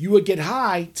 Adam. You would get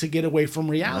high to get away from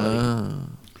reality.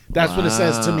 That's what it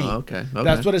says to me. Okay.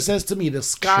 That's what it says to me. The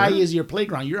sky is your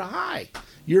playground. You're high.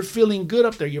 You're feeling good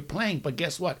up there. You're playing. But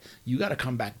guess what? You got to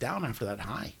come back down after that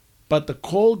high. But the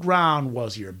cold ground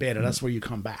was your bed, and that's where you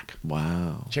come back.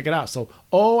 Wow. Check it out. So,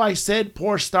 I said,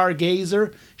 poor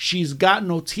stargazer, she's got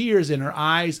no tears in her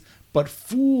eyes, but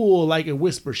fool like a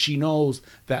whisper, she knows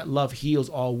that love heals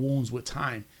all wounds with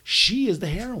time. She is the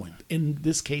heroine. In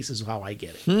this case is how I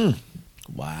get it.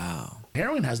 Wow.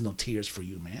 Heroine has no tears for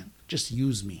you, man. Just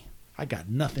use me. I got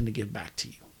nothing to give back to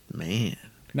you. Man.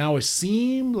 Now, it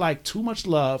seemed like too much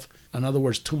love, in other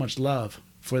words, too much love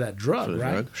for that drug, For the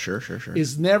right? drug? Sure.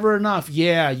 Is never enough.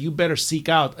 Yeah, you better seek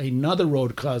out another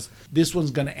road because this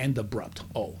one's going to end abrupt.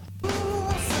 Oh.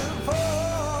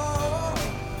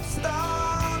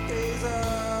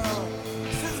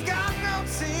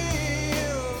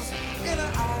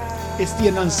 It's the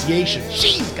enunciation.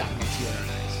 She's got no tear in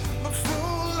her eyes.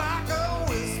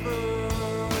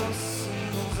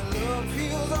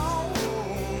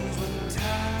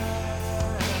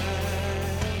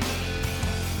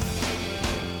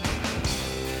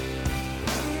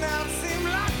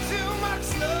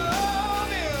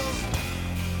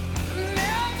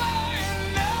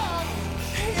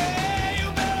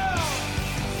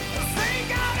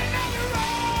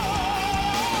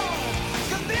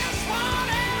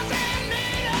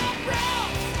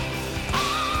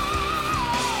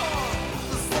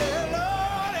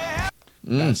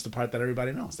 That's the part that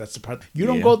everybody knows. That's the part. You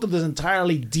don't go through this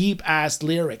entirely deep-ass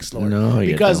lyrics, Lord. No,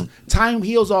 you because don't. time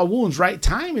heals all wounds, right?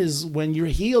 Time is when you're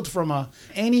healed from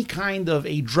any kind of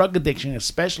a drug addiction,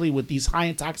 especially with these high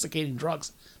intoxicating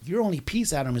drugs. Your only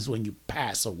peace, Adam, is when you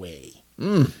pass away.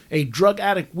 A drug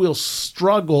addict will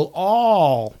struggle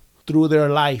all through their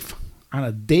life on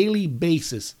a daily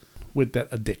basis with that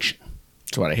addiction.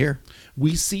 That's what I hear.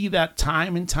 We see that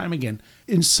time and time again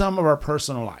in some of our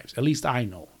personal lives. At least I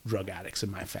know drug addicts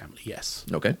in my family, yes.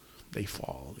 Okay. They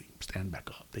fall, they stand back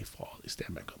up. They fall, they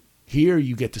stand back up. Here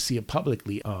you get to see it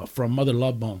publicly from Mother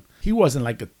Love Bone. He wasn't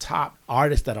like a top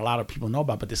artist that a lot of people know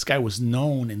about, but this guy was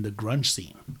known in the grunge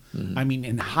scene. I mean,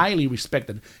 and highly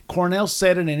respected. Cornell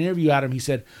said in an interview, Adam, he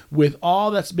said, with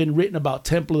all that's been written about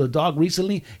Temple of the Dog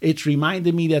recently, it's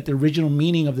reminded me that the original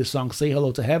meaning of this song, Say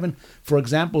Hello to Heaven, for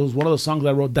example, is one of the songs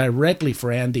I wrote directly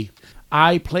for Andy.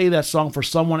 I play that song for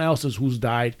someone else's who's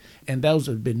died, and those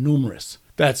have been numerous.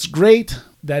 That's great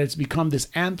that it's become this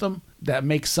anthem that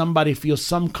makes somebody feel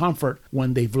some comfort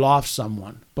when they've lost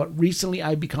someone. But recently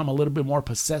I've become a little bit more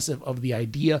possessive of the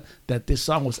idea that this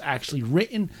song was actually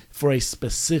written for a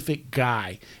specific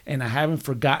guy, and I haven't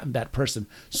forgotten that person.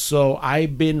 So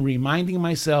I've been reminding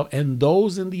myself and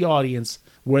those in the audience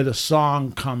where the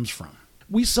song comes from.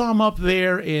 We saw him up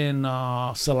there in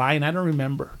Saline. I don't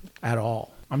remember at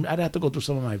all. I'd have to go through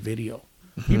some of my video.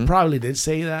 He probably did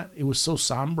say that. It was so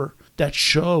somber. That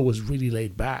show was really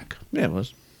laid back. Yeah, it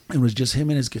was. It was just him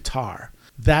and his guitar.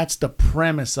 That's the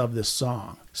premise of this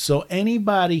song. So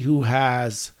anybody who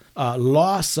has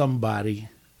lost somebody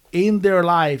in their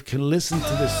life can listen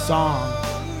to this song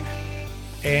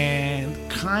and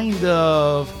kind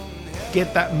of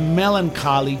get that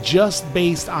melancholy just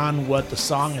based on what the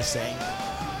song is saying.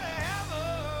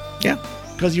 Yeah.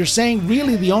 Because you're saying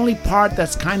really the only part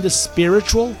that's kind of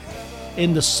spiritual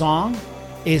in the song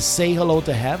is Say Hello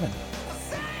to Heaven.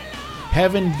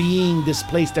 Heaven being this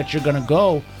place that you're going to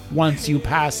go once you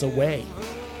pass away.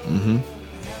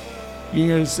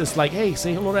 It's just like, hey,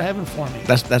 say hello to heaven for me.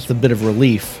 That's the bit of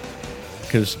relief,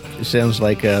 because it sounds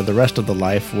like the rest of the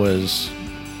life was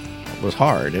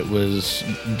hard. It was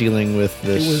dealing with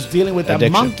this. It was dealing with that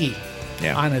addiction. monkey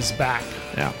on his back.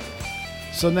 Yeah.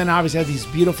 So then obviously had these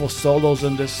beautiful solos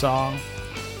in this song.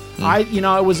 It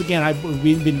was, again,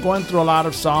 we've been going through a lot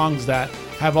of songs that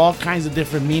have all kinds of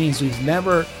different meanings. We've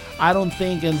never, I don't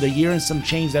think in the year and some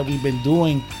change that we've been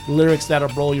doing lyrics that'll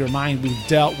blow your mind, we've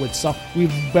dealt with some, we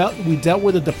dealt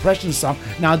with a depression song.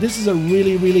 Now this is a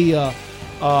really, really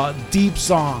deep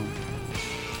song.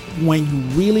 When you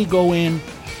really go in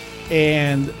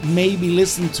and maybe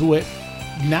listen to it.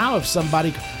 Now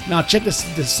now check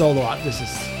this solo out. This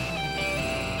is...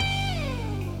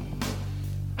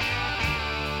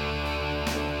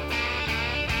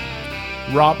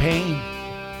 raw pain.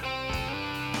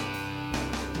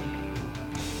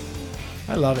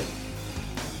 I love it.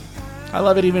 I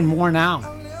love it even more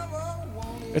now.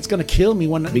 It's gonna kill me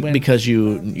when because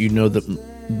you know the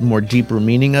more deeper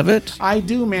meaning of it. I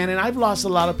do, man, and I've lost a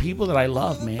lot of people that I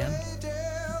love, man.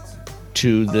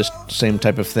 To this same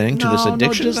type of thing, to this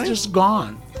addiction. No, just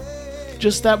gone.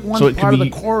 Just that one part of the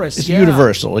chorus. It's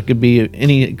universal. It could be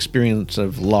any experience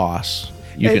of loss.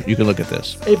 You can look at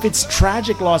this. If it's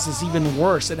tragic loss, it's even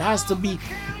worse. It has to be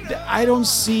I don't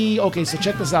see. Okay, so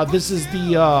check this out. This is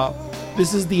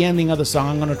the ending of the song.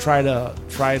 I'm gonna try to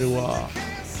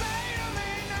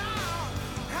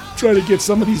get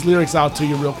some of these lyrics out to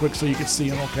you real quick so you can see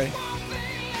them. Okay.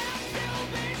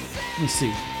 Let me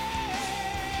see.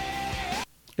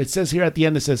 It says here at the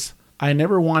end. It says, "I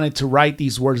never wanted to write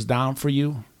these words down for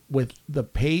you with the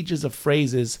pages of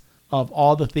phrases of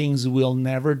all the things we'll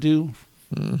never do."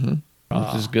 Mm-hmm.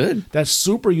 Which is good. That's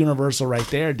super universal right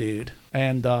there, dude.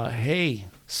 And hey,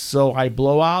 so I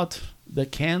blow out the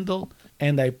candle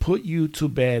and I put you to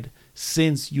bed,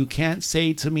 since you can't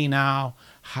say to me now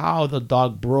how the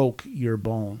dog broke your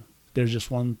bone. There's just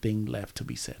one thing left to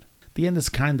be said. The end is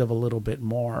kind of a little bit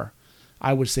more,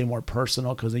 I would say, more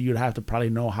personal, because you'd have to probably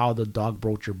know how the dog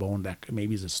broke your bone. That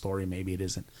maybe is a story, maybe it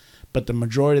isn't. But the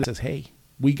majority says, hey,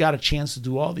 we got a chance to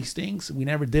do all these things. We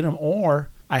never did them, or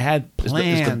I had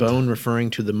planned. Is the bone referring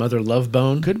to the mother love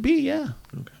bone? Could be, yeah.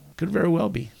 Okay. Could very well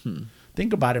be.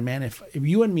 Think about it, man. If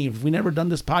you and me, if we never done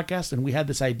this podcast and we had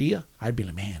this idea, I'd be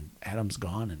like, man, Adam's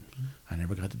gone and I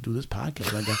never got to do this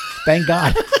podcast. Thank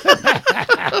God.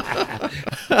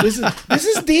 This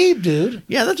is deep, dude.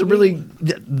 Yeah, that's a really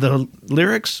the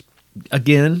lyrics.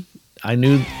 Again, I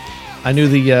knew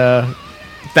the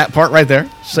that part right there.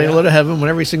 Say hello to heaven.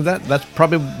 Whenever he sings that, that's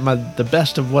probably the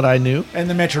best of what I knew. And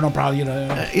the metronome, probably,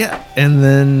 yeah, and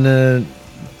then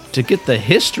to get the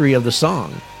history of the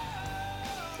song,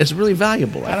 it's really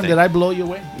valuable. Adam, did I blow you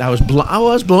away? I was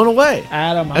blown away.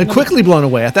 Adam, and quickly blown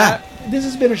away at that. This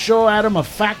has been a show, Adam, of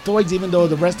factoids, even though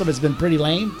the rest of it's been pretty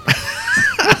lame.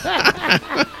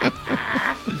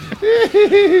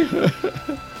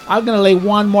 I'm gonna lay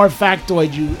one more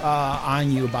factoid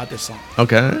on you about this song.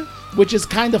 Okay. Which is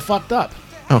kind of fucked up.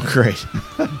 Oh, great.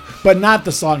 But not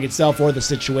the song itself or the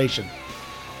situation.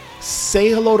 Say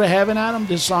Hello to Heaven, Adam,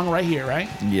 this song right here, right?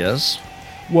 Yes.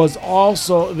 Was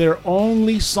also their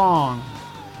only song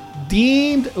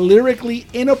deemed lyrically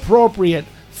inappropriate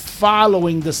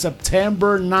following the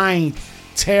September 9th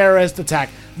terrorist attack.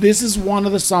 This is one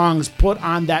of the songs put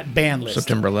on that ban list.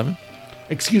 September 11th?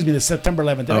 Excuse me, the September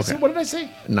 11th. What did I say?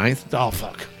 9th? Oh,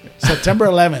 fuck. September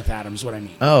 11th, Adam, is what I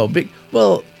mean. Oh,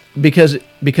 because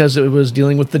it was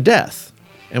dealing with the death.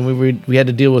 And we had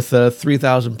to deal with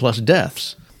 3,000 plus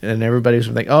deaths. And everybody was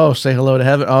like, oh, say hello to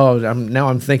heaven. Oh, now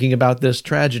I'm thinking about this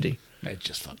tragedy. It's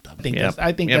just fucked up.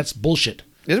 I think that's bullshit.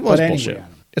 It was bullshit.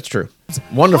 Anyway, it's true.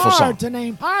 Wonderful song. Hard to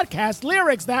name podcast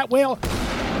lyrics that will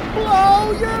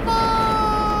blow your mind.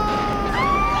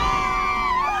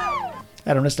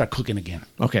 Adam, let's start cooking again.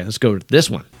 Okay, let's go with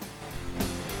this one.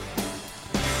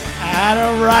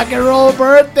 Adam, rock and roll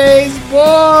birthday's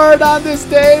born on this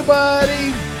day,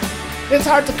 buddy. It's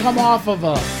hard to come off of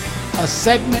a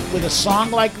segment with a song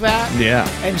like that,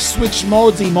 and switch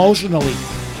modes emotionally.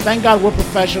 Thank God we're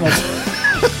professionals.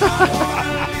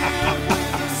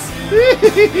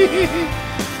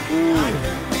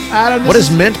 Adam, what is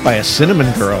meant by a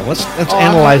cinnamon girl? Let's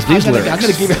analyze these lyrics. I'm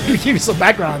going to give you some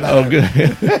background on that.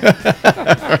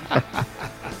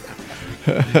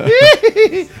 Oh,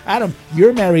 good. Adam,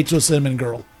 you're married to a cinnamon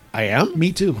girl. I am?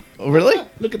 Me too. Oh, really?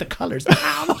 Look at the colors.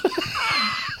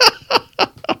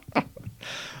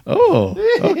 Oh,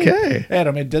 okay.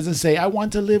 Adam, it doesn't say, I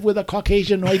want to live with a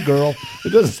Caucasianoid girl.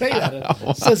 It doesn't say that.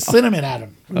 It says cinnamon,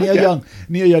 Adam. Neil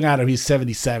Young Adam, he's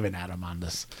 77, Adam, on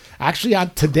this. Actually,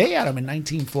 today, Adam, in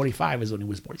 1945 is when he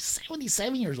was born. He's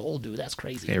 77 years old, dude. That's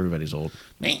crazy. Okay, everybody's old.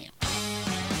 Man.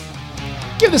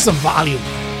 Give this some volume.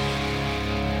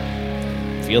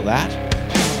 Feel that?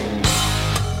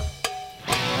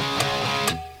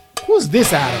 Who's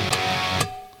this, Adam?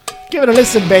 Give it a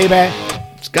listen, baby.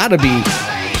 It's got to be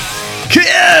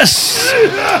Kiss!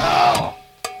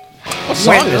 What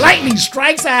song is lightning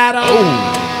strikes, Adam.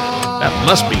 Oh, that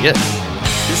must be it.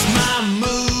 It's my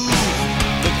move,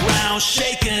 the ground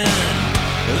shaking.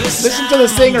 Listen to the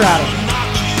singer, Adam.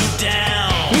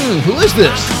 Who is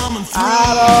this?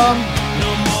 Adam.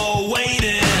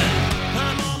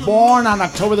 Born on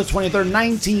October the 23rd,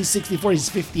 1964. He's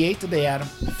 58 today, Adam.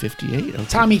 58? Okay.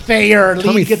 Tommy Thayer,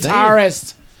 lead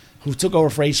guitarist. Who took over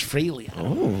for Ace Frehley.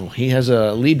 Oh, he has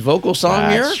a lead vocal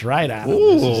song here? That's right, Adam.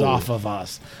 Ooh. This is off of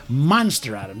us.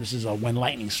 Monster, Adam. This is When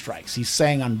Lightning Strikes. He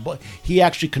sang on he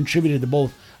actually contributed to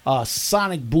both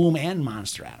Sonic Boom and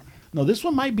Monster, Adam. No, this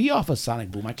one might be off of Sonic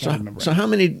Boom. I can't remember. So how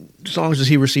many songs does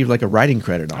he receive like a writing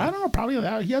credit on? I don't know. Probably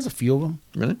that. He has a few of them.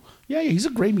 Really? Yeah, he's a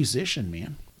great musician,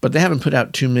 man. But they haven't put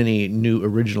out too many new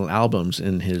original albums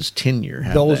in his tenure,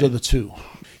 have Those they? are the two.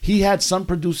 He had some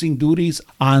producing duties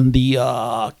on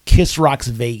the Kiss Rocks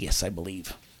Vegas, I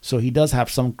believe. So he does have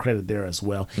some credit there as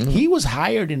well. He was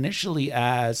hired initially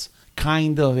as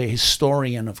kind of a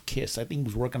historian of Kiss. I think he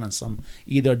was working on some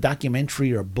either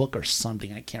documentary or a book or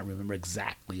something. I can't remember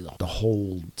exactly the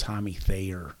whole Tommy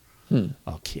Thayer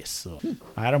Kiss. So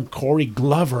Adam Corey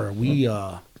Glover, we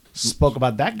spoke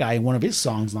about that guy in one of his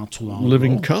songs not too long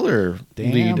Living ago. Color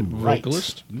lead right.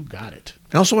 vocalist. You got it.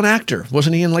 And also an actor.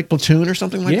 Wasn't he in like Platoon or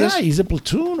something like this? Yeah, he's in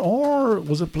Platoon, or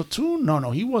was it Platoon?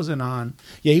 No, he wasn't on.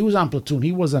 Yeah, he was on Platoon.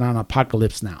 He wasn't on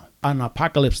Apocalypse Now. On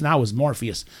Apocalypse Now was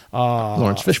Morpheus.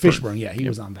 Lawrence Fishburne. Yeah, he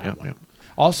was on that one. Yep.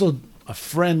 Also, a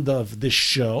friend of this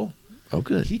show. Oh,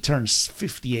 good. He turns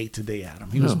 58 today,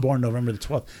 Adam. He was born November the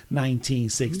 12th,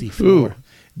 1964. Ooh.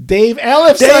 Dave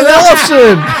Ellefson. Dave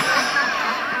Ellefson!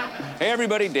 Hey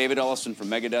everybody, David Ellefson from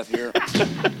Megadeth here.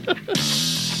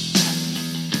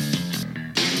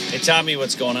 Hey Tommy,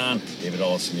 what's going on? David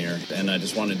Ellefson here. And I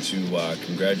just wanted to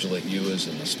congratulate you as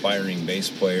an aspiring bass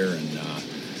player. And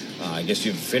I guess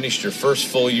you've finished your first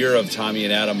full year of Tommy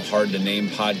and Adam Hard to Name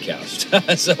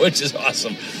podcast, so which is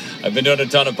awesome. I've been doing a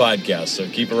ton of podcasts, so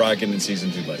keep it rocking in season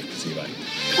 2, buddy. See you, bye.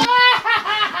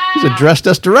 He's addressed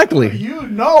us directly. You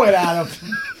know it, Adam.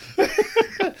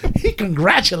 He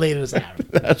congratulated us, Adam.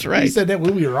 That's right. He said that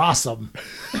we were awesome.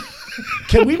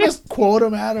 Can we just quote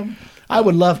him, Adam? I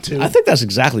would love to. I think that's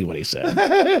exactly what he said.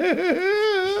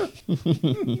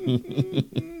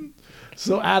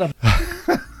 So, Adam,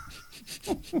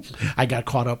 I got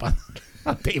caught up on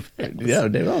Dave. Yeah,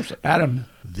 Dave Ellefson. Adam,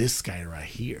 this guy right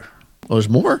here. Oh, there's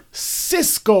more?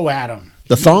 Cisco, Adam.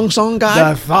 The Thong Song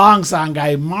guy? The Thong Song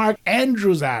guy. Mark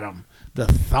Andrews, Adam. The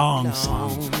Thong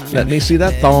Song. Let me see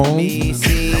that thong.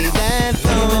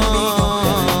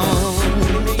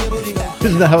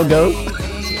 Isn't that how it goes?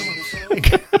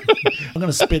 I'm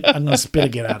gonna spit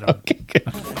again, Adam. Okay, good.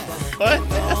 What?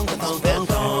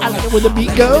 I like it when the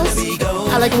beat goes.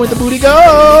 I like it when the booty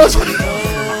goes.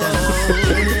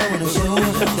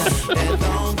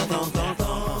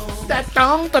 That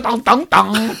dong, da dong, dong,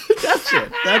 dong. That's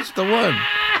it. That's the one.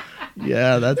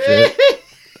 Yeah, that's it.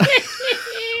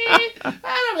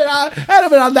 I'd have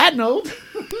been on that note.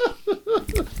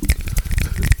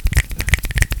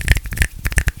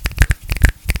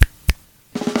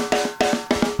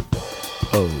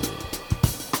 Oh,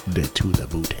 de to the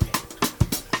booty.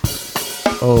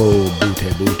 Oh,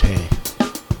 booty.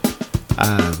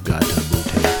 I've got a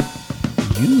booty.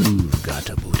 You've got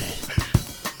a booty.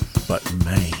 But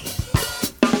man,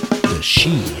 does she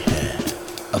have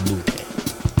a booty.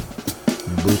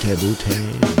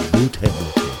 Booty.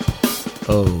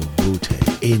 Oh, booty,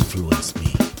 influence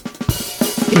me.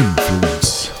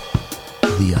 Influence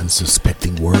the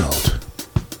unsuspecting world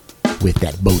with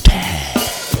that booty.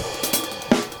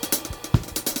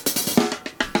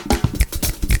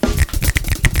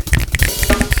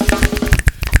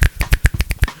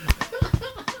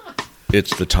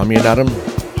 It's the Tommy and Adam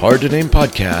Hard to Name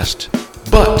podcast,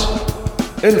 but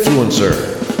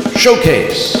Influencer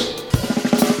Showcase.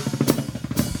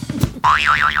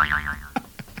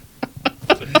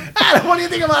 Adam, what do you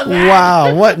think about that?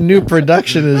 Wow, what new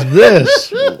production is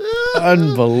this?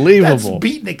 Unbelievable.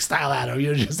 That's beatnik style, Adam.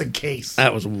 You're just in case.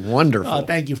 That was wonderful. Oh,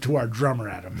 thank you to our drummer,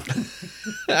 Adam.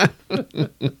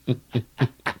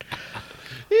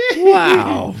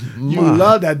 Wow. You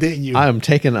loved that, didn't you? I am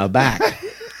taken aback.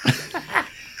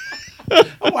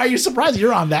 Why are you surprised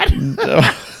you're on that?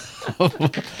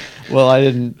 Well, I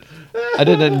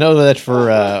didn't know that for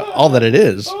all that it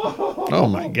is. Oh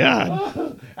my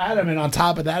God. Adam, and on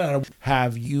top of that, Adam,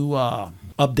 have you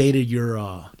updated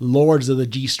your Lords of the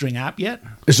G-String app yet?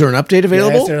 Is there an update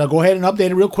available? Yes, sir. Go ahead and update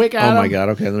it real quick, Adam. Oh my God.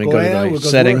 Okay, let me go to my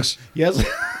settings. Yes.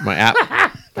 My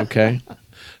app. Okay.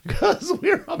 Because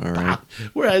we're up. All right.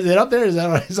 Where is it up there? Is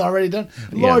that it's already done?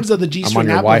 Lords of the G-String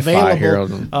I'm on your app Wi-Fi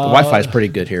available. here. The Wi-Fi is pretty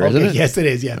good here, isn't it? Yes, it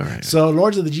is. Yeah. All right. So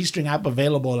Lords of the G-String app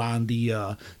available on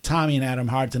the Tommy and Adam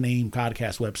Hard to Name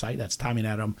podcast website. That's Tommy and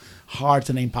Adam Hard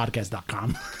to Name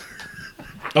podcast.com.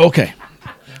 Okay.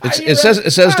 It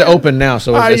says to open now,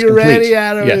 so are it's you complete. ready,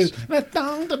 Adam? Yes.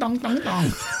 Dong, dong, dong,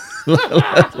 dong.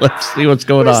 Let's see what's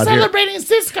going We're on here. celebrating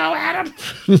Cisco, Adam.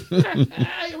 Here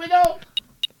we go.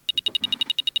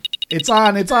 It's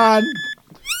on.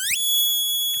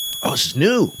 Oh, this is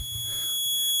new.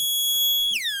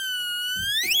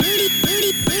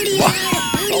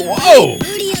 Whoa.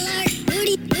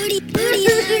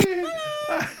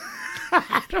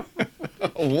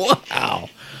 Wow.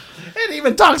 It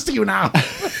even talks to you now.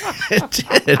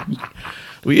 It did.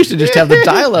 We used to just have the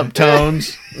dial-up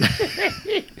tones.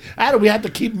 Adam, we have to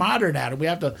keep modern, Adam. We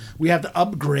have to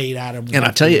upgrade, Adam. And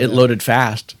I tell you, it loaded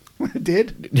fast. It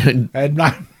did? And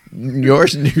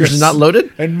Yours is not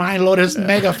loaded? And mine loaded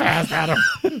mega fast, Adam.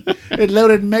 It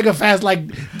loaded mega fast like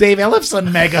Dave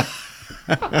Ellefson mega.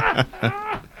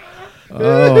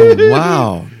 Oh,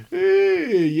 wow.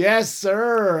 Yes,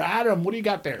 sir. Adam, what do you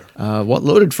got there? What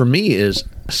loaded for me is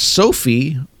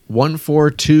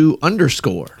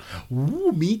Sophie142_.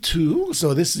 Ooh, me too.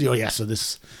 So this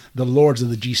is the Lords of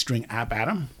the G-String app,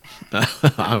 Adam.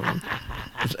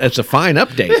 It's a fine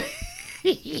update.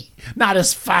 Not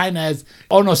as fine as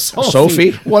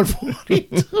Sophie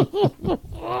 142.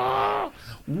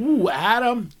 Ooh,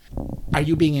 Adam, are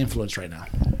you being influenced right now?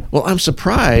 Well, I'm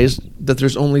surprised that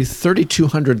there's only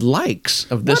 3,200 likes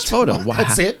of this photo. Wow.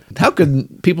 That's it? How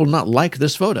could people not like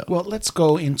this photo? Well, let's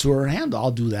go into her handle.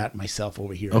 I'll do that myself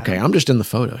over here. Okay, Adam. I'm just in the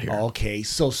photo here. Okay,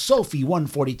 so Sophie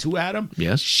 142, Adam.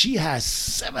 Yes. She has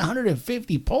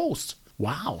 750 posts.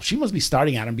 Wow, she must be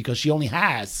starting, Adam, because she only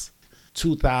has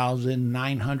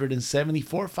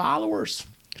 2,974 followers.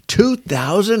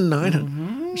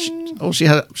 2,900.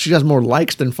 She has more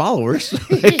likes than followers.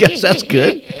 I guess that's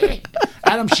good.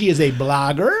 Adam, she is a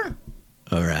blogger.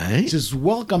 All right. She's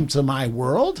welcome to my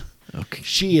world. Okay.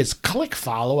 She is click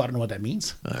follow. I don't know what that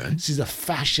means. All right. She's a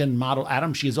fashion model,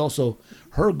 Adam. She is also,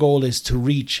 her goal is to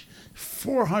reach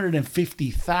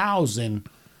 450,000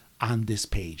 on this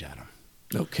page, Adam.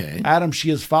 Okay. Adam, she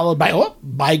is followed by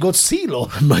Godzilla.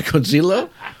 By Godzilla?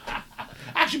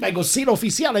 Actually, by Godzilla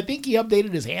Oficial. I think he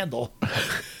updated his handle.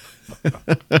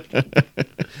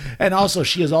 And also,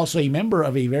 she is also a member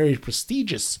of a very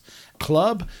prestigious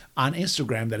club on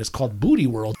Instagram that is called Booty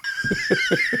World.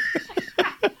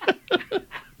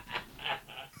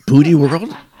 Booty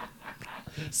World?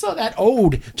 So that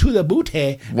ode to the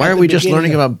booty. Why are we just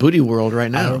learning about Booty World right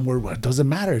now? It doesn't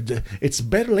matter. It's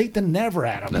better late than never,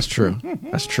 Adam. That's true.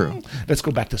 That's true. Let's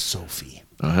go back to Sophie.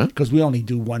 Uh-huh. Because we only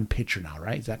do one picture now,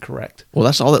 right? Is that correct? Well,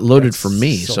 that's all that loaded for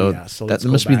me. So that let's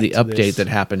must go be the back to update this. that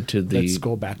happened to the Let's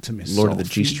go back to Miss Lord of the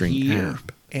Sophie G-String here.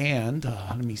 app. And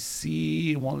let me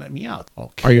see. It won't let me out.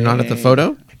 Okay. Are you not at the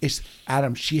photo? It's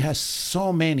Adam. She has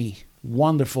so many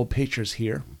wonderful pictures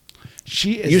here.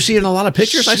 You see in a lot of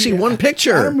pictures? I see one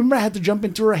picture. I remember I had to jump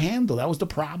into her handle. That was the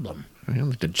problem. I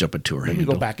have to jump into her handle. Let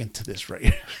me go back into this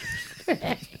right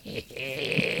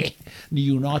here.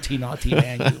 You naughty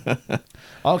man. You.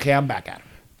 Okay, I'm back at her.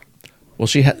 Well,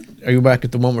 are you back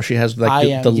at the one where she has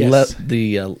like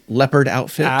the leopard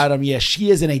outfit? Adam, yes, she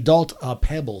is an adult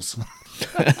Pebbles.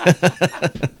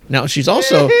 Now she's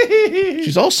also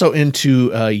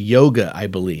into yoga, I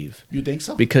believe. You think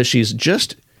so? Because she's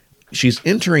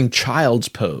entering child's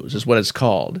pose, is what it's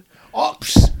called. Oh,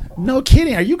 no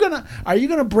kidding! Are you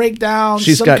gonna break down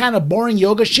kind of boring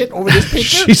yoga shit over this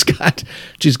picture?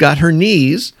 She's got her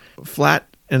knees flat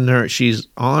and she's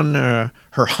on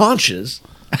her haunches,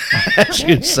 as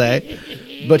you'd say,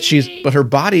 but her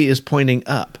body is pointing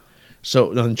up.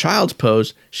 So in child's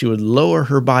pose, she would lower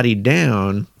her body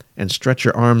down and stretch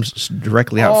her arms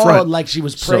directly out front. Oh, like she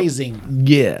was praising.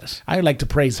 Yes. I like to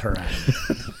praise her.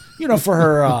 For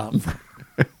her...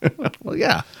 well,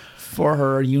 yeah. For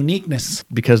her uniqueness.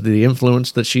 Because of the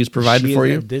influence that she's provided for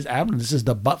you? This is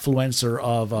the Buttfluencer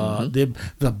of... the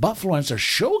Buttfluencer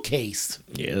Showcase.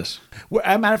 Yes.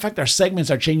 As a matter of fact, our segments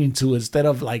are changing to, instead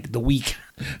of like the week,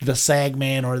 the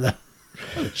Sagman or the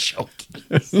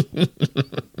Showcase.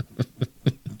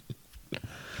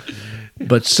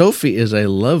 But Sophie is a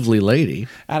lovely lady.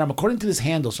 Adam, according to this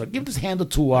handle, so give this handle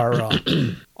to our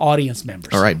audience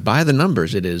members. All right, by the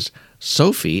numbers, it is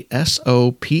Sophie,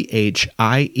 SOPHIE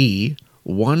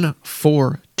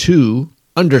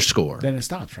 142_. Then it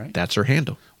stops, right? That's her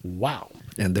handle. Wow.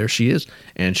 And there she is.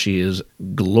 And she is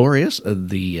glorious.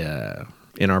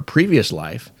 In our previous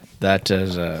life, that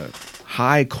is a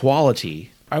high quality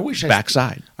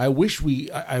backside. I wish we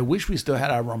still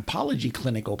had our rumpology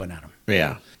clinic open, Adam.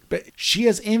 Yeah. But she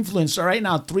has influenced right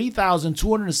now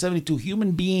 3,272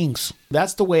 human beings.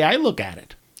 That's the way I look at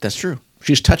it. That's true.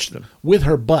 She's touched them. With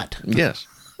her butt. Yes.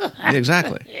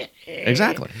 Exactly.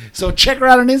 Exactly. So check her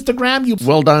out on Instagram.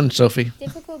 Well done, Sophie.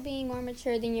 Difficult being more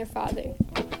mature than your father.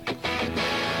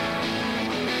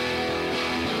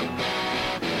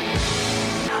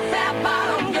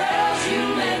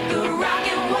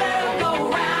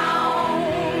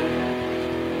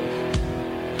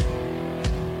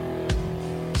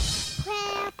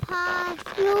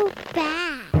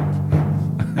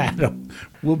 Adam,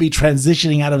 we'll be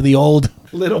transitioning out of the old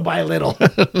little by little.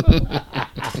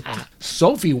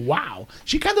 Sophie, wow.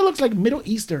 She kind of looks like Middle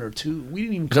Easterner, too. We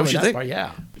didn't even cover that part.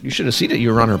 Yeah. You should have seen it.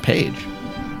 You were on her page.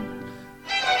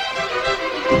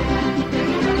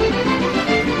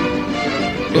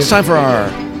 It's time for our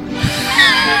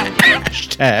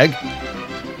hashtag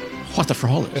What the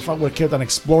frijoles? If I would have kept on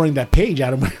exploring that page,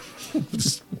 Adam,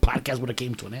 this podcast would have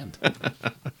came to an end.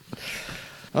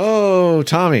 Oh,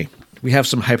 Tommy, we have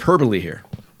some hyperbole here.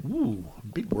 Ooh,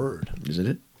 big word. Isn't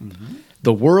it?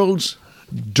 The world's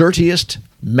dirtiest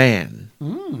man.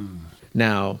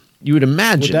 Now, you would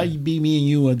imagine... Would that be me and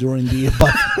you during the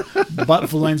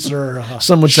Buttfluencer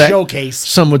some would say, showcase?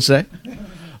 Some would say.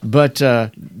 But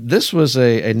this was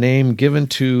a name given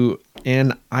to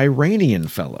an Iranian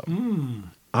fellow,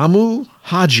 Amu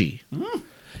Haji.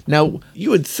 Now, you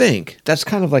would think that's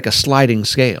kind of like a sliding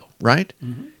scale, right?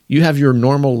 You have your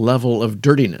normal level of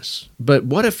dirtiness. But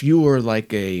what if you were like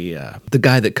the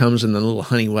guy that comes in the little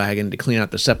honey wagon to clean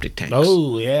out the septic tanks?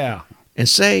 Oh, yeah. And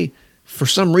say, for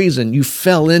some reason, you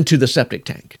fell into the septic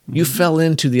tank. You fell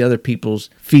into the other people's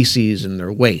feces and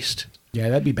their waste. Yeah,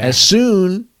 that'd be bad. As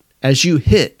soon as you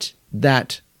hit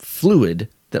that fluid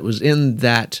that was in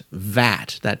that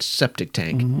vat, that septic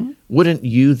tank, wouldn't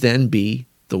you then be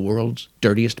the world's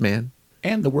dirtiest man?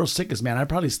 And the world's sickest man. I'd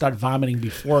probably start vomiting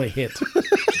before I hit.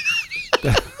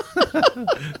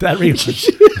 that really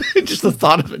just the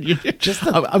thought of it.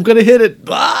 I'm going to hit it.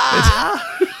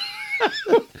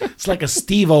 It's like a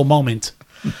Steve-O moment.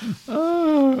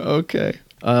 Oh, okay.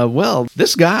 Well,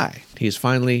 this guy, he's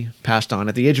finally passed on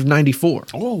at the age of 94.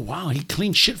 Oh, wow. He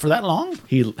cleaned shit for that long?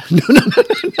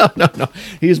 No.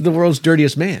 He's the world's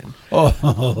dirtiest man.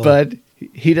 Oh. But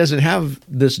he doesn't have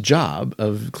this job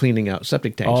of cleaning out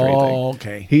septic tanks or anything. Oh,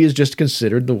 okay. He is just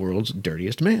considered the world's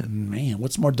dirtiest man. Man,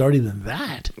 what's more dirty than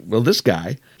that? Well, this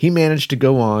guy, he managed to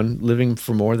go on living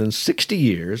for more than 60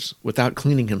 years without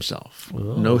cleaning himself.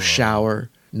 Oh. No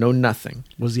shower, no nothing.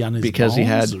 Was he on his because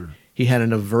balls, he had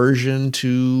an aversion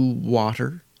to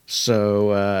water.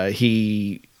 So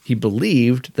he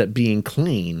believed that being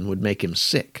clean would make him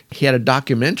sick. He had a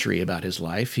documentary about his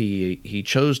life. He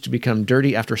chose to become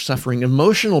dirty after suffering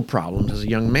emotional problems as a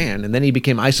young man, and then he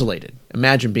became isolated.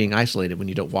 Imagine being isolated when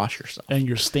you don't wash yourself. And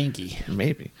you're stinky.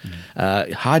 Maybe.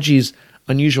 Haji's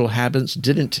unusual habits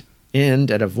didn't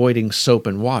end at avoiding soap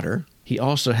and water. He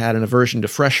also had an aversion to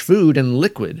fresh food and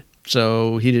liquid,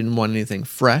 so he didn't want anything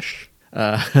fresh.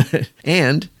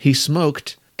 And he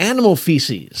smoked animal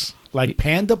feces. Like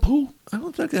panda poo? I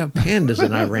don't think they have pandas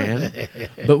in Iran.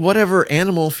 But whatever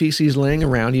animal feces laying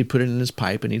around, he'd put it in his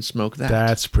pipe and he'd smoke that.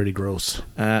 That's pretty gross.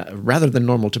 Rather than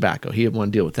normal tobacco. He didn't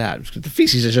want to deal with that. The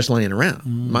feces is just laying around.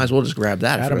 Might as well just grab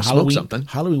that if you smoke something.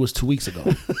 Halloween was 2 weeks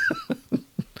ago.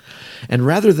 And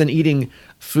rather than eating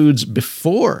foods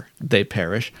before they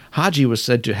perish, Haji was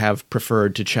said to have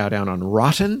preferred to chow down on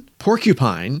rotten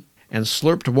porcupine and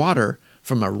slurped water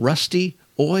from a rusty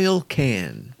oil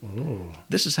can. Ooh.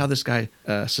 This is how this guy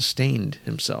sustained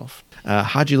himself.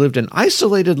 Haji lived an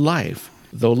isolated life,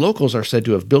 though locals are said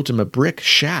to have built him a brick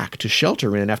shack to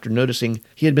shelter in after noticing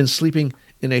he had been sleeping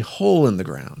in a hole in the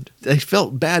ground. They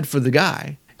felt bad for the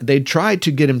guy. They tried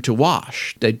to get him to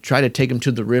wash. They tried to take him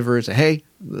to the river and say, hey,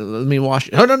 let me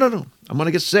wash. No. I'm going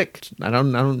to get sick. I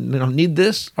don't need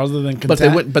this. Other than but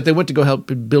they went to go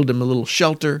help build him a little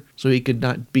shelter so he could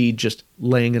not be just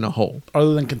laying in a hole.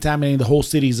 Other than contaminating the whole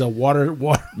city's water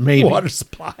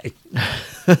supply.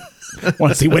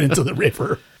 Once he went into the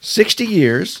river. 60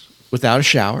 years without a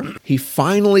shower. He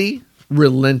finally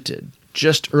relented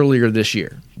just earlier this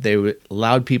year. They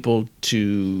allowed people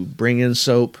to bring in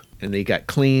soap, and they got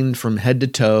cleaned from head to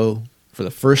toe for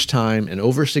the first time in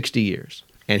over 60 years.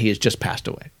 And he has just passed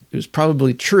away. It was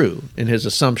probably true in his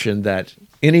assumption that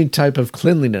any type of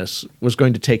cleanliness was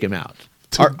going to take him out.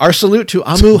 Our salute to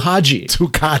Amu Haji. To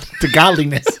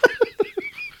godliness.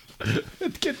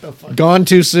 Get the fuck gone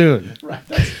too soon. Right.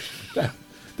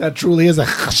 That truly is a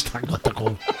hashtag.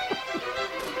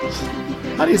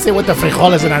 How do you say what the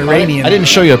frijoles in Iranian? I didn't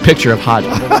show you a picture of Haji.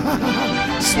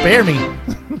 Spare me.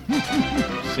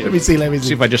 Let me see.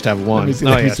 See if I just have one. Just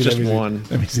one.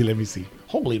 Let me see.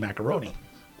 Holy macaroni.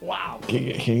 Wow. Can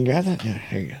you grab that? Yeah,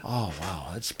 here you go. Oh, wow.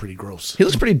 That's pretty gross. He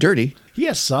looks pretty dirty. He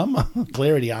has some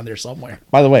clarity on there somewhere.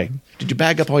 By the way, did you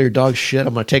bag up all your dog shit?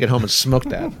 I'm going to take it home and smoke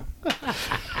that.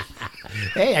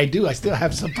 Hey, I do. I still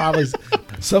have some probably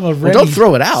some of Remy. Don't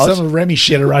throw it out. Some of Remy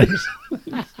shit around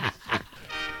here.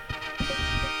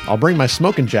 I'll bring my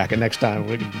smoking jacket next time.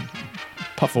 We can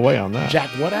puff away on that.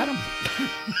 Jack, what, Adam?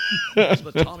 It's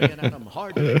the Tommy and Adam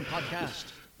Hard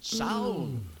Podcast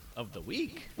Sound of the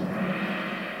Week.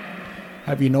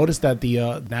 Have you noticed that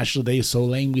the National Day is so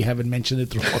lame we haven't mentioned it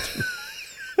throughout?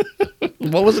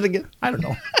 What was it again? I don't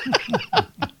know.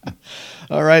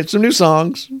 All right, some new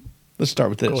songs. Let's start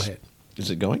with this. Go ahead.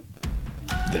 Is it going?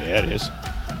 There it is.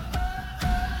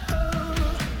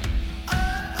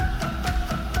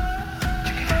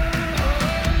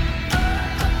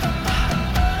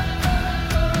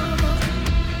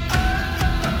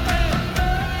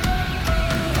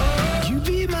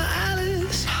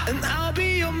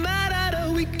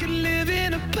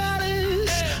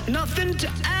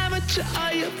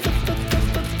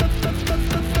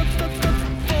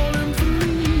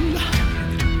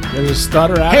 There's a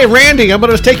stutter out. Hey, Randy, I'm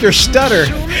going to take your stutter.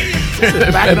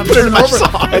 Back and put it in my over.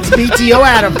 song. It's BTO,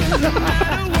 Adam.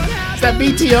 Is that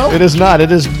BTO? It is not.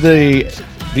 It is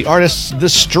the artist The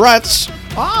Struts.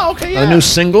 Oh, okay, yeah. A new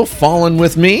single, Fallen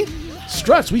With Me.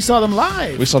 Struts, we saw them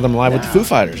live. We saw them live with the Foo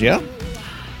Fighters, yeah?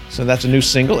 So that's a new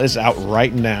single. It's out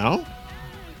right now.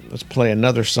 Let's play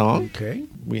another song. Okay.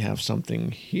 We have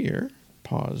something here.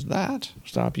 Pause that.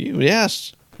 Stop you.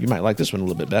 Yes. You might like this one a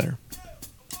little bit better.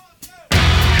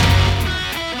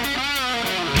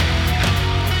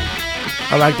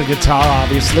 I like the guitar,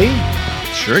 obviously.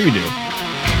 Sure you do.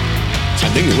 I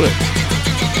think you would.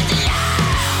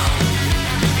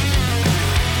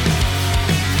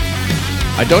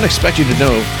 I don't expect you to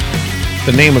know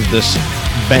the name of this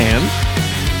band,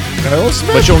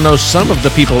 but you'll know some of the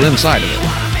people inside of it.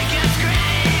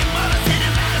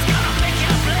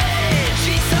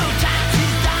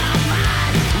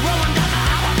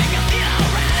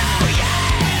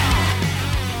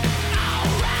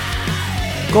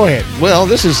 Go ahead. Well,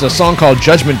 this is a song called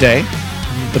Judgment Day.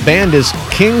 The band is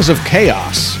Kings of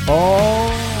Chaos. Oh.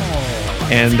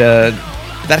 And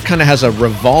that kind of has a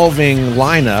revolving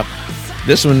lineup.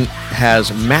 This one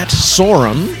has Matt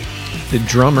Sorum, the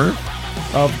drummer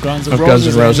of Guns N'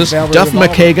 Roses. Duff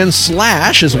McKagan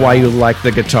Slash is why you like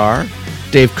the guitar.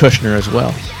 Dave Kushner as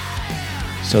well.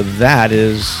 So that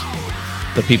is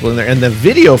the people in there. And the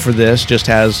video for this just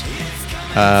has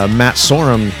Matt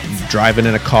Sorum driving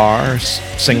in a car,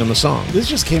 singing the song. This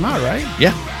just came out, right?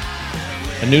 Yeah.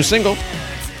 A new single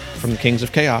from the Kings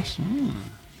of Chaos.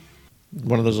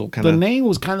 One of those little kind of... The name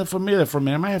was kind of familiar for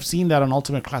me. I might have seen that on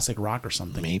Ultimate Classic Rock or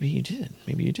something. Maybe you did.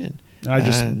 And I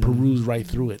just perused right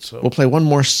through it. So we'll play one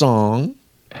more song.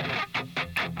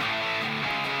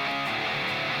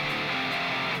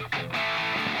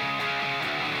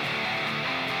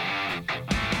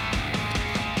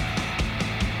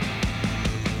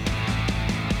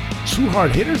 Two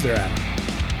hard hitters there, Adam.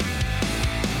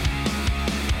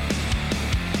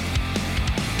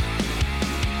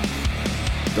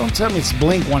 Don't tell me it's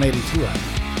Blink 182, Adam.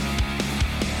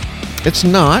 It's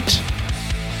not.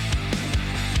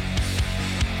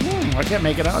 I can't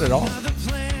make it out at all.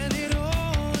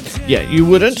 Yeah, you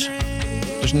wouldn't.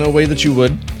 There's no way that you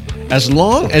would. As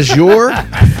long as you're...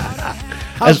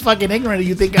 How fucking ignorant do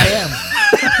you think I am?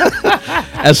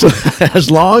 as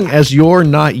long as you're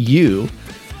not you...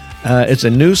 it's a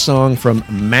new song from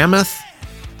Mammoth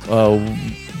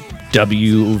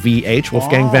WVH,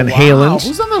 Wolfgang Van Halen's.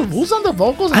 Who's on the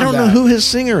vocals? I don't know who his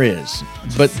singer is,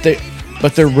 but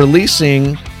they're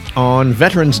releasing on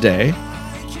Veterans Day.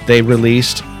 They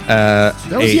released that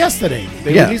was yesterday.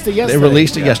 They released it yesterday. They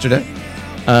released it yesterday.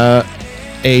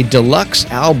 A deluxe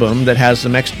album that has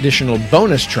some additional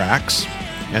bonus tracks,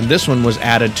 and this one was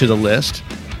added to the list.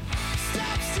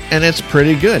 And it's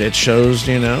pretty good. It shows,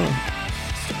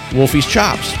 Wolfie's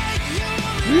chops.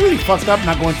 We really fucked up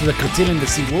not going to the cotillion to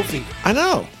see Wolfie. I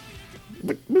know.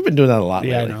 We've been doing that a lot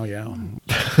lately. I know, yeah.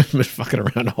 Been fucking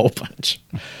around a whole bunch.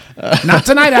 Not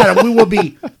tonight, Adam. We will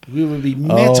be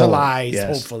mentalized, yes.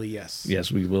 hopefully, yes.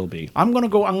 Yes, we will be. I'm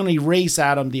gonna erase,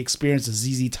 Adam, the experience of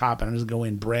ZZ Top, and I'm just go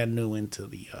in brand new into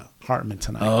the Hartman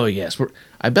tonight. Oh, yes.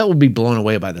 I bet we'll be blown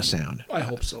away by the sound. I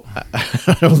hope so.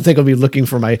 I don't think I'll be looking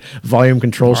for my volume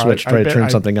control switch trying to turn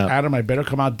something up. Adam, I better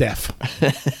come out deaf.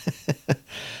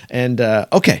 And,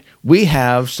 okay, we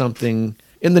have something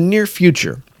in the near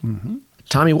future. Mm-hmm.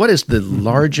 Tommy, what is the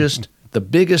largest, the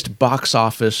biggest box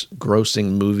office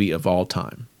grossing movie of all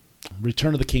time?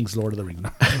 Return of the King's Lord of the Rings.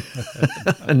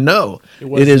 No,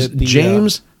 it is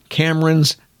James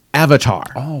Cameron's Avatar.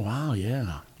 Oh, wow,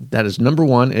 yeah. That is number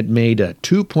one. It made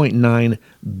 $2.9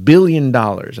 billion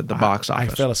at the box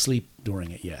office. I fell asleep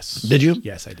during it, yes. Did you?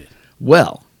 Yes, I did.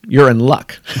 Well, you're in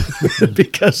luck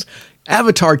because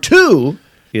Avatar 2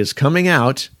 is coming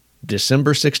out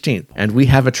December 16th, and we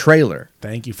have a trailer.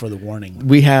 Thank you for the warning.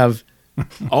 We have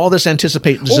all this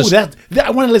anticipation. I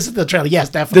want to listen to the trailer. Yes,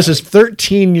 definitely. This is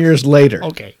 13 years later.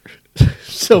 Okay.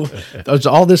 So there's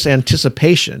all this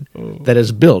anticipation that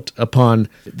is built upon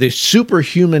the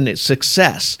superhuman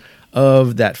success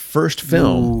of that first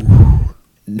film. Ooh.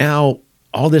 Now,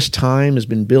 all this time has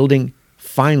been building.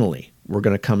 Finally, we're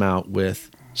going to come out with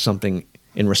something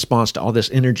in response to all this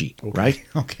energy, right?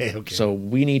 Okay. So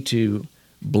we need to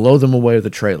blow them away with the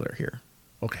trailer here.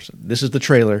 Okay. So this is the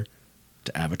trailer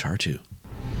to Avatar 2.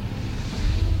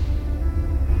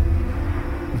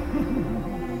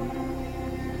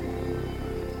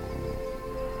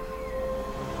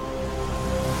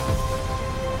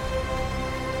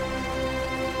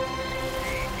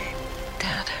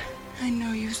 Dad, I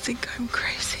know you think I'm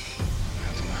crazy.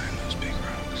 Never mind those big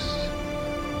rocks.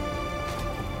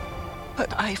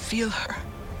 But I feel her.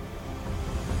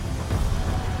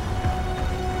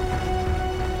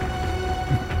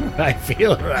 I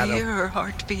feel her, I Adam. hear her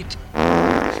heartbeat.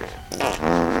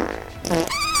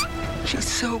 She's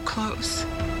so close.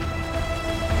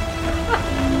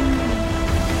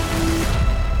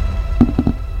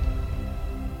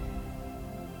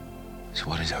 So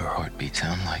what does her heartbeat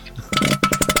sound like?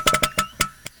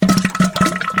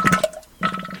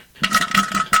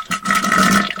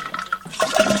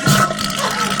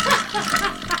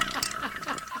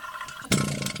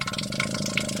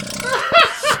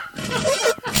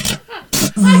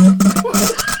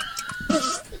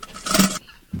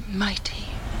 Mighty.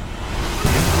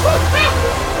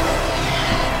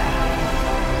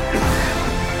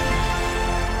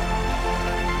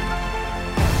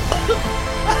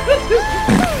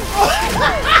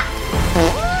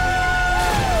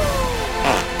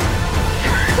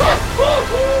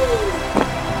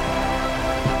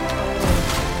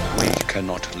 We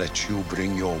cannot let you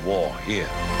bring your war here.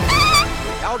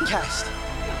 Outcast.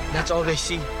 That's all they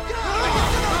see.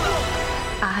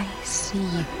 I see.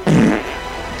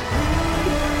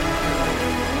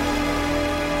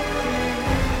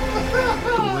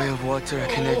 The way of water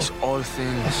connects all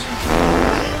things.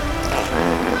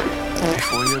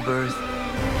 Before your birth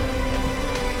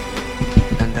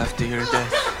and after your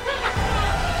death.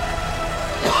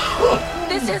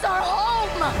 This is our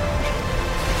home!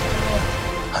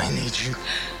 I need you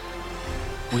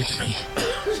with me.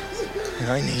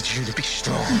 And I need you to be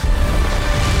strong.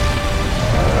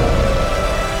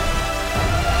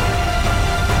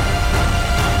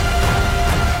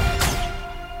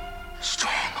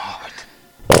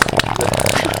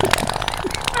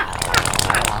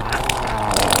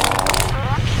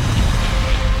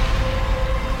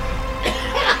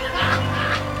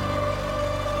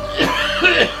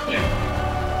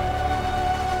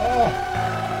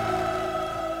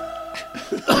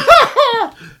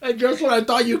 And just when I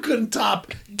thought you couldn't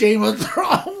top Game of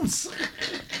Thrones.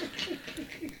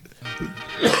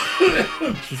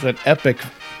 This is an epic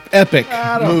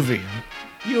Adam, movie.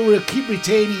 You will keep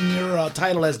retaining your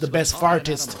title as the best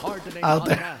fartist out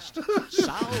there.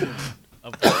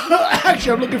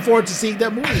 Actually, I'm looking forward to seeing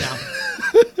that movie now.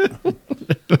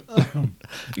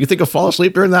 You think I'll fall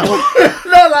asleep during that one?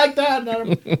 Not like that. No,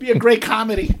 it'd be a great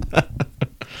comedy.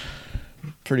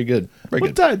 Pretty good. Very What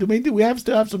good. time? Do we have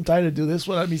still have some time to do this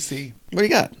one? Let me see. What do you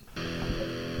got?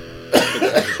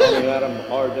 Tommy Adam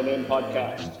Hard to Name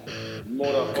Podcast.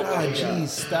 God,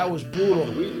 jeez, that was brutal.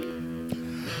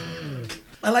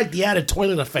 I like the added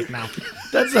toilet effect now.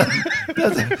 That's the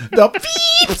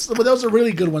beeps. But those are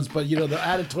really good ones. But the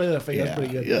added toilet effect, that's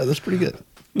pretty good. Yeah, that's pretty good.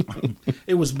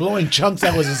 It was blowing chunks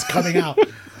that was just coming out.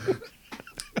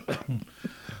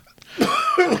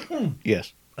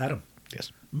 Yes. Adam.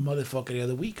 Yes. Motherfucker of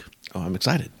the week. Oh, I'm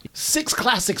excited. 6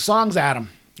 classic songs, Adam,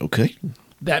 Okay.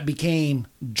 that became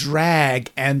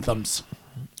drag anthems.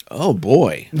 Oh,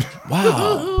 boy.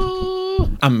 Wow.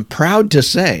 I'm proud to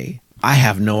say I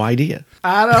have no idea.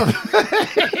 Adam,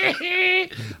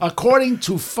 according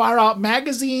to Far Out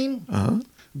Magazine,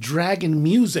 drag and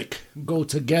music go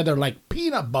together like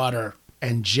peanut butter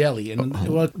and jelly. And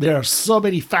there are so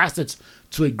many facets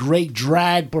to a great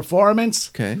drag performance.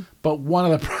 Okay. But one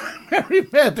of the primary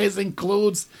methods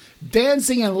includes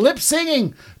dancing and lip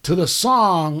singing to the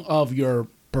song of your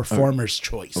performer's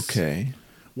choice. Okay.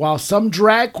 While some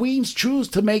drag queens choose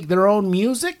to make their own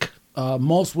music,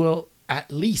 most will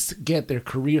at least get their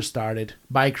career started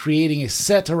by creating a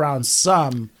set around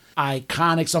some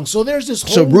iconic song. So there's this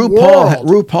whole So world.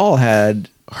 RuPaul had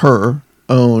her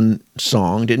own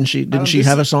song, didn't she? Didn't she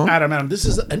have a song? Adam, this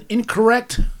is an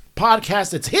incorrect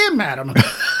podcast. It's him, Adam,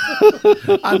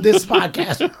 on this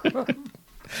podcast.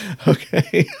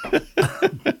 Okay.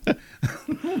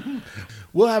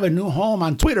 We'll have a new home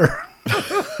on Twitter.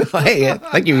 Hey,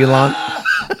 thank you, Elon.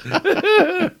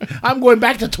 I'm going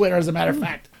back to Twitter, as a matter of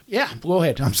fact. Yeah, go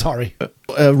ahead. I'm sorry. Didn't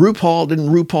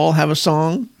RuPaul have a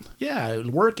song? Yeah,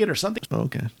 Work It or something.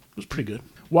 Okay. It was pretty good.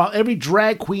 While every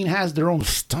drag queen has their own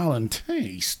style and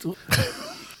taste,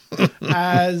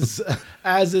 as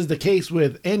is the case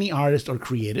with any artist or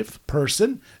creative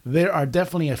person, there are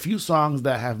definitely a few songs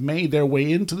that have made their way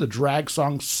into the drag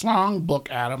songbook,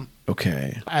 Adam,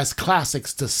 Okay. as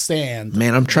classics to stand.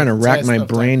 Man, I'm trying to rack my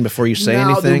brain before you say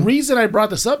anything. The reason I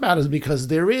brought this up, Adam, is because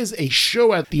there is a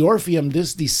show at the Orpheum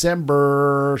this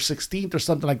December 16th or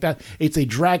something like that. It's a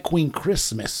drag queen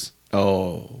Christmas.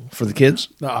 Oh, for the kids?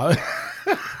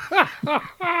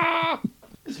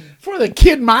 For the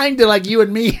kid-minded like you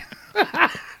and me.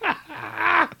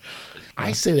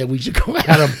 I say that we should go,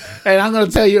 Adam. And I'm going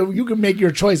to tell you, you can make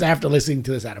your choice after listening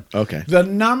to this, Adam. Okay. The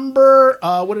number,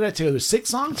 what did I tell you? 6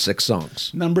 songs? 6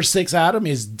 songs. Number 6, Adam,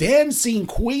 is Dancing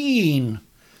Queen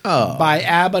by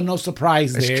ABBA. No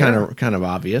surprise It's there. kind of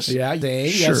obvious. Yeah,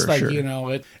 Sure, that's like, sure. you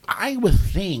know, I would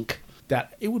think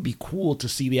that it would be cool to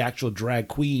see the actual drag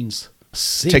queens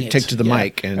sing Take to the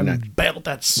mic and belt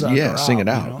that sucker yeah, sing it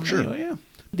out. out. You know? Sure. Yeah.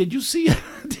 Did you see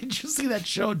that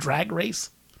show Drag Race?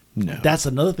 No. That's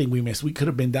another thing we missed. We could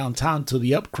have been downtown to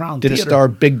the Upcrown Did it Theater. star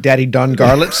Big Daddy Don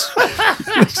Garlitz?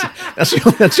 that's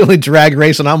the only drag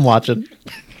racing I'm watching.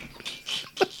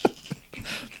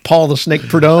 Paul the Snake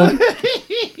Prudhomme.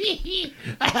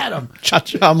 Adam.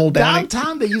 Cha-Cha Muldowney.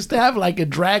 Downtown, they used to have like a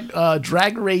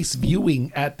drag race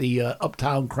viewing at the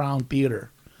Uptown Crown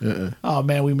Theater. Oh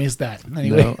man, we missed that.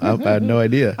 Anyway, No, I had no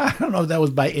idea. I don't know if that was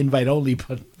by invite only,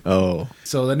 but Oh.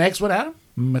 so the next one, Adam,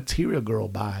 Material Girl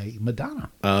by Madonna.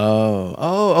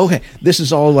 Oh, okay. This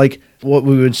is all like what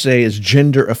we would say is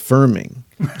gender affirming.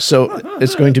 So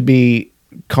it's going to be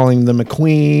calling them a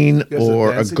queen Yes, a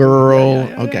or a dancing girl. queen.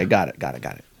 Yeah. Okay, got it.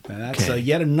 And that's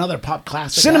yet another pop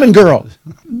classic. Cinnamon Adam. Girl.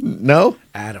 No?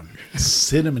 Adam,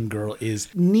 Cinnamon Girl is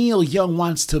Neil Young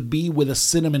wants to be with a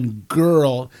cinnamon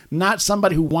girl, not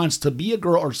somebody who wants to be a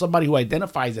girl or somebody who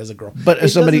identifies as a girl. But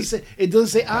as somebody- it doesn't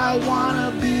say I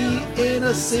wanna be in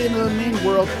a cinnamon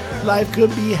world. Life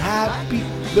could be happy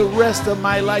the rest of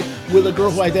my life with a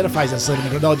girl who identifies as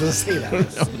cinnamon girl. No, it doesn't say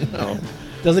that. No.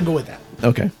 Doesn't go with that.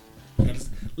 Okay.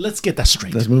 Let's get that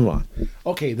straight. Let's move on.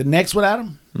 Okay, the next one,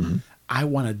 Adam. I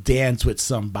want to dance with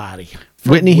somebody.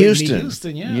 From Whitney Houston.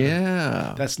 yeah.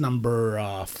 Yeah. That's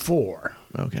number 4.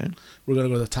 Okay. We're going to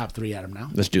go to the top 3, Adam, now.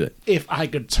 Let's do it. If I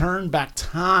could turn back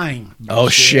time. Oh,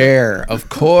 Cher. Of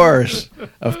course.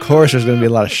 Of course there's going to be a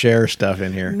lot of Cher stuff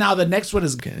in here. Now, the next one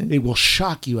is, it will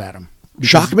shock you, Adam.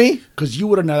 Shock me? Because you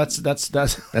would have known that's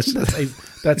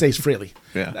Ace Frehley.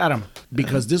 Yeah. Adam,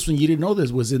 because this one, you didn't know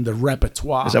this was in the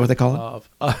repertoire. Is that what they call it?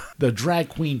 Of the Drag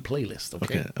Queen playlist,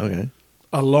 okay? Okay.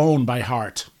 Alone by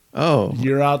Heart. Oh.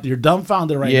 You're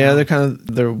dumbfounded right now. Yeah, they're kind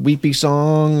of the weepy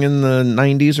song in the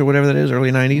 90s or whatever that is,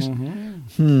 early 90s.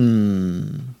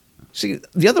 See,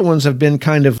 the other ones have been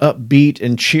kind of upbeat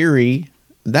and cheery.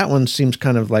 That one seems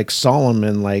kind of like solemn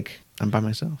and like I'm by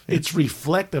myself. Yeah. It's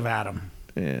reflective, Adam.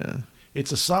 Yeah.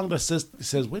 It's a song that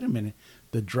says, wait a minute,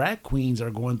 the drag queens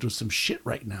are going through some shit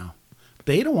right now.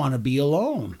 They don't want to be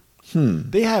alone.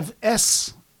 They have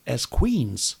S as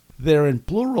queens. They're in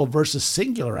plural versus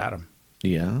singular, Adam.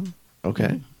 Yeah.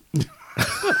 Okay.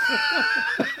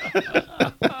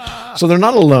 So they're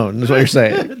not alone, is what you're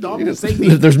saying. No, I'm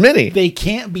saying There's many. They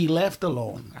can't be left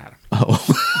alone, Adam.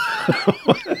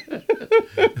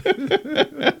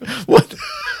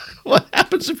 What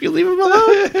happens if you leave them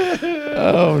alone?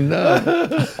 Oh no!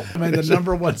 I mean, the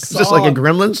number one Is song. this like a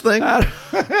Gremlins thing?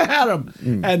 Adam.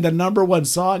 And the number one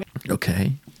song.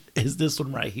 Okay. Is this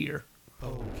one right here? I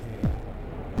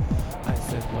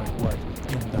said what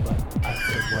in the butt. I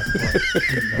said what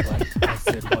in the butt. I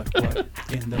said what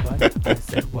in the butt. I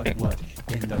said what in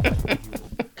the butt.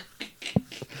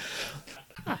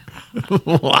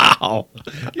 Wow.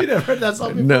 You never heard that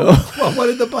song before? No. What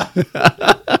in the butt?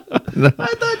 No. I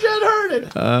thought you had heard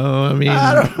it. Oh, I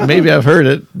mean, maybe I've heard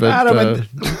it, but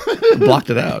blocked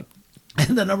it out.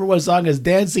 And the number one song is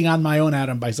Dancing on My Own,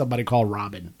 Adam, by somebody called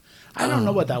Robin. I don't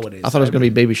know what that one is. I thought it was going to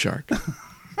be Baby Shark.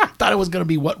 I thought it was going to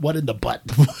be what in the butt.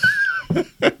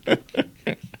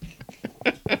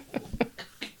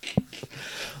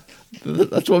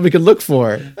 That's what we could look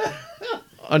for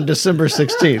on December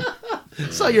 16th.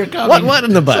 So you're coming. What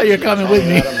in the butt? So you're coming with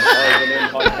me.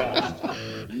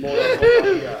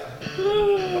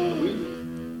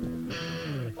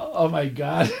 Oh my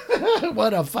God.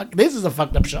 What a fuck. This is a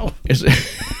fucked up show. Is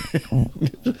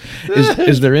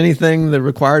there anything that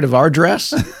required of our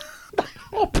dress?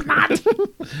 Hope not.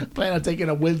 Plan on taking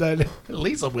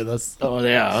Lisa with us. Oh,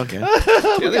 yeah, okay.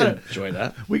 We gotta enjoy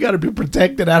that. We got to be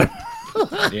protected, Adam.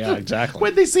 Yeah, exactly.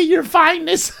 When they see your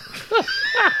fineness.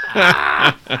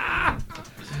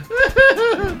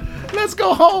 Let's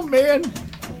go home, man.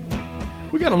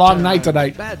 We got a long night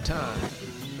tonight. Bad time.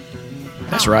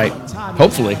 That's right.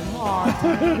 Hopefully.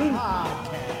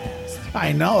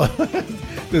 I know.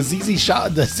 The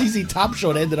ZZ Top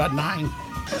show ended at 9.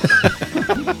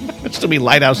 It'll still be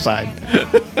light outside.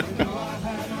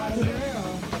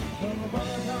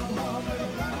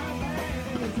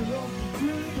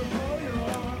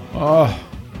 Oh.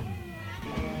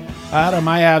 Adam,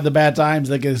 I have the bad times.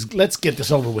 Let's get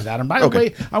this over with, Adam. By the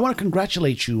way, I want to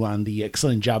congratulate you on the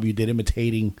excellent job you did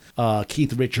imitating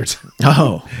Keith Richards.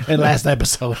 Oh. in last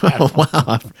episode. Oh, wow.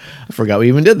 I forgot we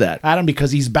even did that. Adam,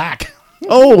 because he's back.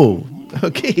 Oh,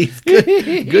 okay.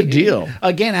 Good deal.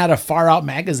 Again, out of Far Out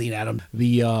Magazine, Adam.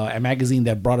 The a magazine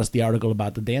that brought us the article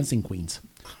about the dancing queens.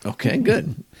 Okay,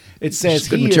 good. It says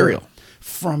good here, material.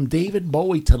 From David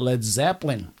Bowie to Led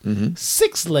Zeppelin.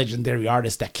 6 legendary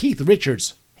artists that Keith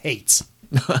Richards hates.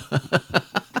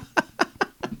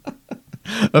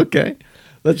 Okay,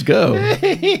 let's go.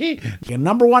 Okay,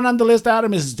 number 1 on the list,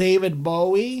 Adam, is David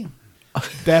Bowie.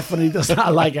 Definitely does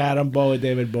not like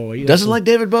David Bowie. Doesn't like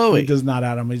David Bowie. He does not,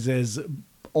 Adam. He says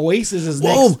Oasis is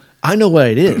Whoa, next. I know what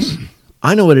it is.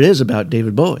 I know what it is about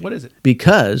David Bowie. What is it?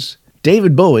 Because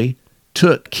David Bowie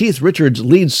took Keith Richards'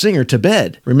 lead singer to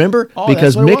bed. Remember? Oh,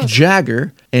 Because that's what it Mick was.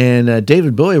 Jagger and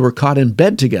David Bowie were caught in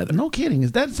bed together. No kidding.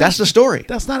 That's the story.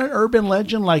 That's not an urban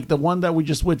legend like the one that we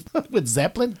just with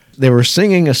Zeppelin. They were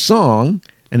singing a song,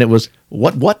 and it was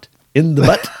what in the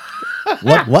butt?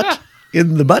 what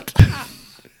in the butt?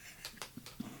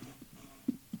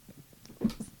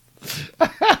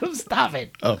 Stop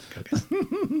it. Oh,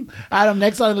 okay. Adam,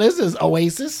 next on the list is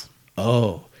Oasis.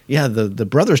 Oh, yeah. The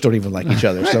brothers don't even like each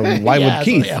other. So why Yeah, would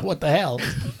Keith? So, yeah, what the hell?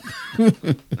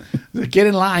 Get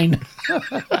in line.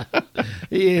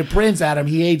 Prince, Adam.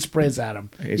 He hates Prince, Adam.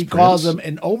 Hates He calls Prince?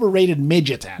 him an overrated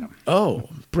midget, Adam. Oh,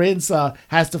 Prince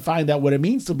has to find out what it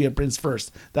means to be a prince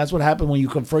first. That's what happened when you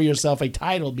confer yourself a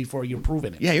title before you're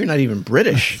proven it. yeah. You're not even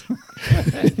British.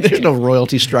 There's no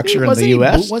royalty structure in the Wasn't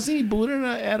U.S. Wasn't he booed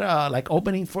at like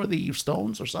opening for the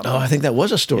Stones or something? Oh, I think that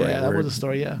was a story. Yeah, that where was a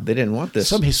story. Yeah, They didn't want this.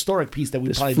 some historic piece that we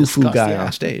this probably foo-foo discussed. guy yeah.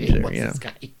 on stage Yeah, there, what's yeah. this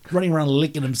guy running around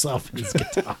licking himself with his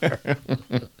guitar?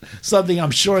 Something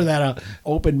I'm sure that a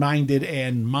open-minded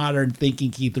and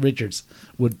modern-thinking Keith Richards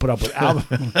would put up with.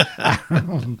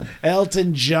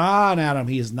 Elton John, Adam.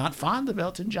 He is not fond of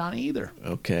Elton John either.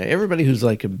 Okay, everybody who's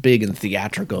like big and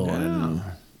theatrical and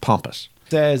pompous.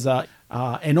 Says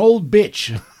an old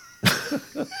bitch.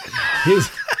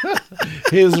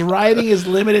 his writing is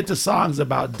limited to songs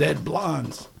about dead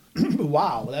blondes.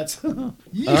 Wow, that's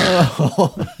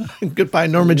Oh, goodbye,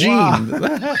 Norma Jean.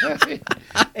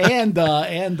 and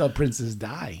the Princess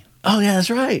Die. Oh yeah, that's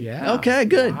right. Yeah. Okay,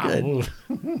 good, Wow. good.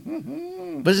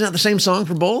 But isn't that the same song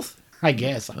for both? I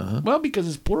guess. Well, because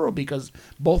it's plural, because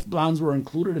both blondes were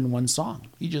included in one song.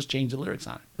 He just changed the lyrics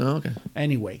on it. Oh, okay.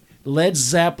 Anyway, Led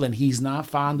Zeppelin. He's not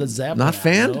fond of Zeppelin. Not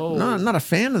fan? No. No, not a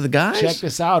fan of the guys. Check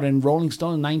this out. In Rolling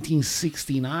Stone in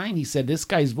 1969, he said, this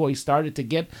guy's voice started to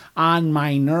get on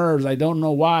my nerves. I don't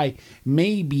know why.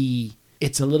 Maybe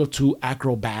it's a little too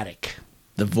acrobatic.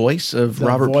 The voice of The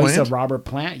Robert voice Plant. of Robert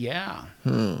Plant, yeah.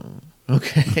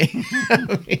 Okay.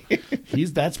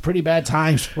 That's pretty bad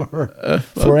times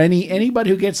for anybody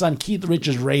who gets on Keith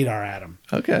Richards' radar, Adam.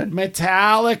 Okay.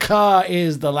 Metallica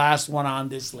is the last one on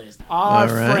this list. Our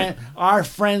All right. our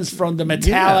friends from the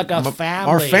Metallica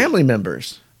family. Our family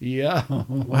members. Yeah.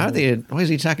 Why is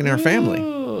he attacking our family?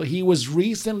 Oh, he was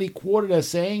recently quoted as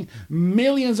saying,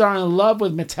 "Millions are in love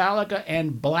with Metallica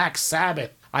and Black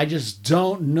Sabbath. I just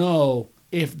don't know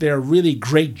if they're really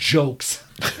great jokes."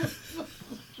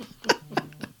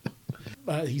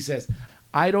 He says,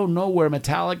 "I don't know where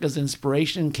Metallica's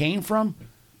inspiration came from,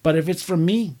 but if it's from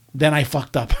me, then I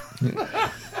fucked up."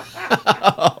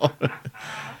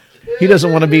 He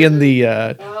doesn't want to be in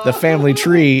the family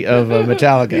tree of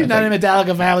Metallica. He's not in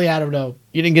Metallica family, Adam, no.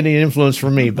 You didn't get any influence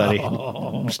from me, buddy.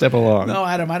 Step along. No,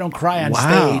 Adam, I don't cry on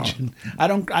Wow. stage. I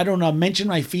don't mention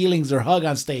my feelings or hug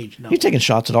on stage. No. He's taking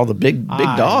shots at all the big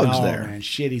I dogs know, there. Man.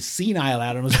 Shit, he's senile,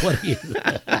 Adam, is what he is.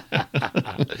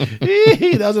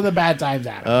 Those are the bad times,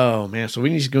 Adam. Oh, man. So we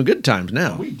need to go good times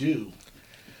now. We do.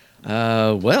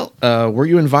 Were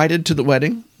you invited to the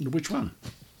wedding? Which one?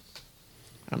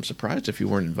 I'm surprised if you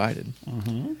weren't invited.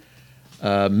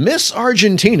 Miss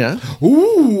Argentina.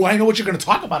 Ooh, I know what you're going to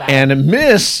talk about, Adam. And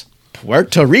Miss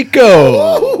Puerto Rico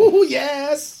Oh,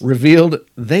 yes. revealed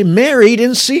they married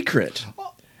in secret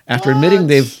after admitting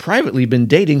they've privately been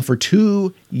dating for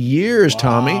 2 years,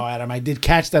 Tommy. Oh, Adam, I did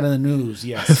catch that in the news,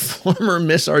 yes. Former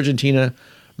Miss Argentina,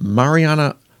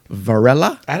 Mariana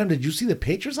Varela. Adam, did you see the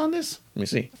pictures on this? Let me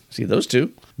see. See those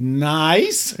two?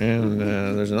 Nice. And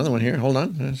there's another one here. Hold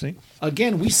on. Let's see.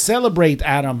 Again, we celebrate,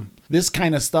 Adam, this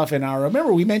kind of stuff in our...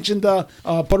 Remember, we mentioned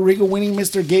Puerto Rico winning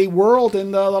Mr. Gay World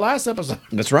in the last episode.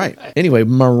 That's right. Anyway,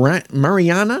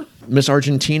 Mariana, Miss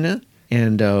Argentina,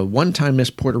 and one-time Miss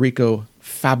Puerto Rico,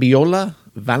 Fabiola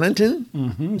Valentin.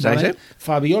 Is that how you say it?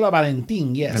 Fabiola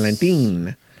Valentin, yes.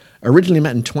 Valentin. Originally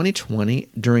met in 2020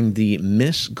 during the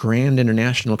Miss Grand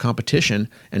International competition,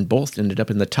 and both ended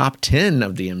up in the top 10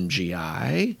 of the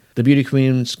MGI. The beauty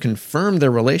queens confirmed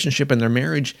their relationship and their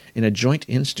marriage in a joint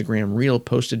Instagram reel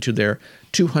posted to their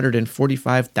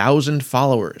 245,000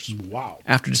 followers. Wow.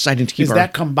 After deciding to keep Is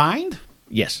that combined?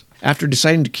 Yes. After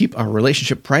deciding to keep our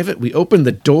relationship private, we opened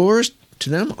the doors to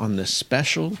them on this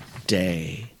special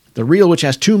day. The reel, which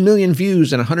has 2 million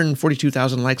views and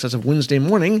 142,000 likes as of Wednesday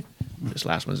morning, this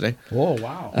last Wednesday. Oh,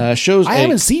 wow. Shows I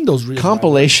haven't seen those reels.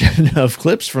 Compilation of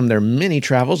clips from their many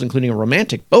travels, including a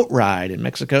romantic boat ride in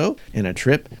Mexico and a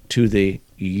trip to the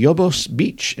Hobos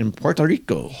Beach in Puerto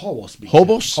Rico. Hobos Beach.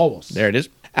 Hobos. There it is.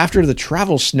 After the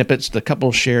travel snippets, the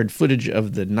couple shared footage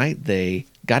of the night they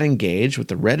got engaged with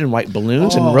the red and white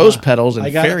balloons and rose petals and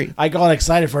I got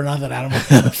excited for nothing, Adam.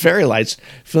 fairy lights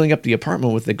filling up the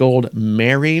apartment with the gold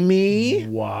 "Marry Me"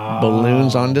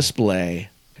 balloons on display.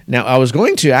 Now, I was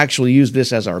going to actually use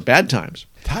this as our bad times.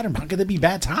 Adam, how could there be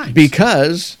bad times?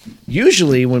 Because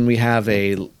usually when we have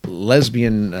a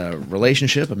lesbian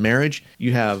relationship, a marriage,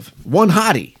 you have one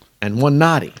hottie and one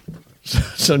naughty.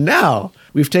 So now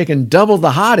we've taken double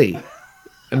the hottie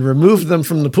and removed them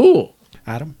from the pool.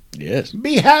 Adam? Yes.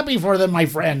 Be happy for them, my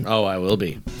friend. Oh, I will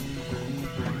be.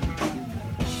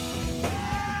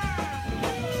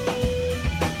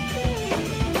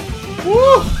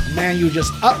 Woo! Man, you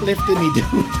just uplifted me, dude.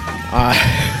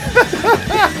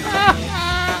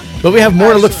 But we have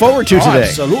more to look forward to today.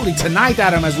 Absolutely. Tonight,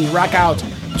 Adam, as we rock out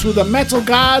to the Metal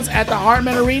Gods at the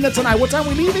Hartman Arena tonight. What time are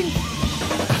we leaving?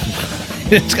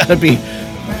 It's got to be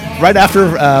right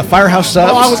after Firehouse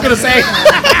Subs. Oh, I was going to say.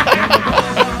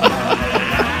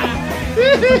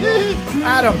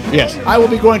 Adam. Yes. I will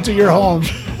be going to your home.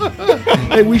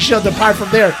 And we shall depart from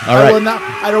there. All right.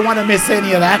 I don't want to miss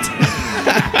any of that.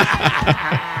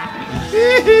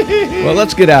 Well,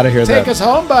 let's get out of here, Take us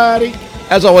home, buddy.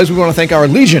 As always, we want to thank our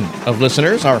legion of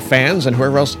listeners, our fans, and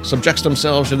whoever else subjects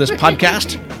themselves to this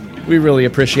podcast. We really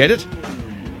appreciate it.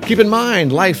 Keep in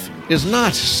mind, life is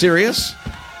not serious,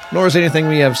 nor is anything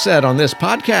we have said on this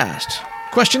podcast.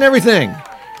 Question everything,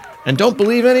 and don't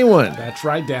believe anyone. That's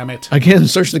right, damn it. Again,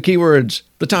 search the keywords,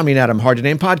 The Tommy and Adam Hard to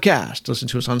Name Podcast. Listen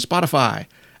to us on Spotify,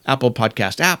 Apple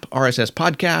Podcast app, RSS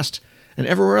Podcast, and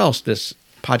everywhere else this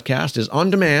podcast is on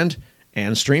demand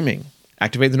and streaming.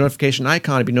 Activate the notification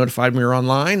icon to be notified when you're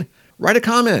online. Write a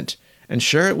comment and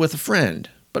share it with a friend,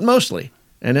 but mostly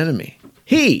an enemy.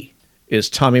 He is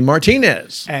Tommy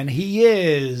Martinez. And he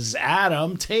is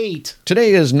Adam Tate.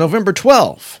 Today is November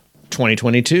 12th,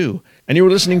 2022, and you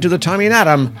were listening to the Tommy and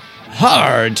Adam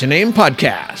Hard to Name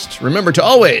Podcast. Remember to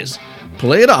always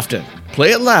play it often,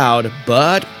 play it loud,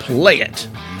 but play it.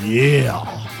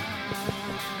 Yeah.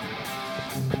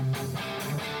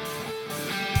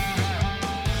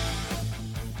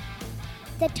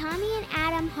 The Tommy and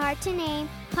Adam Hard to Name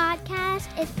podcast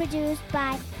is produced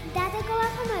by Datacola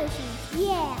Promotions,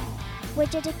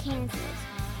 Wichita, Kansas.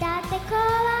 Datacola